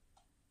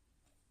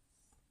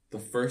 The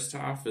first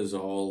half is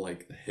all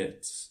like the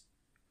hits,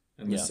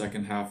 and the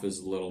second half is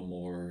a little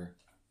more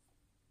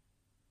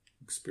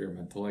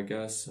experimental, I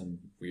guess, and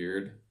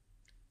weird.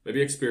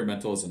 Maybe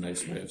experimental is a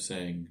nice way of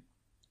saying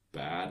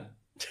bad.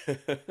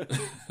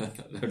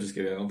 I'm just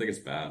kidding. I don't think it's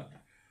bad.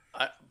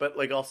 But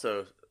like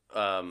also,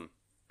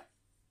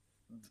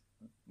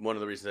 one of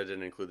the reasons I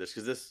didn't include this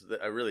because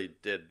I really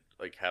did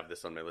like have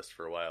this on my list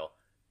for a while.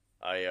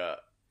 I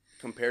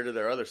compared to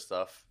their other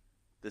stuff,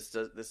 this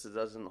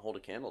doesn't hold a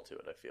candle to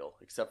it. I feel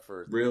except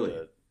for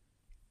the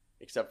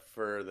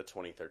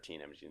 2013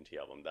 MGMT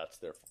album. That's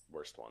their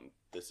worst one.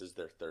 This is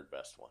their third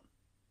best one.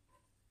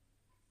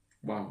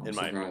 Wow, I'm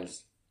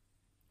surprised.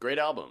 Great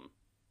album,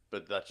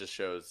 but that just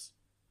shows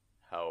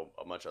how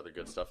much other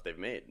good stuff they've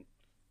made.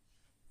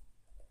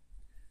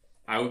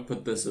 I would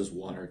put this as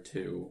 1 or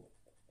 2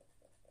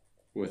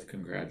 with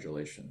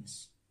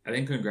Congratulations. I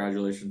think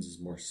Congratulations is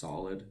more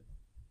solid.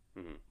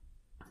 Mm-hmm.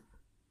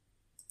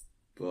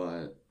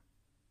 But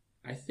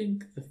I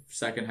think the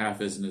second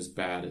half isn't as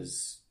bad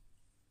as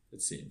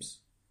it seems.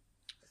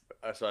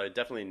 So I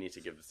definitely need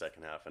to give the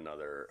second half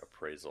another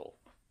appraisal.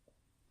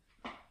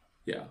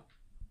 Yeah.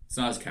 It's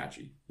not as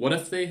catchy. What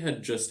if they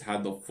had just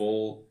had the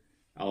full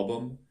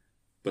album,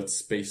 but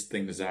spaced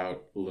things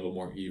out a little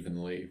more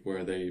evenly,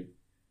 where they,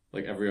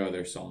 like every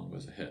other song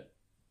was a hit?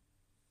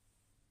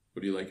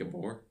 Would you like it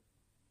more?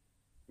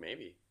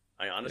 Maybe.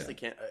 I honestly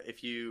can't.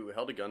 If you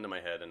held a gun to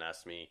my head and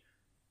asked me,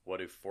 what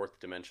do fourth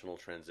dimensional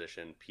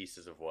transition,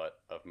 pieces of what,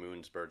 of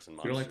moons, birds, and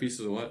monsters? You don't like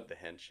pieces of what? The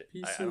handshake.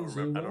 I don't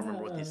remember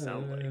what these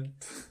sound like.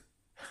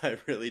 I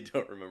really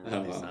don't remember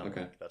what these sound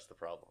like. That's the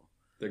problem.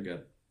 They're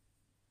good.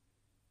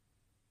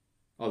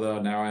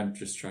 Although now I'm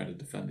just trying to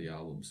defend the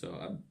album,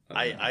 so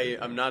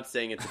I'm not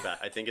saying it's bad.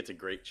 I think it's a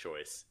great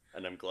choice,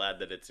 and I'm glad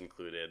that it's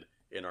included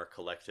in our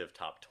collective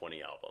top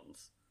 20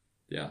 albums.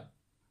 Yeah.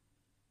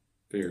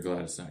 But you're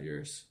glad it's not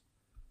yours.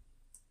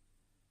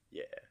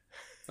 Yeah.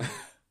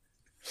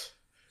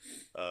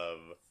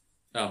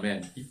 Oh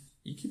man,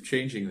 you keep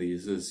changing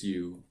these as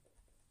you.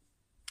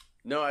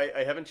 No,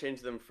 I haven't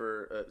changed them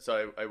for.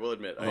 So I will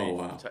admit,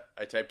 wow.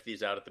 I typed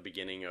these out at the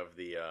beginning of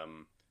the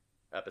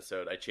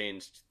episode. I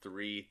changed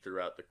 3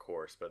 throughout the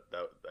course, but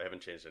I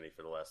haven't changed any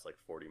for the last like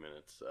 40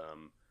 minutes.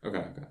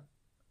 Okay.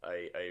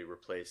 I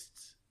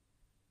replaced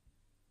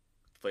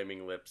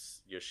Flaming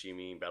Lips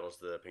Yoshimi Battles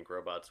the Pink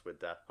Robots with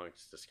Daft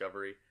Punk's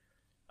Discovery.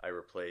 I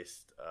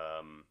replaced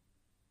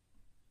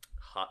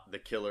The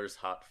Killer's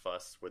Hot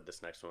Fuss with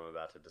this next one I'm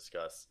about to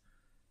discuss.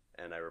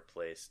 And I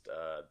replaced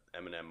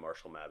Eminem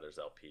Marshall Mathers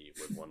LP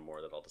with one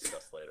more that I'll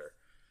discuss later.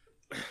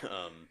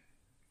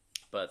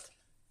 But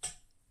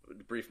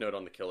brief note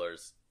on The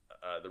Killers.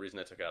 The reason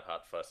I took out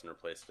Hot Fuss and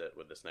replaced it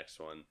with this next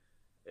one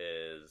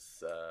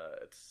is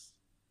it's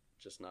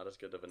just not as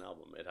good of an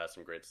album. It has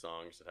some great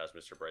songs. It has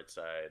Mr.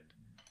 Brightside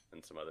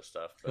and some other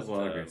stuff. But, it has a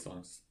lot of great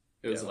songs.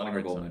 It was an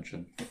honorable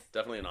mention.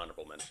 Definitely an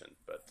honorable mention,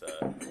 but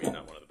for me,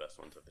 not one of the best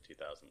ones of the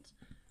 2000s.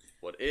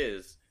 What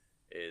is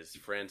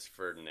Franz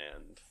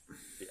Ferdinand,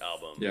 the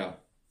album. Yeah.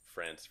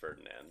 Franz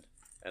Ferdinand.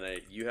 And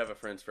you have a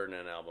Franz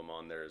Ferdinand album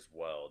on there as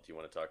well. Do you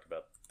want to talk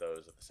about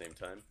those at the same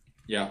time?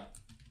 Yeah.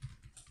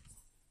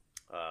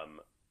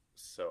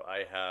 So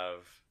I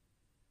have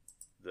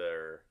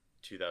their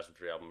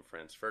 2003 album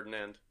Franz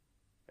Ferdinand,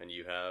 and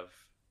you have.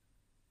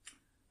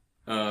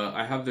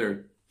 I have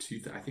their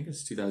I think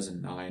it's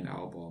 2009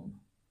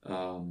 album,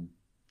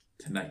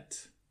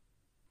 Tonight.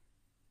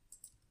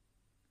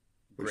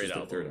 Which Great is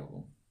album. The third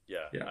album.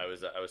 Yeah. I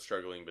was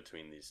struggling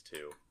between these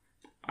two.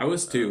 I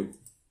was too.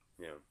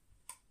 Yeah.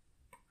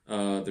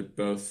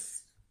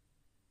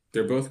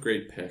 They're both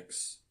great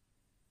picks.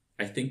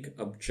 I think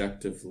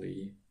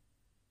objectively,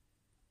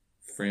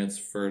 Franz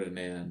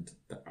Ferdinand,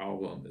 the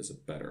album, is a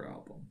better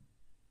album.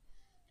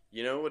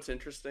 You know what's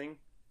interesting?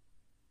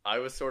 I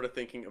was sort of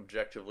thinking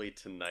objectively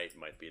Tonight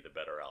might be the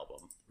better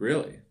album.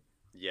 Really?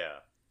 Yeah.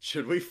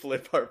 Should we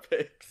flip our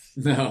picks?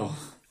 No.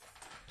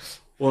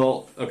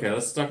 Well, okay,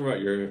 let's talk about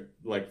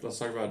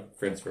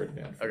Franz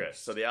Ferdinand first. Okay,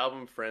 so the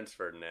album Franz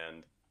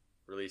Ferdinand,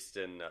 released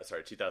in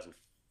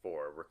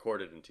 2004,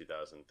 recorded in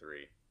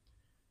 2003,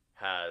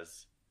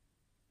 has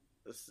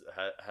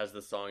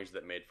the songs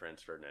that made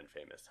Franz Ferdinand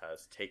famous.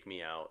 Has Take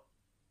Me Out,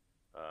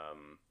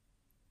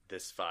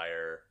 This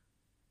Fire,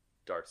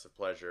 Darts of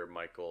Pleasure,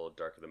 Michael,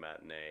 Dark of the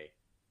Matinee,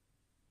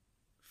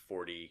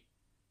 40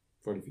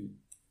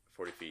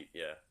 feet,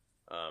 yeah.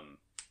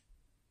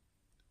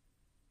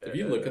 If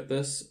you look at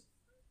this,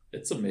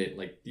 it's amazing.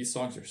 Like, these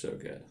songs are so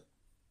good.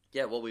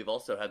 Yeah, well, we've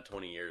also had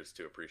 20 years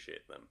to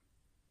appreciate them.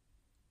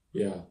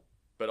 Yeah.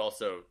 But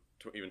also,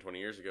 even 20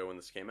 years ago when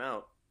this came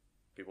out,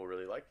 people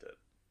really liked it.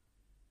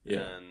 Yeah.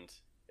 And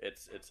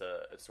it's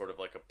sort of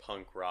like a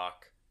punk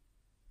rock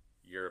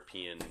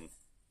European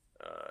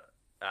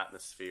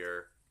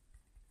atmosphere.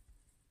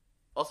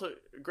 Also,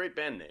 a great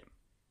band name.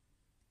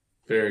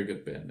 Very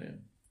good band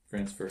name.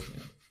 Franz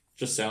Ferdinand.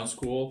 Just sounds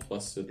cool,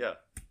 plus Yeah.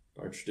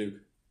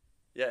 Archduke.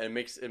 Yeah, it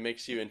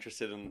makes you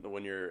interested in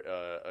when you're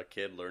a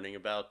kid learning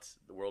about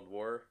the World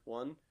War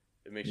I.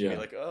 It makes you be Yeah.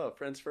 like, oh,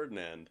 Franz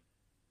Ferdinand,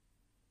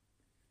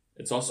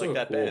 It's like also a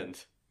that cool,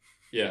 band.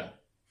 yeah.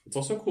 It's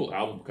also a cool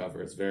album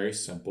cover. It's very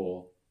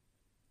simple,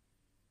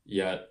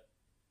 yet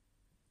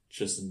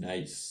just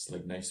nice.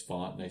 Like nice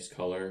font, nice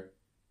color.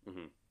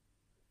 Hmm.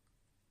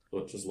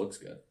 Well, it just looks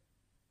good.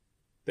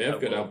 They I have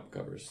good will. album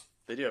covers.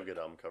 They do have good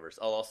album covers.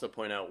 I'll also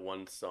point out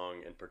one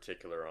song in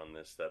particular on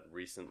this that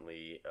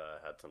recently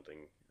had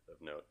something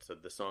of note. So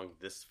the song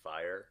 "This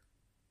Fire."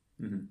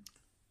 Hmm.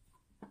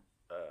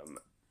 Um,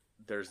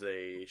 there's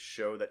a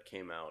show that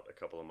came out a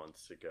couple of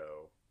months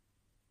ago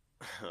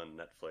on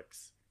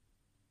Netflix,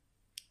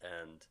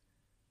 and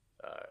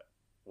uh,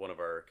 one of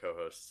our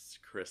co-hosts,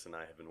 Chris, and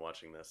I have been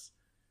watching this.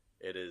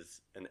 It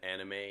is an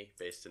anime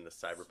based in the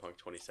Cyberpunk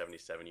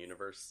 2077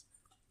 universe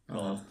Uh,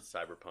 called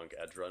Cyberpunk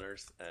Edge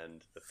Runners,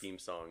 and the theme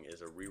song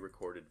is a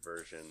re-recorded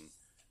version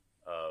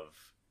of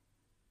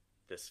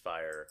This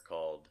Fire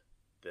called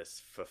This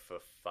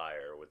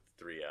Fire with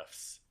three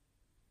F's,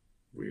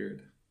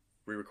 weird.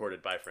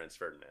 re-recorded by Franz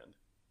Ferdinand.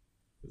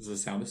 Does it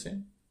sound the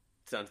same?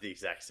 It sounds the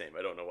exact same.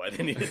 I don't know why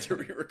they needed to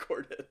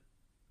re-record it.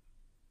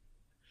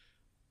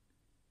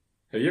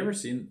 Have you ever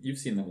seen? You've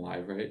seen them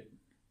live, right?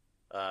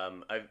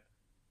 I've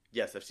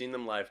Yes, I've seen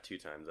them live two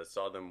times. I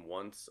saw them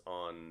once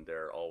on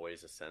their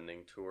Always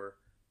Ascending tour,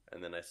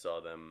 and then I saw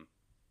them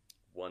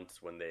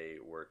once when they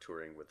were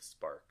touring with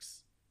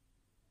Sparks.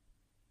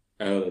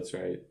 Oh, that's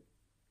right.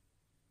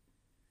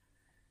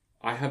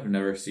 I have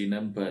never seen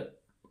them,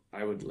 but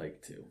I would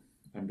like to.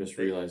 I'm just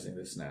They realizing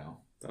this now.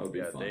 That would be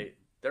Yeah, fun.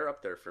 they're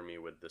up there for me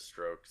with the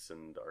Strokes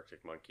and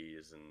Arctic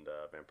Monkeys and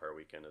Vampire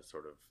Weekend as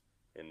sort of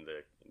in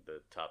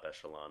the top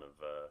echelon of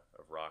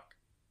rock.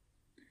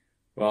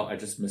 Well, I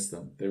just missed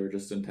them. They were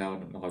just in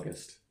town in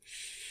August.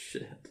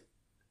 Shit.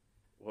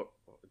 What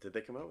did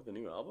they come out with a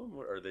new album,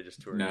 or are they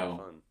just touring for No,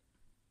 fun?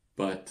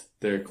 but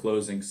their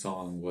closing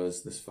song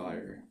was "This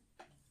Fire."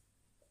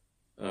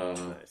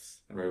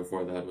 Nice, And right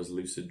before that was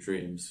 "Lucid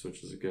Dreams,"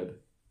 which is a good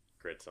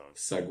great song.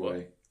 Well,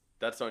 segue.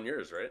 that's on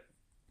yours, right?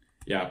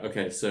 Yeah.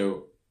 Okay.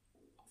 So,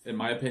 in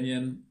my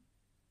opinion,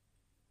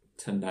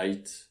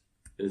 "Tonight"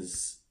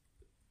 is,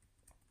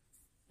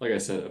 like I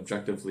said,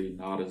 objectively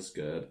not as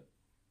good,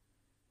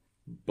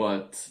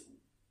 but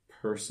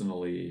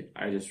personally,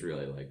 I just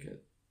really like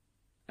it,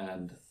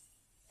 and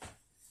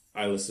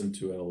I listen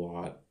to it a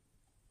lot.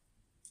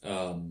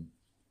 Um,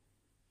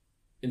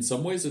 in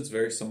some ways, it's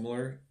very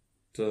similar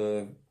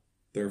to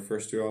their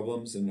first two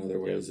albums. In other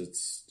Yeah, ways,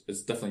 it's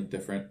definitely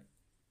different.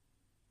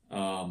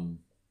 Um,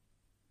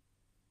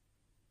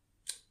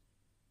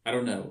 I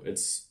don't know.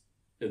 It's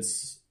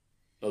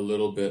a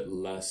little bit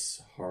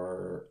less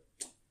hard.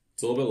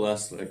 It's a little bit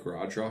less like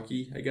garage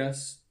rocky, I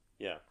guess,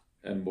 yeah.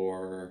 and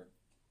more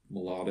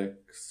melodic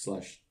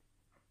slash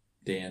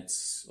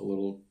dance, a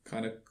little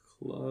kind of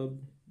club,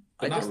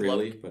 but not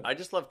really. But I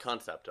just love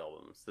concept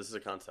albums. This is a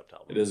concept it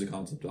album. is a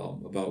concept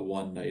album about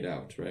one night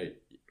out, right?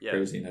 Yeah,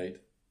 Crazy night.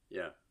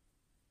 yeah.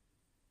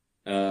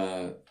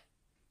 Uh,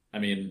 I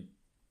mean,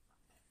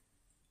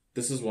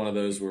 this is one of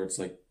those where it's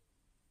like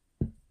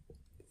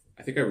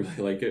I think I really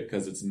like it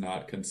because it's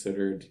not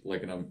considered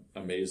like an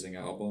amazing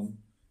album.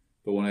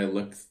 But when I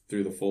look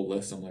through the full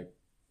list, I'm like,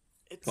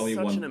 It's tell me such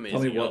an one, tell me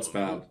amazing what's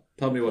album. bad.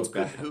 Tell me what's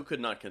bad. Who could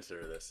not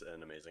consider this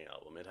an amazing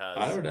album? It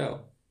I has don't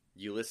know.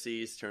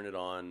 Ulysses, Turn It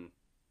On,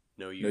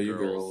 Know You Know You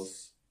Girls,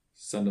 Girls,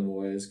 Send Them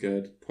Away is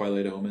good.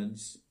 Twilight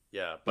Omens,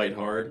 yeah, Bite Bite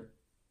Hard, Hard,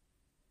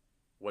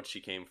 What She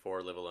Came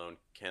For, Live Alone,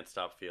 Can't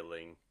Stop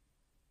Feeling,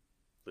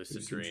 Lucid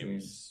Lucid Dreams,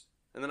 Dreams,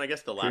 and then I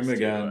guess the Dream last two.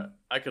 Again.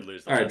 I could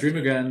lose the All right, last Dream two.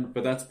 Again,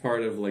 but that's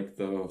part of like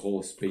the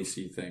whole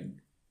spacey thing,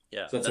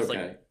 Yeah, so that's that's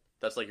okay.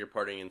 that's like you're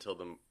partying until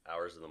the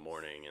hours of the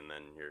morning, and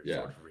then you're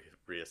Yeah, sort of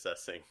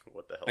reassessing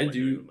what the hell I am I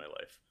doing do. with my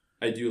life.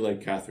 I do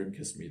like Catherine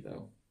Kiss Me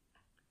though.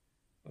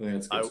 I think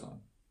that's a good I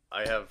song.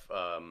 I have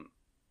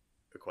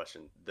a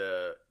question.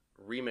 The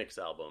remix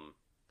album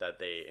that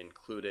they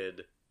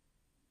included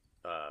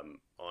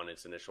on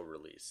its initial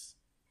release.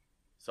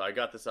 So I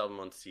got this album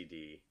on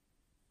CD,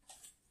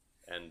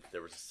 and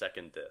there was a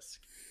second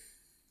disc,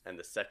 and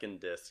the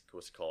second disc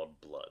was called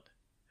Blood.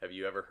 Have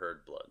you ever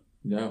heard Blood?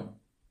 No,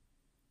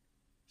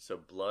 So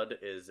Blood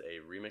is a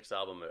remix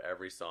album of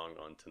every song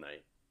on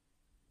Tonight.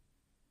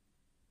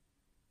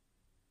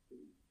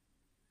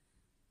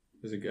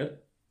 is it good?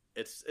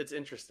 It's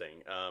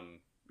interesting.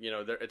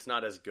 It's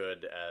not as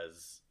good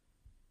as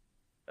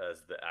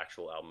the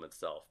actual album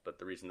itself, but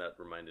the reason that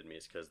reminded me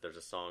is because there's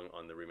a song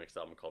on the remix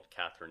album called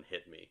 "Catherine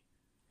Hit Me."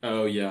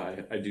 Oh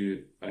yeah, I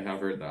do. I have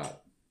heard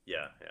that.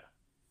 Yeah, yeah.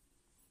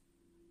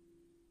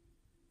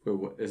 Wait,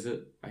 what is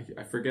it?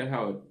 I forget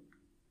how it.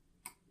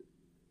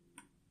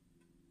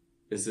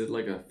 Is it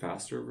like a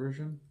faster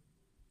version?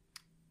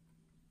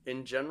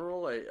 In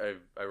general,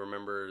 I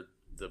remember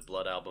the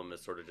Blood album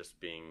as sort of just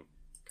being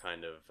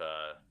kind of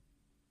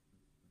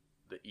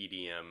the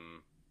EDM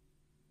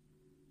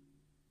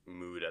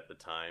mood at the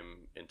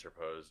time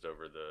interposed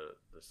over the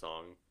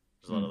song.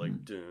 There's a lot of like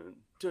Hmm. dun,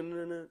 dun,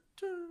 dun, dun,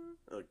 dun,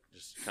 like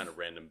just kind of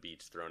random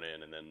beats thrown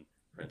in, and then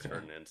Franz Okay.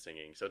 Ferdinand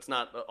singing. So it's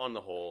not on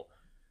the whole,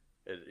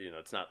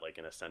 it's not like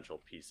an essential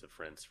piece of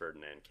Franz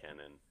Ferdinand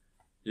canon.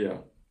 Yeah.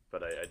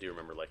 But I do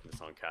remember liking the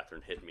song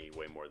 "Catherine Hit Me"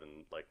 way more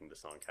than liking the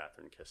song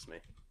 "Catherine Kiss Me."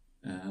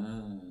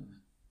 Ah.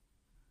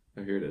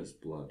 Oh, here it is.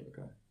 Blood.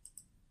 Okay.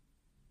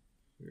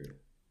 Weird.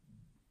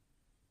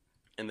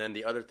 And then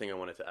the other thing I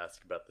wanted to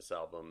ask about this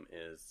album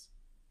is,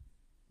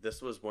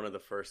 this was one of the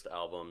first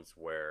albums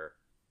where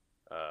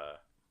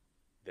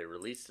they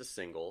released a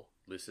single,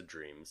 "Lucid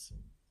Dreams."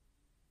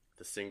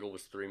 The single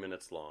was 3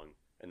 minutes long,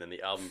 and then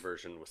the album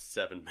version was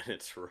 7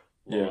 minutes long,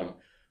 Yeah.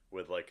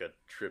 with like a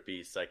trippy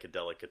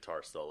psychedelic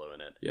guitar solo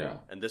in it. Yeah.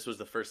 And this was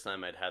the first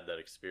time I'd had that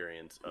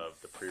experience of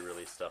the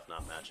pre-release stuff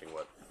not matching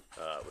what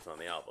was on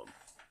the album,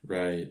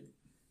 Right.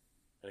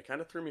 and it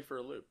kind of threw me for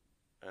a loop.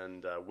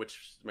 And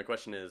my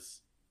question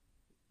is,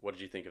 what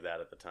did you think of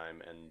that at the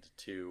time? And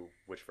two,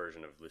 which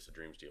version of Lucid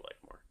Dreams do you like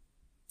more?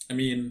 I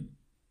mean,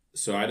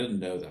 so I didn't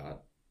know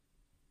that.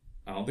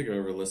 I don't think I've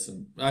ever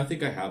listened. I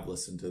think I have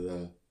listened to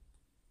the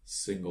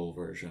single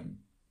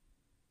version.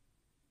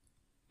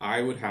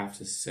 I would have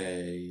to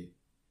say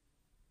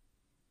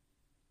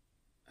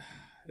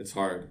it's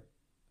hard.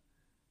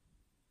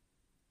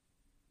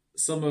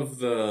 Some of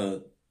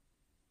the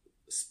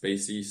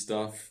spacey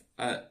stuff,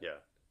 Yeah.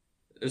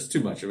 there's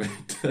too much of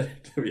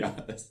it, to be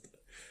honest.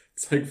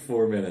 It's like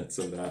 4 minutes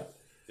of that.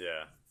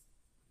 Yeah.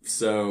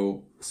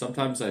 So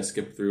sometimes I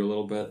skip through a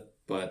little bit,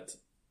 but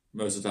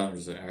most of the time I'm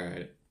just like, all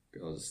right,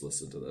 I'll just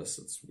listen to this.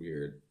 It's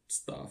weird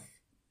stuff.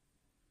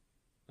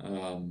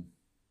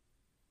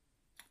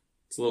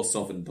 It's a little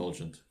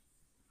self-indulgent.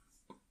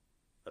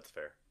 That's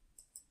fair.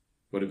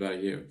 What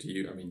about you? Do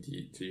you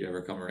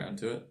ever come around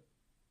to it?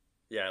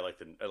 Yeah, I like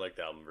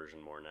the album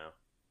version more now.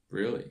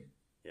 Really?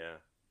 Yeah.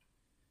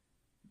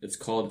 It's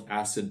called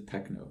Acid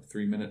Techno,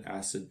 3-minute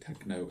acid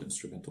techno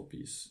instrumental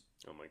piece.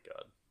 Oh my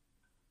god.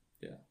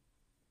 Yeah.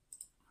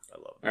 I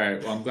love All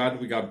right. Well, I'm glad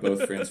we got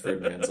both Franz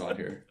Ferdinands on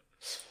here.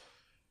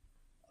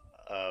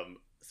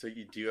 So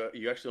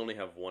you actually only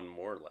have one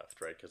more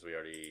left, right? Because we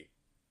already.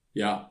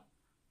 Yeah.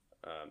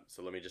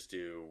 So let me just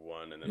do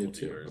one, and then Me we'll do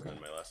too, yours, okay. and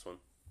then my last one.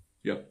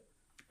 Yep.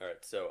 All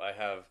right. So I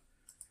have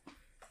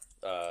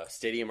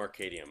Stadium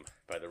Arcadium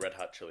by the Red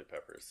Hot Chili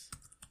Peppers.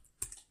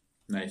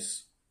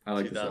 Nice. I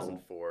like this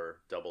album.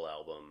 2004 double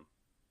album.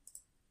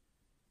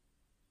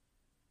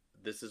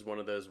 This is one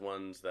of those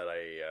ones that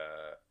I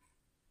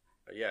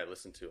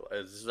listened to.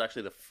 This is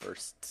actually the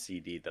first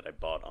CD that I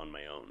bought on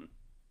my own.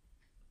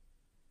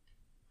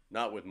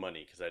 Not with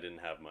money, because I didn't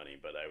have money,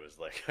 but I was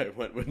like, I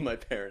went with my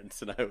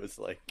parents and I was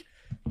like,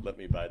 let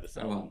me buy this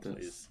I album, want this.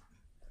 please.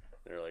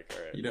 They're like,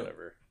 all right, You know-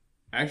 whatever.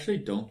 I actually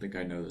don't think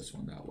I know this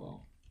one that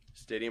well.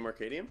 Stadium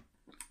Arcadium?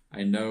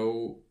 I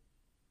know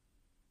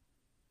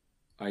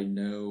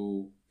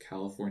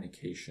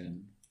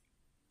Californication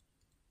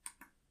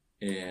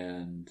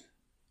and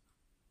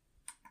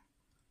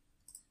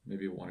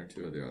maybe one or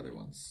two of the other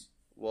ones.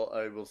 Well,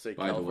 I will say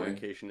By the Way.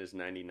 Californication is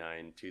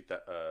 99.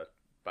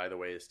 By the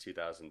Way is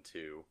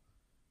 2002.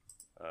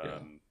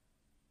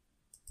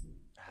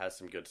 Has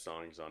some good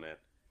songs on it.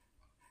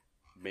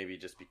 Maybe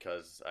just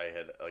because I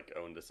had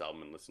owned this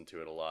album and listened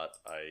to it a lot,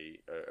 I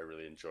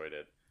really enjoyed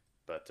it.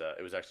 But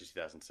it was actually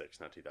 2006,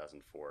 not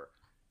 2004.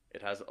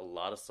 It has a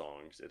lot of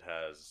songs. It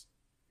has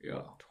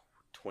Yeah.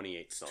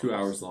 28 It's songs. 2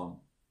 hours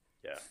long.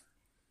 Yeah.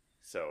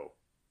 So,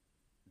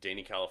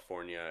 Danny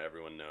California,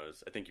 everyone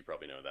knows. I think you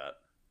probably know that.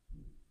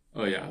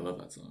 Oh yeah, I love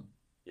that song.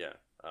 Yeah.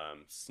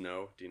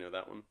 Snow, do you know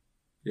that one?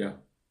 Yeah.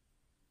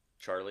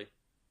 Charlie?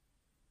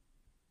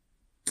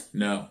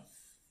 No.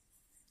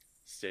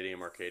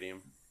 Stadium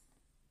Arcadium?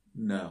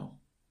 No.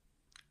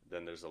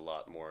 Then there's a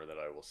lot more that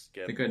I will I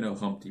skip. think I know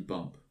Humpty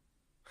Bump.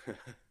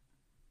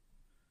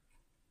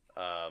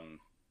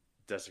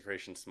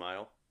 Desecration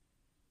Smile?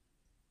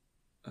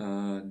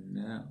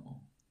 No.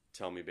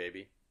 Tell Me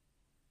Baby?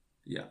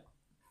 Yeah.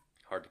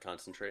 Hard to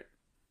Concentrate?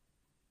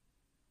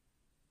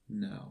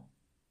 No.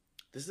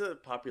 This is a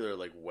popular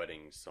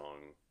wedding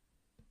song.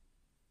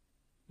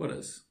 What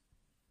is?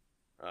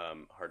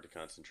 Hard to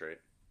Concentrate.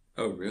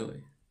 Oh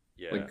really?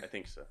 Yeah, I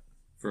think so.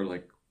 For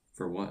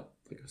what?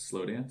 Like a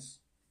slow dance?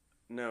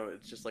 No,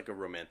 it's just like a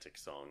romantic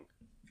song.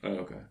 Oh,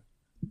 okay.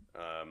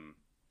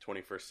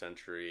 21st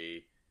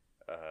Century,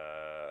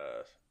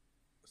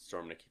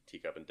 Storm in a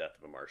Teacup, and Death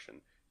of a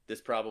Martian.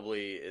 This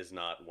probably is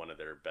not one of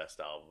their best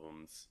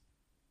albums,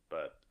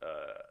 but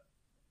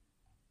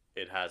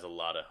it has a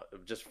lot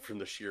of, just from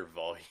the sheer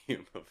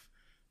volume of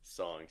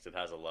songs, it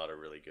has a lot of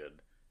really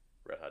good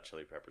Red Hot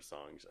Chili Pepper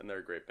songs, and they're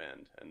a great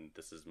band, and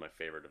this is my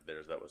favorite of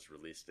theirs that was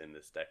released in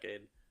this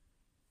decade.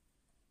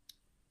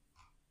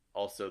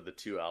 Also, the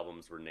two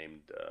albums were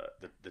named,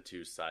 the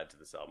two sides of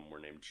this album were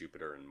named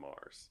Jupiter and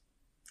Mars.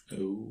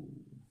 Oh.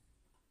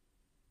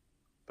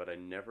 But I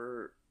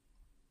never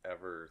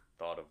ever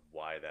thought of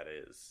why that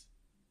is,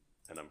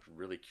 and I'm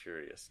really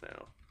curious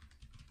now.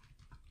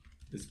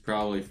 It's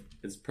probably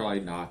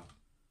not.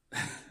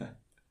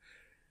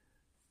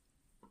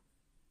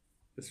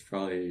 It's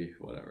probably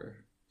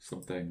whatever.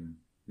 Something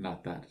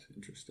not that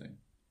interesting.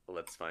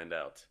 Let's find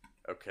out.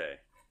 Okay.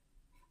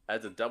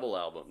 As a double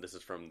album, this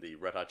is from the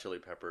Red Hot Chili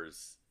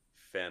Peppers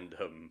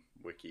fandom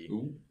wiki.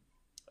 Ooh.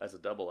 As a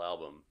double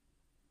album,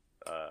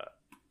 uh,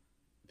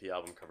 the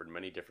album covered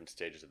many different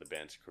stages of the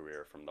band's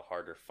career, from the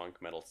harder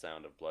funk metal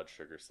sound of Blood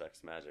Sugar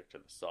Sex Magic to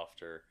the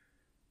softer,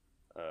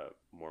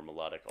 more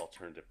melodic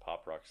alternative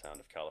pop rock sound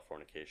of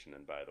Californication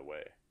and By the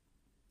Way.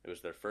 It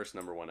was their first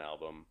number one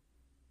album.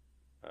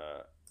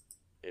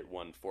 It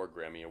won 4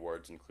 Grammy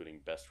Awards, including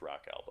Best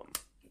Rock Album.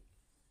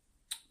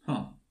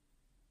 Huh.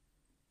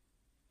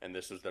 And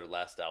this was their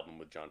last album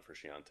with John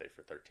Frusciante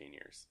for 13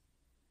 years.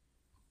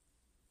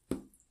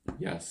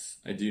 Yes,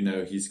 I do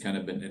know he's kind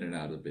of been in and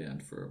out of the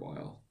band for a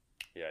while.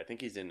 Yeah, I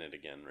think he's in it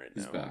again right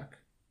He's now. back.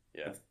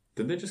 Yeah.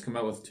 Didn't they just come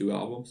out with 2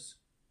 albums?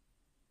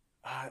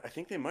 I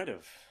think they might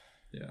have.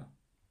 Yeah.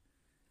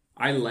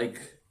 I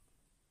like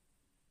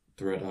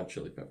the Red Hot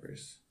Chili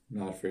Peppers. I'm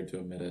not afraid to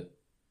admit it.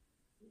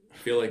 I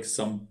feel like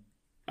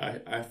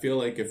I feel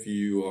like if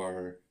you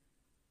are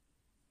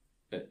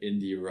an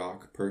indie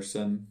rock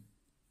person,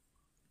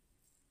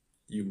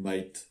 you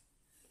might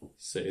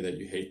say that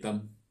you hate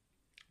them.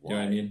 You know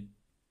what I mean?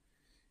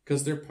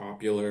 Because they're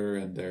popular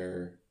and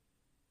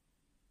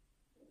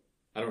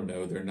I don't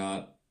know,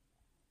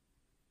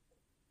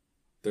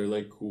 they're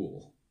like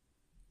cool.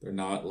 They're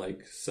not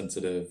like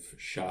sensitive,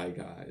 shy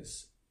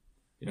guys.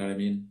 You know what I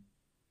mean?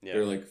 Yeah.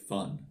 They're like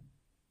fun.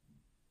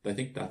 I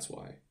think that's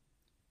why.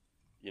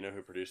 You know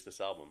who produced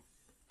this album?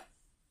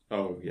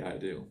 Oh, yeah, I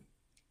do.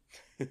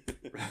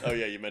 Oh,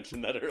 yeah, you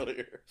mentioned that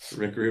earlier.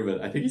 Rick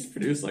Rubin. I think he's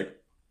produced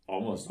like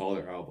almost all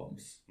their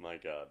albums. My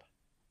God.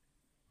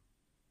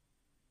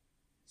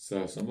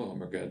 So some of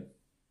them are good.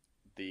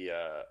 The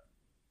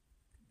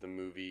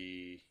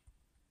movie...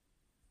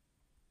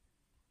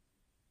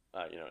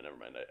 never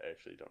mind. I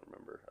actually don't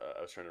remember.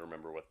 I was trying to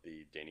remember what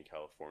the Danny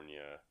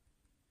California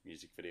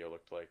music video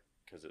looked like,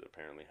 because it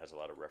apparently has a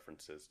lot of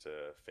references to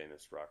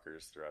famous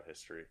rockers throughout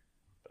history,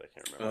 but I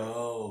can't remember.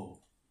 Oh.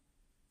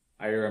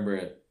 I remember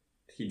it.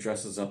 He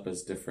dresses up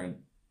as different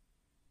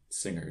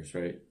singers,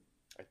 right?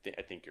 I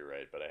think you're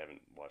right, but I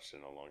haven't watched it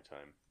in a long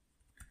time.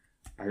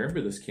 I remember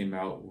this came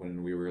out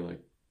when we were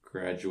like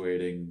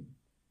graduating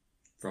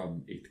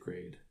from 8th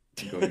grade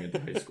and going into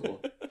high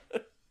school.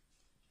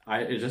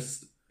 It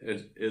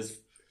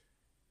is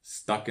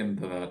stuck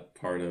into that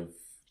part of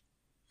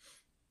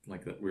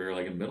like that we were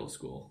like in middle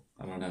school.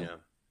 I don't know. Yeah.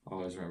 I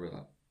always remember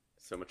that.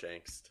 So much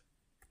angst,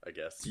 I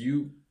guess. Do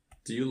you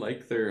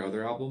like their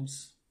other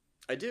albums?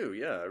 I do,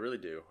 yeah, I really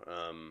do.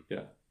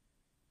 Yeah.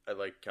 I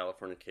like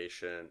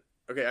Californication.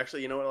 Okay,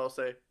 actually, you know what I'll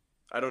say?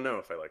 I don't know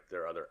if I like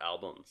their other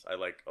albums. I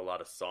like a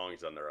lot of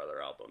songs on their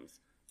other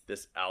albums.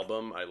 This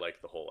album, I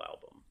like the whole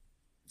album.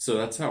 So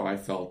that's how I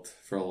felt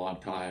for a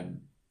long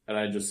time. And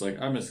I'm just going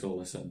to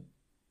listen.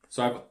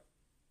 So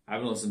I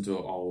haven't listened to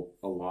it all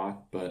a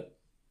lot, but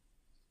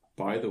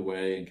By the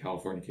Way and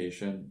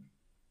Californication,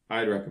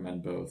 I'd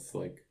recommend both.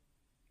 Like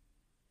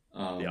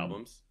the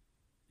albums?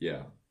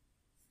 Yeah.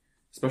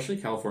 Especially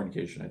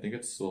Californication. I think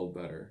it's still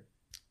better.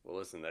 Well,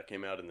 listen, that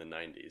came out in the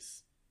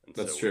 90s. And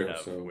That's so true.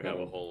 We have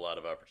a whole lot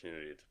of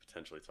opportunity to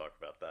potentially talk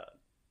about that.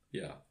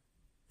 Yeah.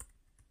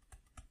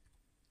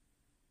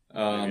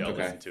 Maybe I'll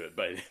listen to it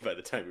by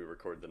the time we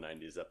record the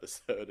 90s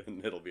episode,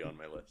 and it'll be on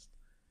my list.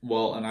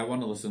 Well, and I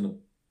want to listen to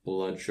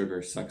Blood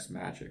Sugar Sex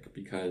Magic,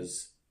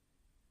 because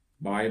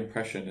my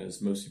impression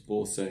is most people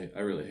will say,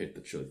 I really hate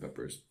the Chili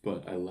Peppers,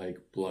 but I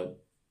like Blood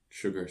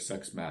Sugar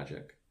Sex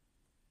Magic.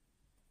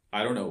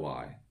 I don't know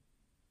why.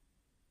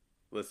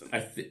 Listen. I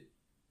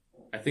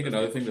think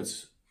another thing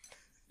that's...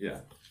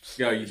 Yeah.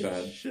 Yeah, you go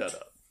ahead. Shut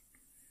up.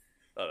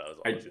 Oh, that was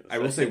all I was going to say. I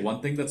will say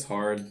one thing that's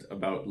hard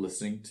about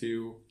listening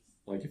to,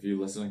 like if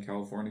you listen to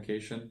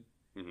Californication,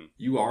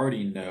 you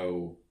already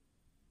know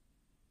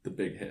the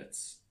big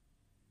hits.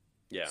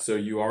 Yeah. So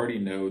you already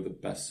know the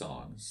best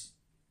songs.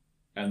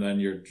 And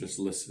then you're just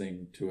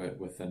listening to it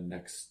with the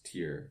next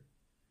tier.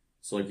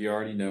 So like you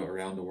already know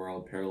Around the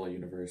World, Parallel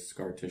Universe,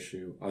 Scar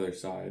Tissue, Other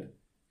Side,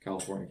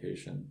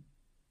 Californication.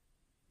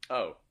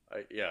 Oh,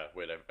 I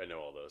know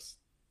all those.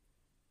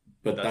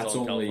 But that's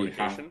only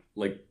half,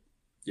 like,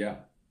 yeah.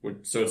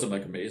 So it's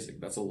like amazing.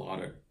 That's a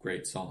lot of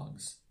great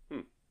songs.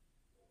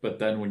 But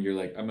then when you're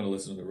like, I'm going to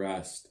listen to the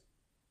rest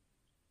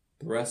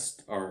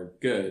are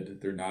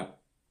good. They're not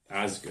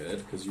as good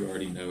because you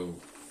already know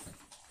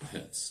the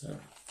hits. So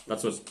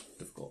that's what's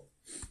difficult.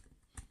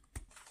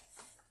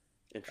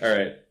 All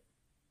right.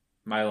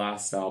 My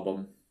last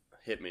album.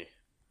 Hit me.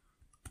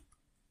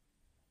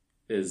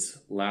 Is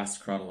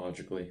Last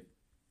Chronologically,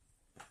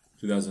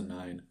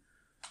 2009.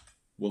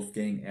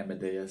 Wolfgang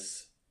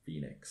Amadeus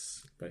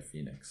Phoenix by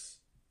Phoenix.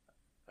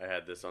 I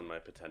had this on my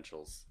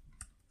potentials.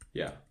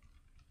 Yeah.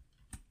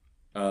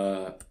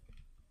 I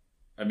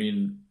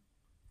mean,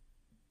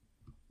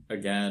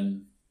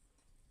 again,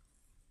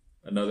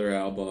 another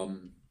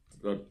album,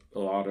 a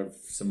lot of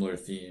similar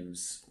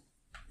themes.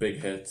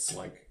 Big hits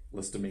like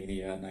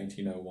Listomania,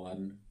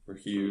 1901 were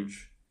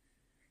huge.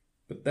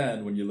 But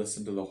then when you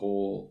listen to the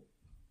whole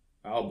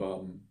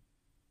album,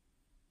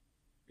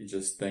 you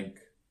just think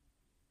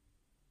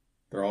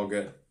they're all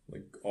good.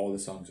 Like, all the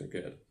songs are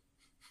good.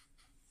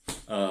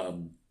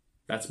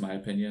 That's my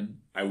opinion.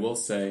 I will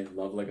say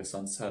Love Like a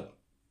Sunset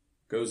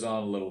goes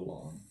on a little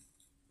long,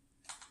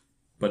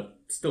 but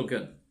still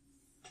good.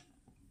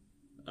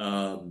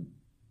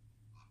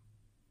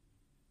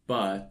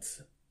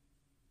 But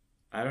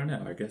I don't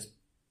know. I guess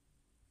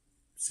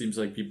seems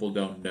like people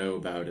don't know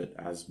about it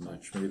as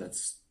much. Maybe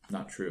that's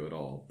not true at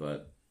all,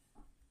 but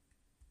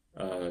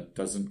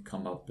doesn't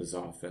come up as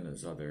often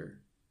as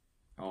other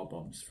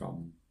albums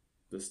from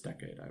this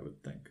decade, I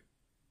would think.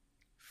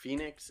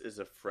 Phoenix is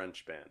a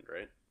French band,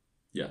 right?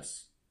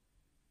 Yes.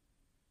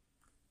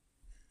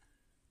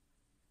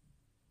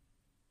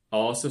 I'll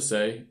also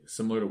say,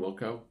 similar to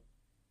Wilco,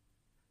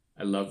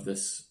 I love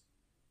this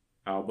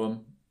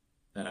album,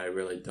 and I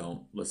really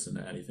don't listen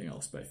to anything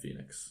else by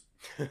Phoenix.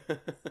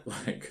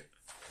 Like,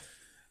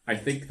 I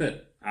think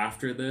that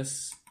after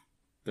this,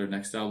 their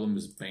next album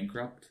is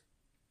Bankrupt,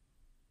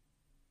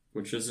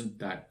 which isn't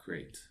that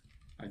great,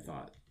 I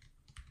thought.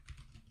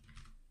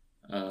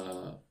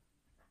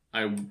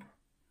 I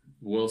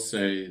will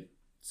say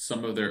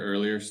some of their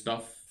earlier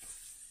stuff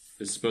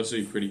is supposed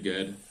to be pretty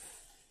good,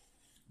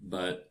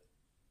 but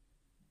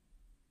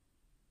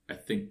I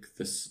think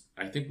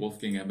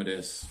Wolfgang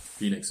Amadeus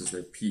Phoenix is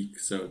their peak,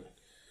 so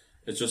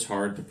it's just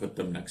hard to put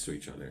them next to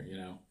each other,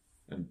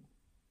 and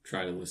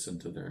try to listen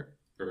to their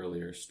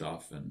earlier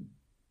stuff and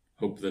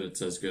hope that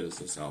it's as good as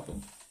this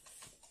album.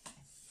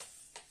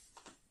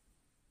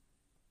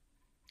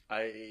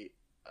 I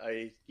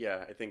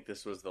think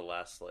this was the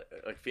last,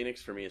 like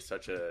Phoenix for me is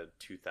such a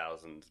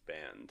 2000s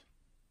band.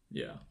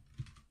 Yeah.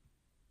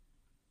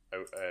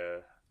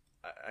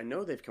 I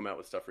know they've come out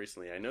with stuff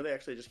recently. I know they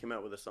actually just came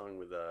out with a song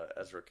with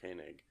Ezra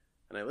Koenig,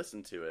 and I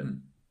listened to it,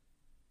 and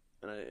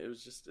it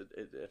was just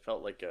it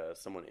felt like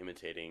someone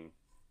imitating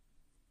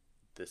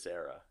this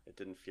era. It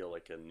didn't feel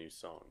like a new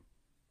song.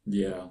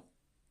 Yeah.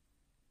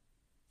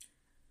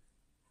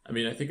 I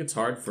mean, I think it's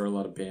hard for a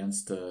lot of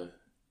bands to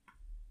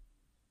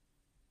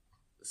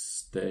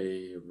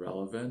stay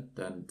relevant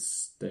and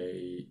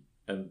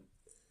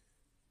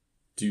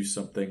do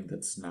something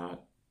that's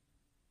not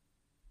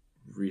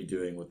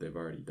redoing what they've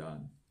already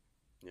done.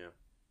 Yeah.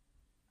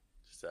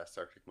 Just ask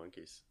Arctic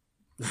Monkeys.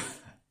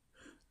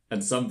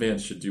 And some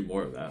bands should do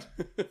more of that.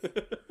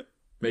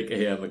 Make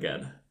AM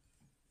again.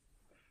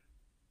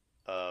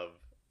 All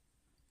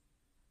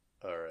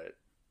right.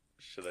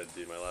 Should I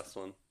do my last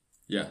one?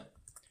 Yeah.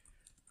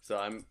 So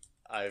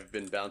I've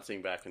been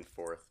bouncing back and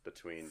forth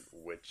between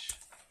which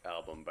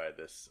album by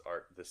this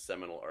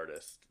seminal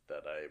artist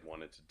that I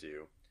wanted to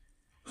do.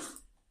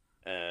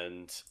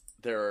 And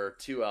there are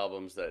two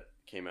albums that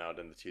came out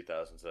in the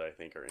 2000s that I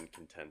think are in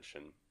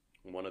contention.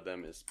 One of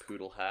them is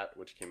Poodle Hat,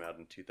 which came out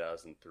in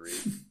 2003.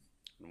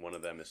 And one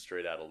of them is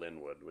Straight Outta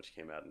Linwood, which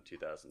came out in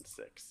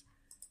 2006.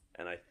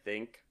 And I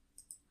think,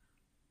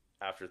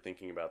 after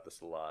thinking about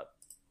this a lot,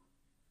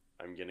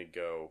 I'm going to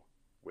go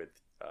with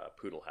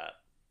Poodle Hat.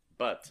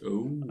 But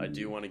Ooh. I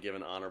do want to give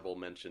an honorable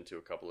mention to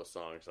a couple of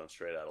songs on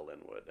Straight Outta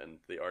Linwood. And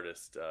the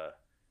artist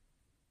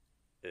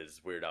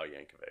is Weird Al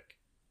Yankovic.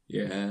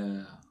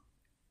 Yeah.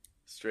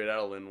 Straight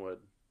Outta Linwood.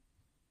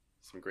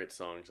 Some great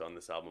songs on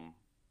this album.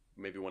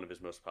 Maybe one of his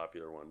most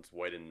popular ones,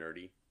 White and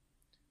Nerdy.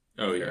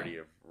 Oh, yeah. Parody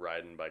of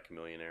Ridin' by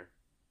Chamillionaire.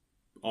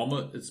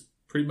 Almost, it's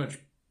pretty much,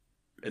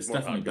 it's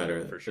definitely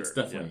better. For sure. It's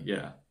definitely,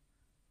 yeah.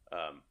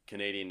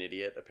 Canadian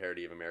Idiot, a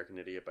parody of American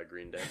Idiot by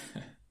Green Day.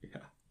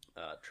 Yeah.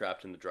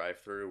 Trapped in the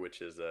Drive-Thru,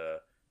 which is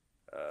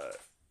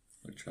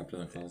like Trapped in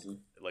the Closet.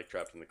 Like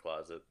Trapped in the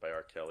Closet by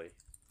R. Kelly.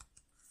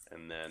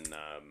 And then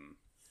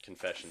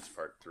Confessions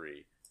Part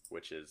 3,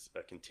 which is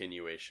a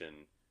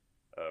continuation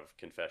of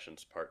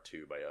Confessions Part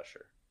 2 by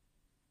Usher.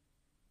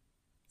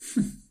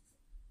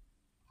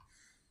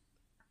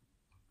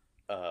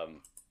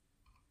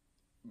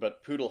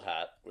 But Poodle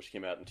Hat, which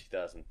came out in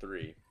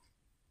 2003,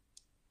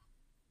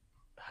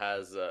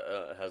 has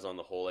on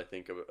the whole, I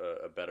think,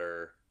 a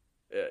better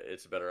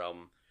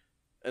album.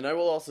 And I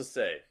will also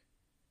say,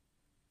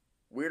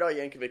 Weird Al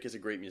Yankovic is a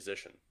great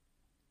musician.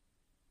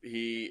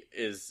 He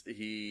is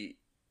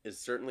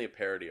certainly a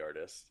parody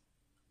artist.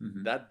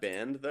 Mm-hmm. That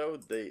band, though,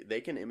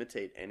 they can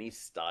imitate any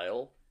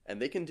style,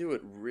 and they can do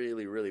it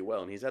really, really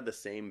well. And he's had the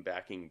same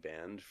backing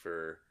band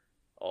for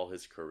all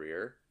his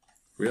career.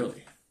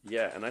 Really?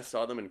 Yeah, and I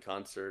saw them in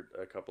concert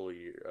a couple of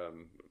years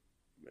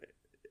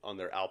on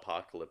their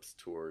Alpocalypse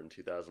tour in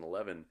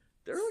 2011.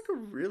 They're like a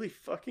really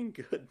fucking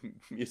good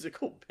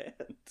musical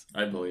band.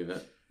 I believe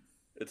it.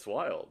 It's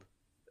wild.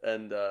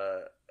 And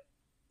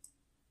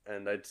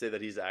I'd say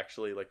that he's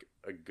actually like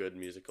a good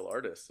musical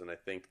artist. And I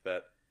think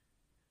that,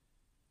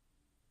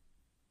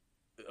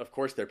 of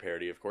course they're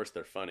parody, of course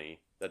they're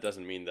funny. That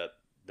doesn't mean that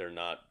they're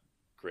not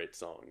great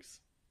songs.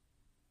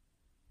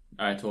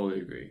 I totally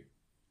agree.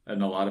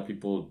 And a lot of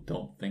people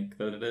don't think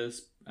that it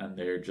is, and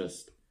they're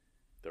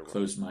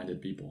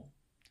closed-minded people.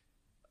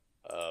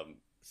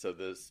 So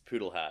this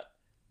Poodle Hat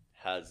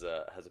has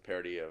a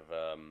parody of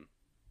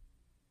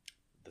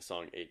the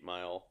song 8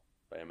 Mile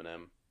by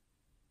Eminem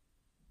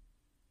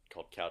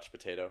called Couch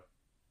Potato.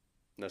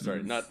 No,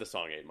 sorry, not the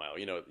song 8 Mile.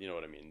 You know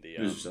what I mean. The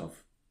Lose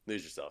Yourself.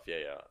 Lose Yourself,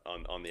 yeah.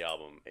 On the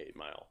album 8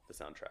 Mile, the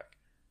soundtrack.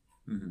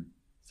 Mm-hmm.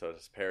 So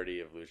it's a parody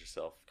of Lose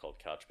Yourself called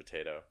Couch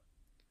Potato.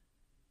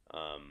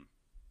 Um,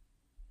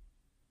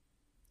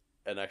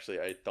 and actually,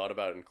 I thought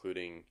about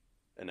including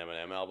an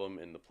Eminem album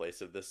in the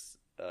place of this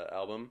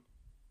album,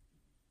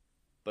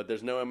 but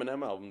there's no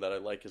Eminem album that I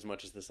like as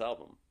much as this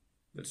album.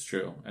 That's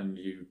true, and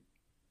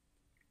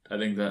I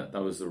think that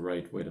was the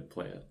right way to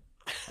play it.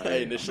 I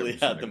initially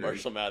had the agree.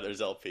 Marshall Mathers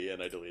LP,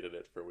 and I deleted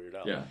it for Weird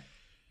Al. Yeah.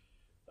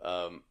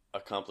 A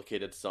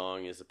Complicated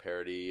Song is a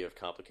parody of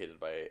Complicated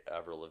by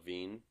Avril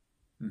Lavigne.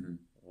 Mm-hmm.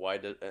 Why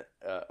did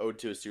Ode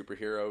to a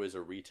Superhero is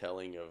a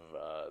retelling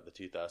of the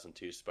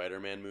 2002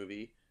 Spider-Man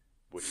movie,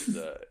 which is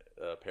a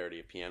parody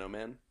of Piano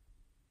Man.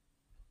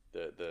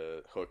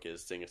 The hook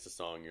is sing us a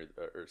song,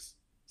 or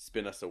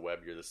spin us a web,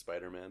 you're the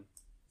Spider-Man.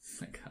 Oh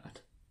my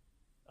God.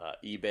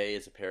 eBay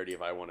is a parody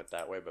of I Want It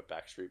That Way, but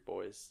Backstreet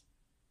Boys.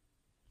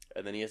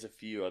 And then he has a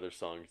few other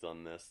songs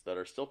on this that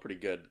are still pretty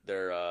good.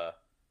 They're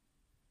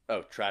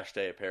Trash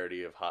Day, a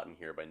parody of Hot in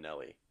Here by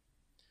Nelly.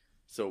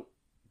 So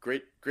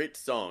great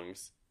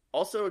songs.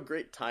 Also a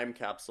great time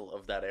capsule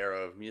of that era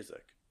of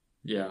music.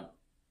 Yeah.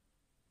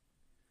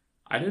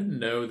 I didn't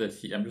know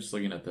that I'm just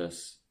looking at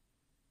this.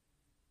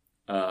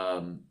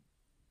 The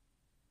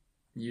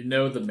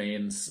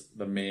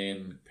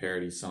main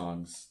parody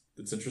songs.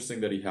 It's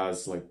interesting that he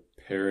has like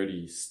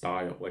parody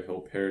style, like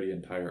he'll parody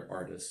entire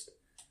artist,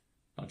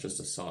 not just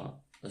a song.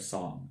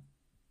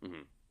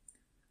 Mm-hmm.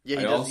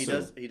 Yeah,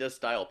 he does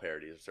style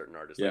parodies of certain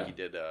artists. Yeah. Like he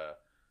did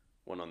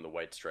one on the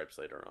White Stripes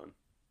later on.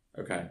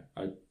 Okay,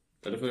 I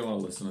definitely want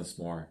to listen to this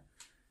more.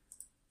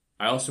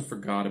 I also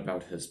forgot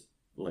about his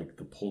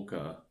the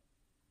polka.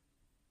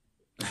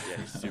 Yeah,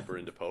 he's super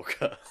into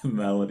polka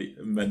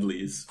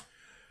medleys,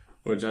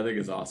 which I think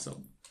is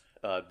awesome.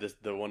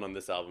 The one on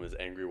this album is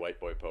Angry White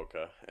Boy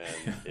Polka,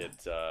 and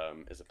it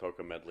is a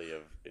polka medley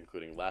of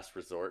including Last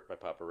Resort by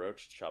Papa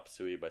Roach, Chop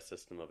Suey by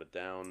System of a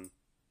Down,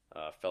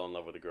 Fell in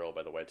Love with a Girl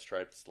by the White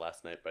Stripes,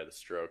 Last Night by the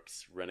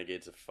Strokes,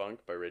 Renegades of Funk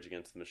by Rage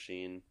Against the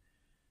Machine,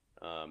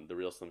 The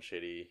Real Slim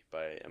Shady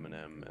by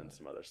Eminem, and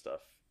some other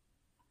stuff.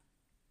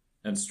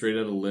 And Straight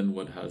Outta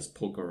Linwood has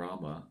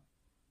Polkarama,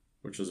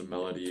 which is a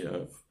melody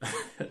of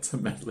it's a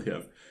medley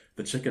of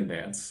The Chicken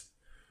Dance,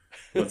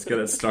 Let's Get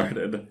It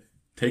Started,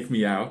 Take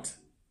Me Out,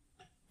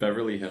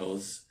 Beverly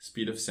Hills,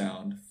 Speed of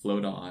Sound,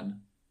 Float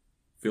On,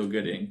 Feel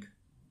Good Inc.,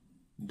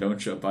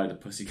 Don't Ya by the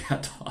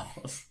Pussycat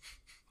Dolls,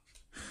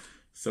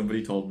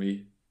 Somebody Told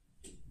Me,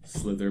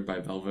 Slither by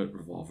Velvet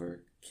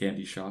Revolver,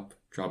 Candy Shop,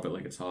 Drop It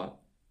Like It's Hot,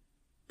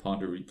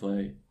 Ponder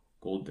Replay,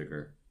 Gold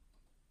Digger,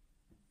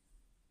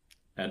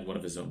 and one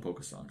of his own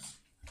polka songs.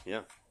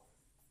 Yeah.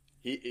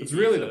 It's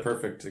really the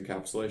perfect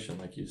encapsulation,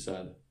 like you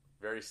said.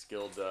 Very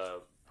skilled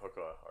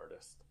polka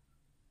artist.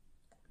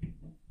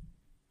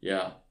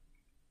 Yeah.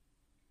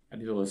 I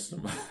need to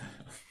listen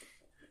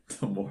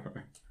to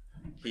more.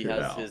 He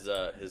has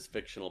his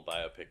fictional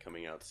biopic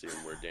coming out soon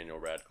where Daniel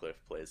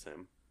Radcliffe plays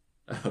him.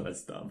 Oh,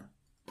 that's dumb.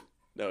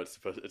 No, it's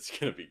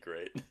gonna be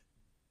great.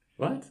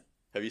 What?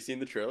 Have you seen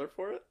the trailer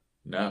for it?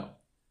 No.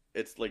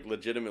 It's like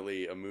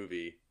legitimately a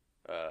movie.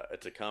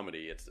 It's a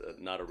comedy. It's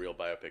not a real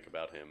biopic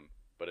about him,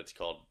 but it's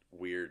called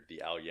Weird: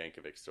 The Al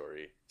Yankovic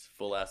Story. It's a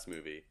full ass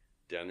movie.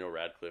 Daniel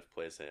Radcliffe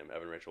plays him.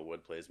 Evan Rachel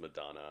Wood plays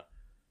Madonna.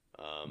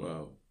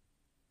 Whoa.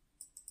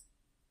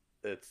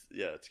 It's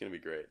gonna be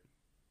great.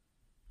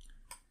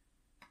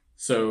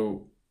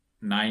 So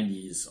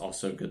 90s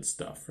also good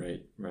stuff,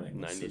 right?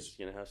 90s is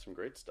gonna have some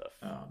great stuff.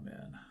 Oh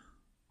man.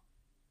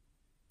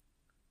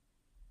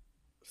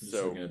 Just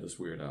So looking at this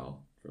Weird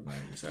Al from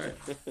 90s. All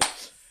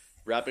right.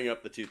 Wrapping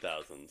up the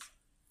 2000s.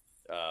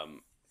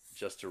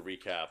 Just to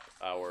recap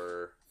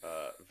our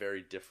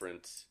very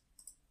different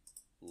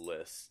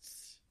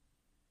lists.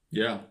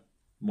 Yeah.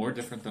 More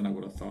different than I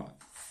would have thought.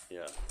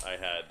 Yeah, I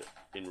had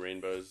In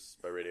Rainbows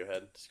by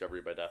Radiohead,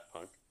 Discovery by Daft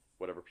Punk,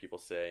 Whatever People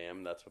Say I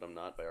Am, That's What I'm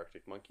Not by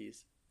Arctic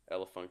Monkeys,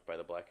 Elefunk by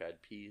the Black Eyed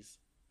Peas,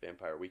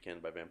 Vampire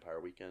Weekend by Vampire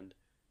Weekend,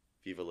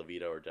 Viva La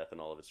Vida or Death and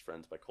All of His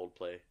Friends by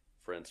Coldplay,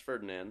 Franz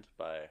Ferdinand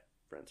by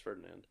Franz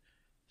Ferdinand,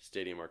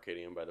 Stadium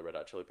Arcadium by the Red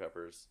Hot Chili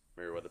Peppers,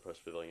 Merryweather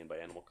Post Pavilion by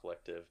Animal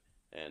Collective,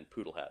 and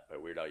Poodle Hat by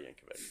Weird Al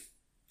Yankovic.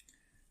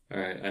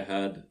 Alright, I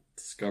had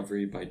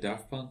Discovery by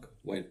Daft Punk,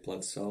 White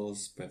Blood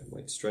Cells by the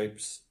White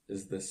Stripes,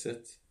 Is This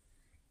It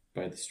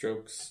by The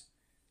Strokes,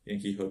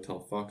 Yankee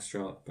Hotel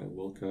Foxtrot by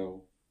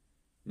Wilco,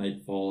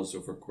 Night Falls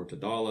Over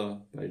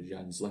Cortadala by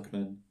Jens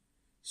Lekman,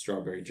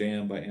 Strawberry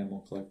Jam by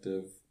Animal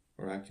Collective,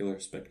 Oracular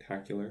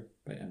Spectacular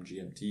by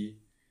MGMT,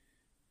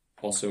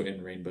 also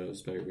In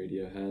Rainbows by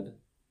Radiohead,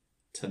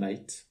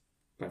 Tonight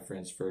by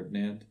Franz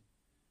Ferdinand,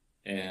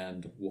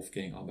 and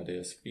Wolfgang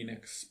Amadeus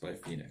Phoenix by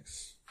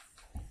Phoenix.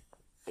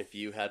 If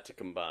you had to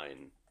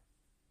combine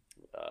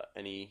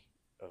any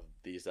of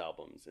these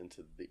albums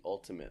into the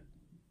ultimate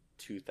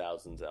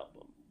 2000s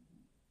album,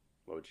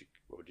 what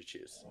would you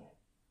choose?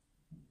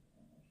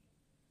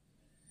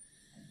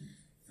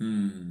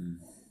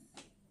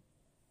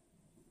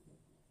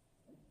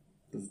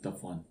 This is a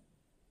tough one.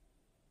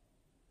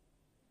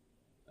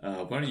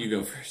 Why don't you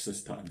go first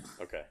this time?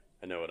 Okay,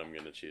 I know what I'm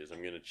going to choose.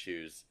 I'm going to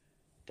choose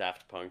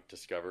Daft Punk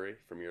Discovery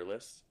from your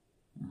list.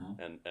 Uh-huh.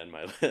 and end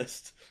my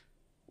list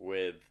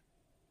with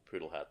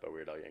Poodle Hat by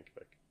Weird Al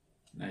Yankovic.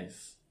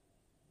 Nice.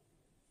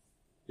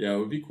 Yeah, it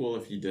would be cool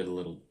if you did a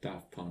little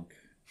Daft Punk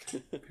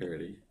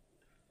parody.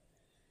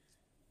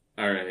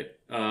 All right.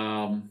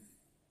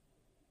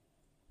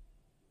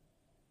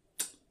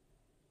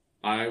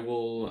 I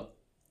will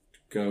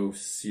go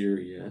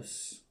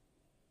serious.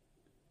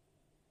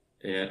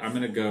 And I'm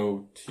going to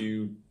go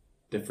two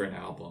different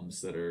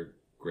albums that are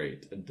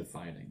great and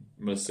defining.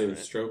 I'm going to say The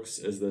Strokes,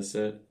 Is This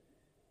It?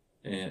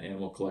 And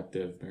Animal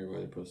Collective,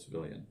 Merriweather Post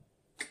Pavilion.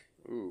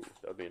 Ooh,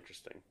 that would be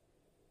interesting.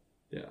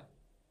 Yeah.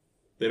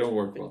 They don't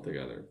work well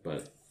together,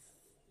 but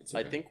it's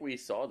okay. I think we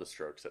saw The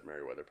Strokes at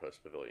Merriweather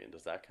Post Pavilion.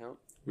 Does that count?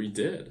 We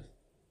did.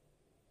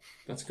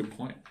 That's a good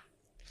point.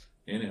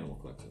 And Animal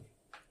Collective.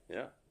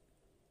 Yeah.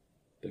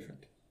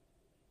 Different.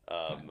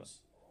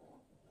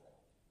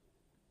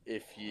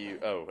 If you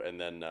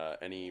and then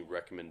any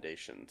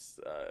recommendations,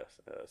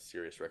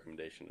 serious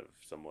recommendation of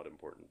somewhat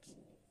importance.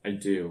 I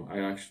do.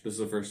 This is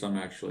the first time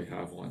I actually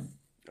have one.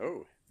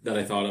 Oh. That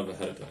I thought of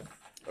ahead of time.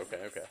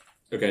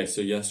 Okay.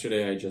 So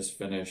yesterday I just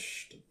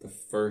finished the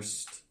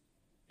first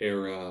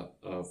era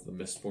of the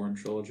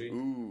Mistborn trilogy.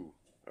 Ooh.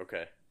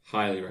 Okay.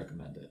 Highly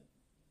recommend it.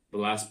 The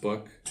last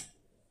book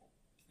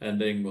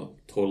ending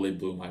totally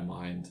blew my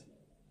mind.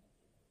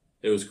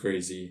 It was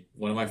crazy.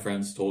 One of my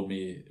friends told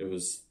me it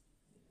was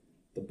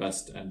the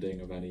best ending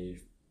of any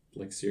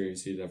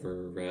series he'd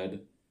ever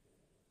read.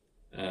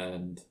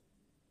 And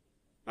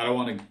I don't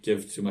want to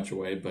give too much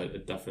away, but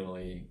it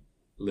definitely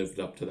lived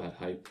up to that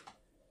hype.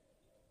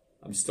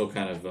 I'm still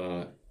kind of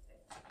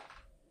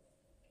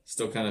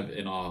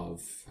in awe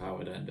of how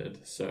it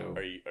ended. So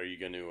are you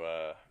going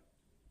to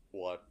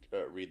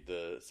read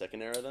the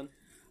second era then?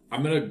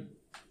 I'm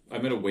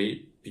gonna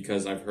wait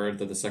because I've heard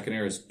that the second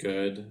era is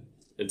good.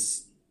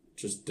 It's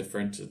just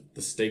different.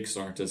 The stakes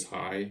aren't as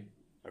high.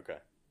 Okay.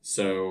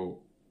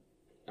 So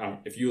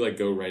if you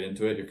go right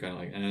into it, you're kind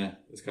of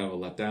it's kind of a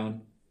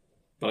letdown.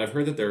 But I've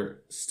heard that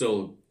they're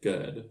still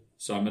good.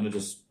 So I'm gonna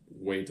just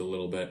wait a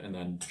little bit and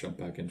then jump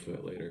back into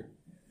it later.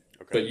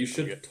 Okay. But you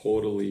should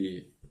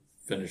totally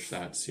finish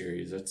that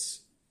series.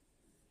 It's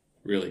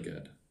really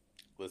good.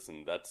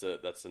 Listen, that's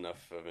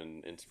enough of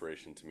an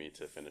inspiration to me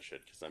to finish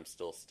it because I'm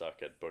still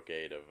stuck at book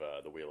 8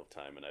 of The Wheel of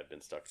Time, and I've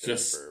been stuck there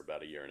for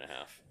about a year and a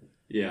half.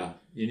 Yeah,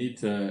 you need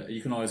to. You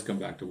can always come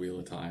back to Wheel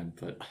of Time,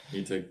 but you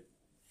need to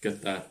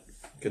get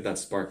that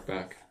spark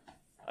back.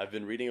 I've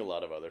been reading a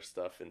lot of other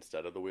stuff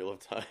instead of The Wheel of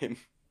Time.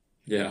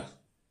 Yeah.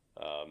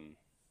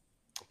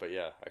 But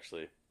yeah,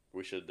 actually,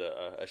 we should.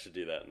 I should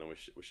do that, and then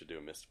we should do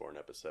a Mistborn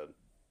episode.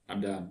 I'm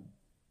down.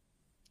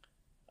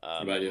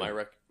 What about you?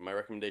 My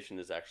recommendation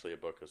is actually a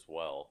book as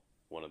well.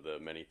 One of the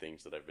many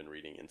things that I've been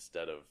reading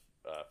instead of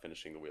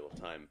finishing The Wheel of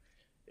Time.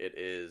 It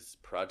is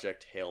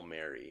Project Hail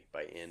Mary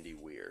by Andy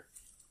Weir.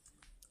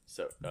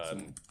 So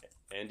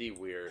Andy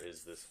Weir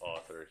is this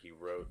author. He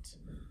wrote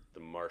The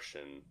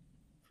Martian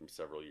from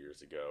several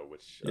years ago,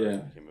 which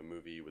became a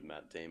movie with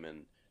Matt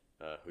Damon,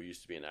 who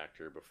used to be an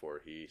actor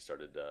before he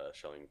started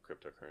shelling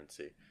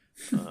cryptocurrency.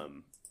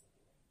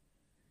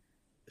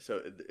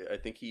 So I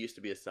think he used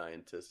to be a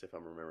scientist, if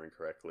I'm remembering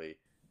correctly,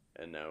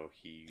 and now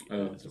he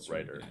is a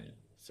writer. Right. Yeah.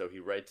 So he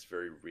writes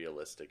very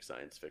realistic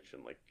science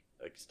fiction, like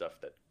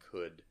stuff that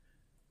could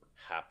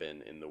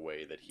happen in the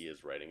way that he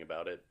is writing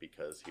about it,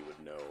 because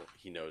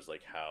he knows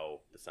how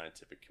the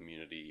scientific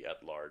community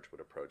at large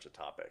would approach a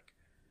topic.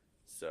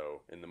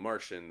 So in The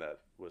Martian,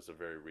 that was a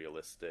very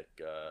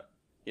realistic,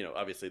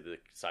 obviously the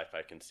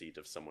sci-fi conceit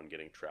of someone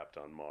getting trapped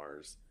on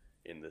Mars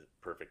in the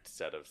perfect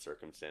set of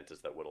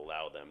circumstances that would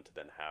allow them to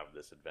then have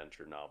this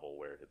adventure novel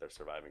where they're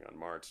surviving on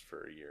Mars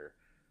for a year.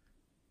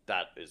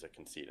 That is a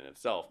conceit in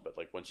itself, but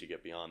once you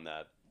get beyond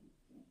that,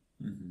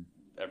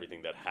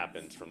 everything that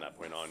happens from that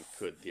point on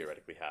could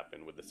theoretically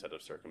happen with the set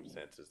of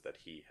circumstances that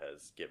he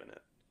has given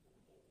it.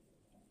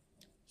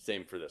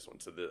 Same for this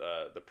one. So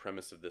the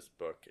premise of this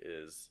book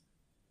is,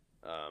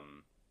 how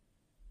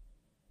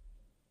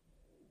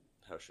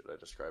should I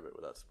describe it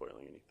without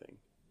spoiling anything?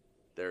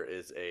 There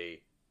is a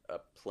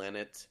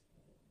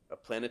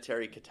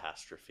planetary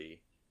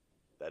catastrophe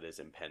that is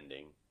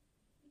impending,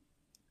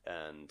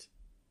 and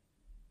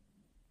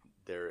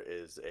there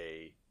is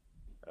a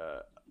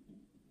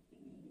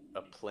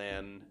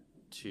plan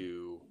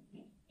to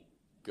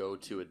go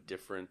to a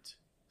different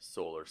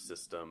solar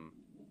system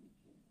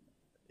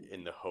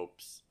in the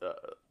hopes,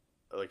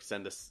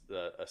 send a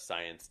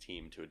science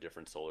team to a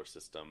different solar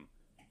system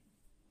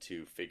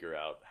to figure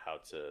out how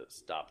to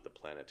stop the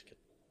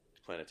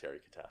planetary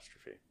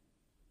catastrophe.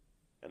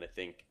 And I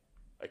think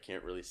I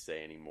can't really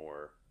say any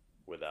more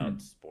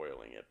without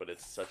spoiling it, but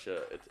it's such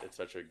a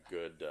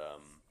good,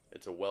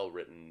 it's a well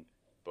written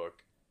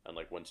book, and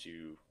once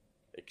you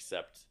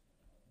accept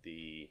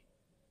the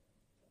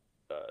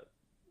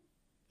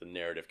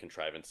narrative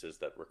contrivances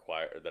that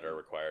are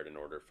required in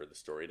order for the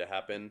story to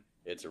happen,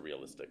 it's a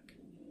realistic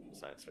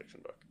science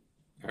fiction book.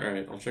 All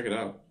right, I'll check it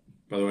out.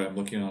 By the way, I'm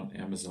looking on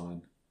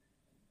Amazon,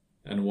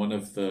 and one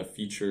of the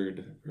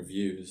featured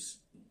reviews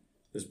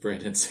is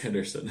Brandon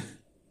Sanderson.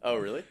 Oh,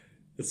 really?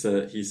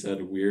 He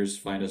said Weir's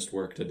finest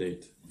work to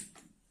date.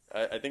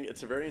 I think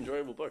it's a very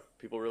enjoyable book.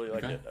 People really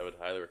like Okay. it. I would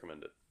highly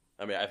recommend it.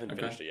 I mean, I haven't Okay.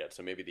 finished it yet,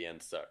 so maybe the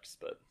end sucks,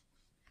 but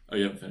Oh,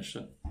 you haven't finished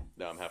it?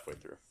 no, I'm halfway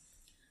through.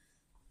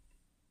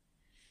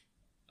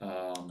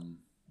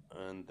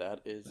 And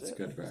that is That's it.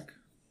 good, Greg.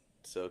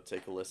 So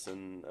take a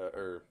listen,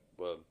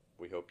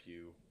 we hope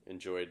you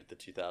enjoyed the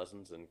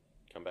 2000s and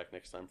come back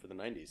next time for the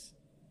 90s.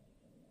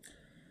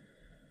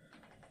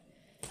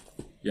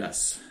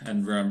 Yes,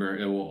 and remember,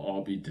 it will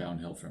all be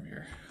downhill from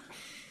here.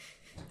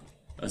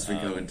 As we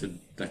go into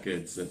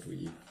decades that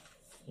we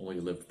only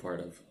lived part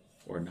of,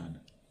 or none.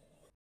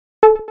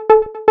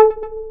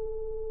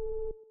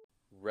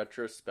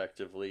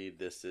 Retrospectively,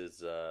 this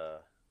is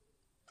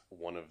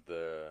one of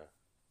the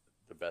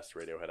best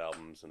Radiohead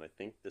albums, and I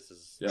think this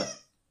is... Yeah.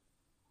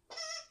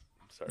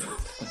 I'm sorry.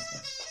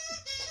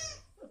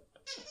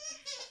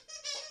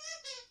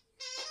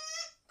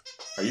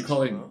 Are you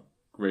calling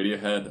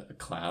Radiohead a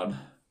clown?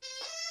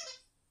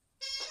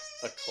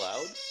 A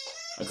cloud?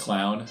 A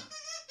clown?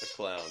 A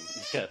clown.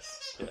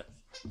 Yes. Yes.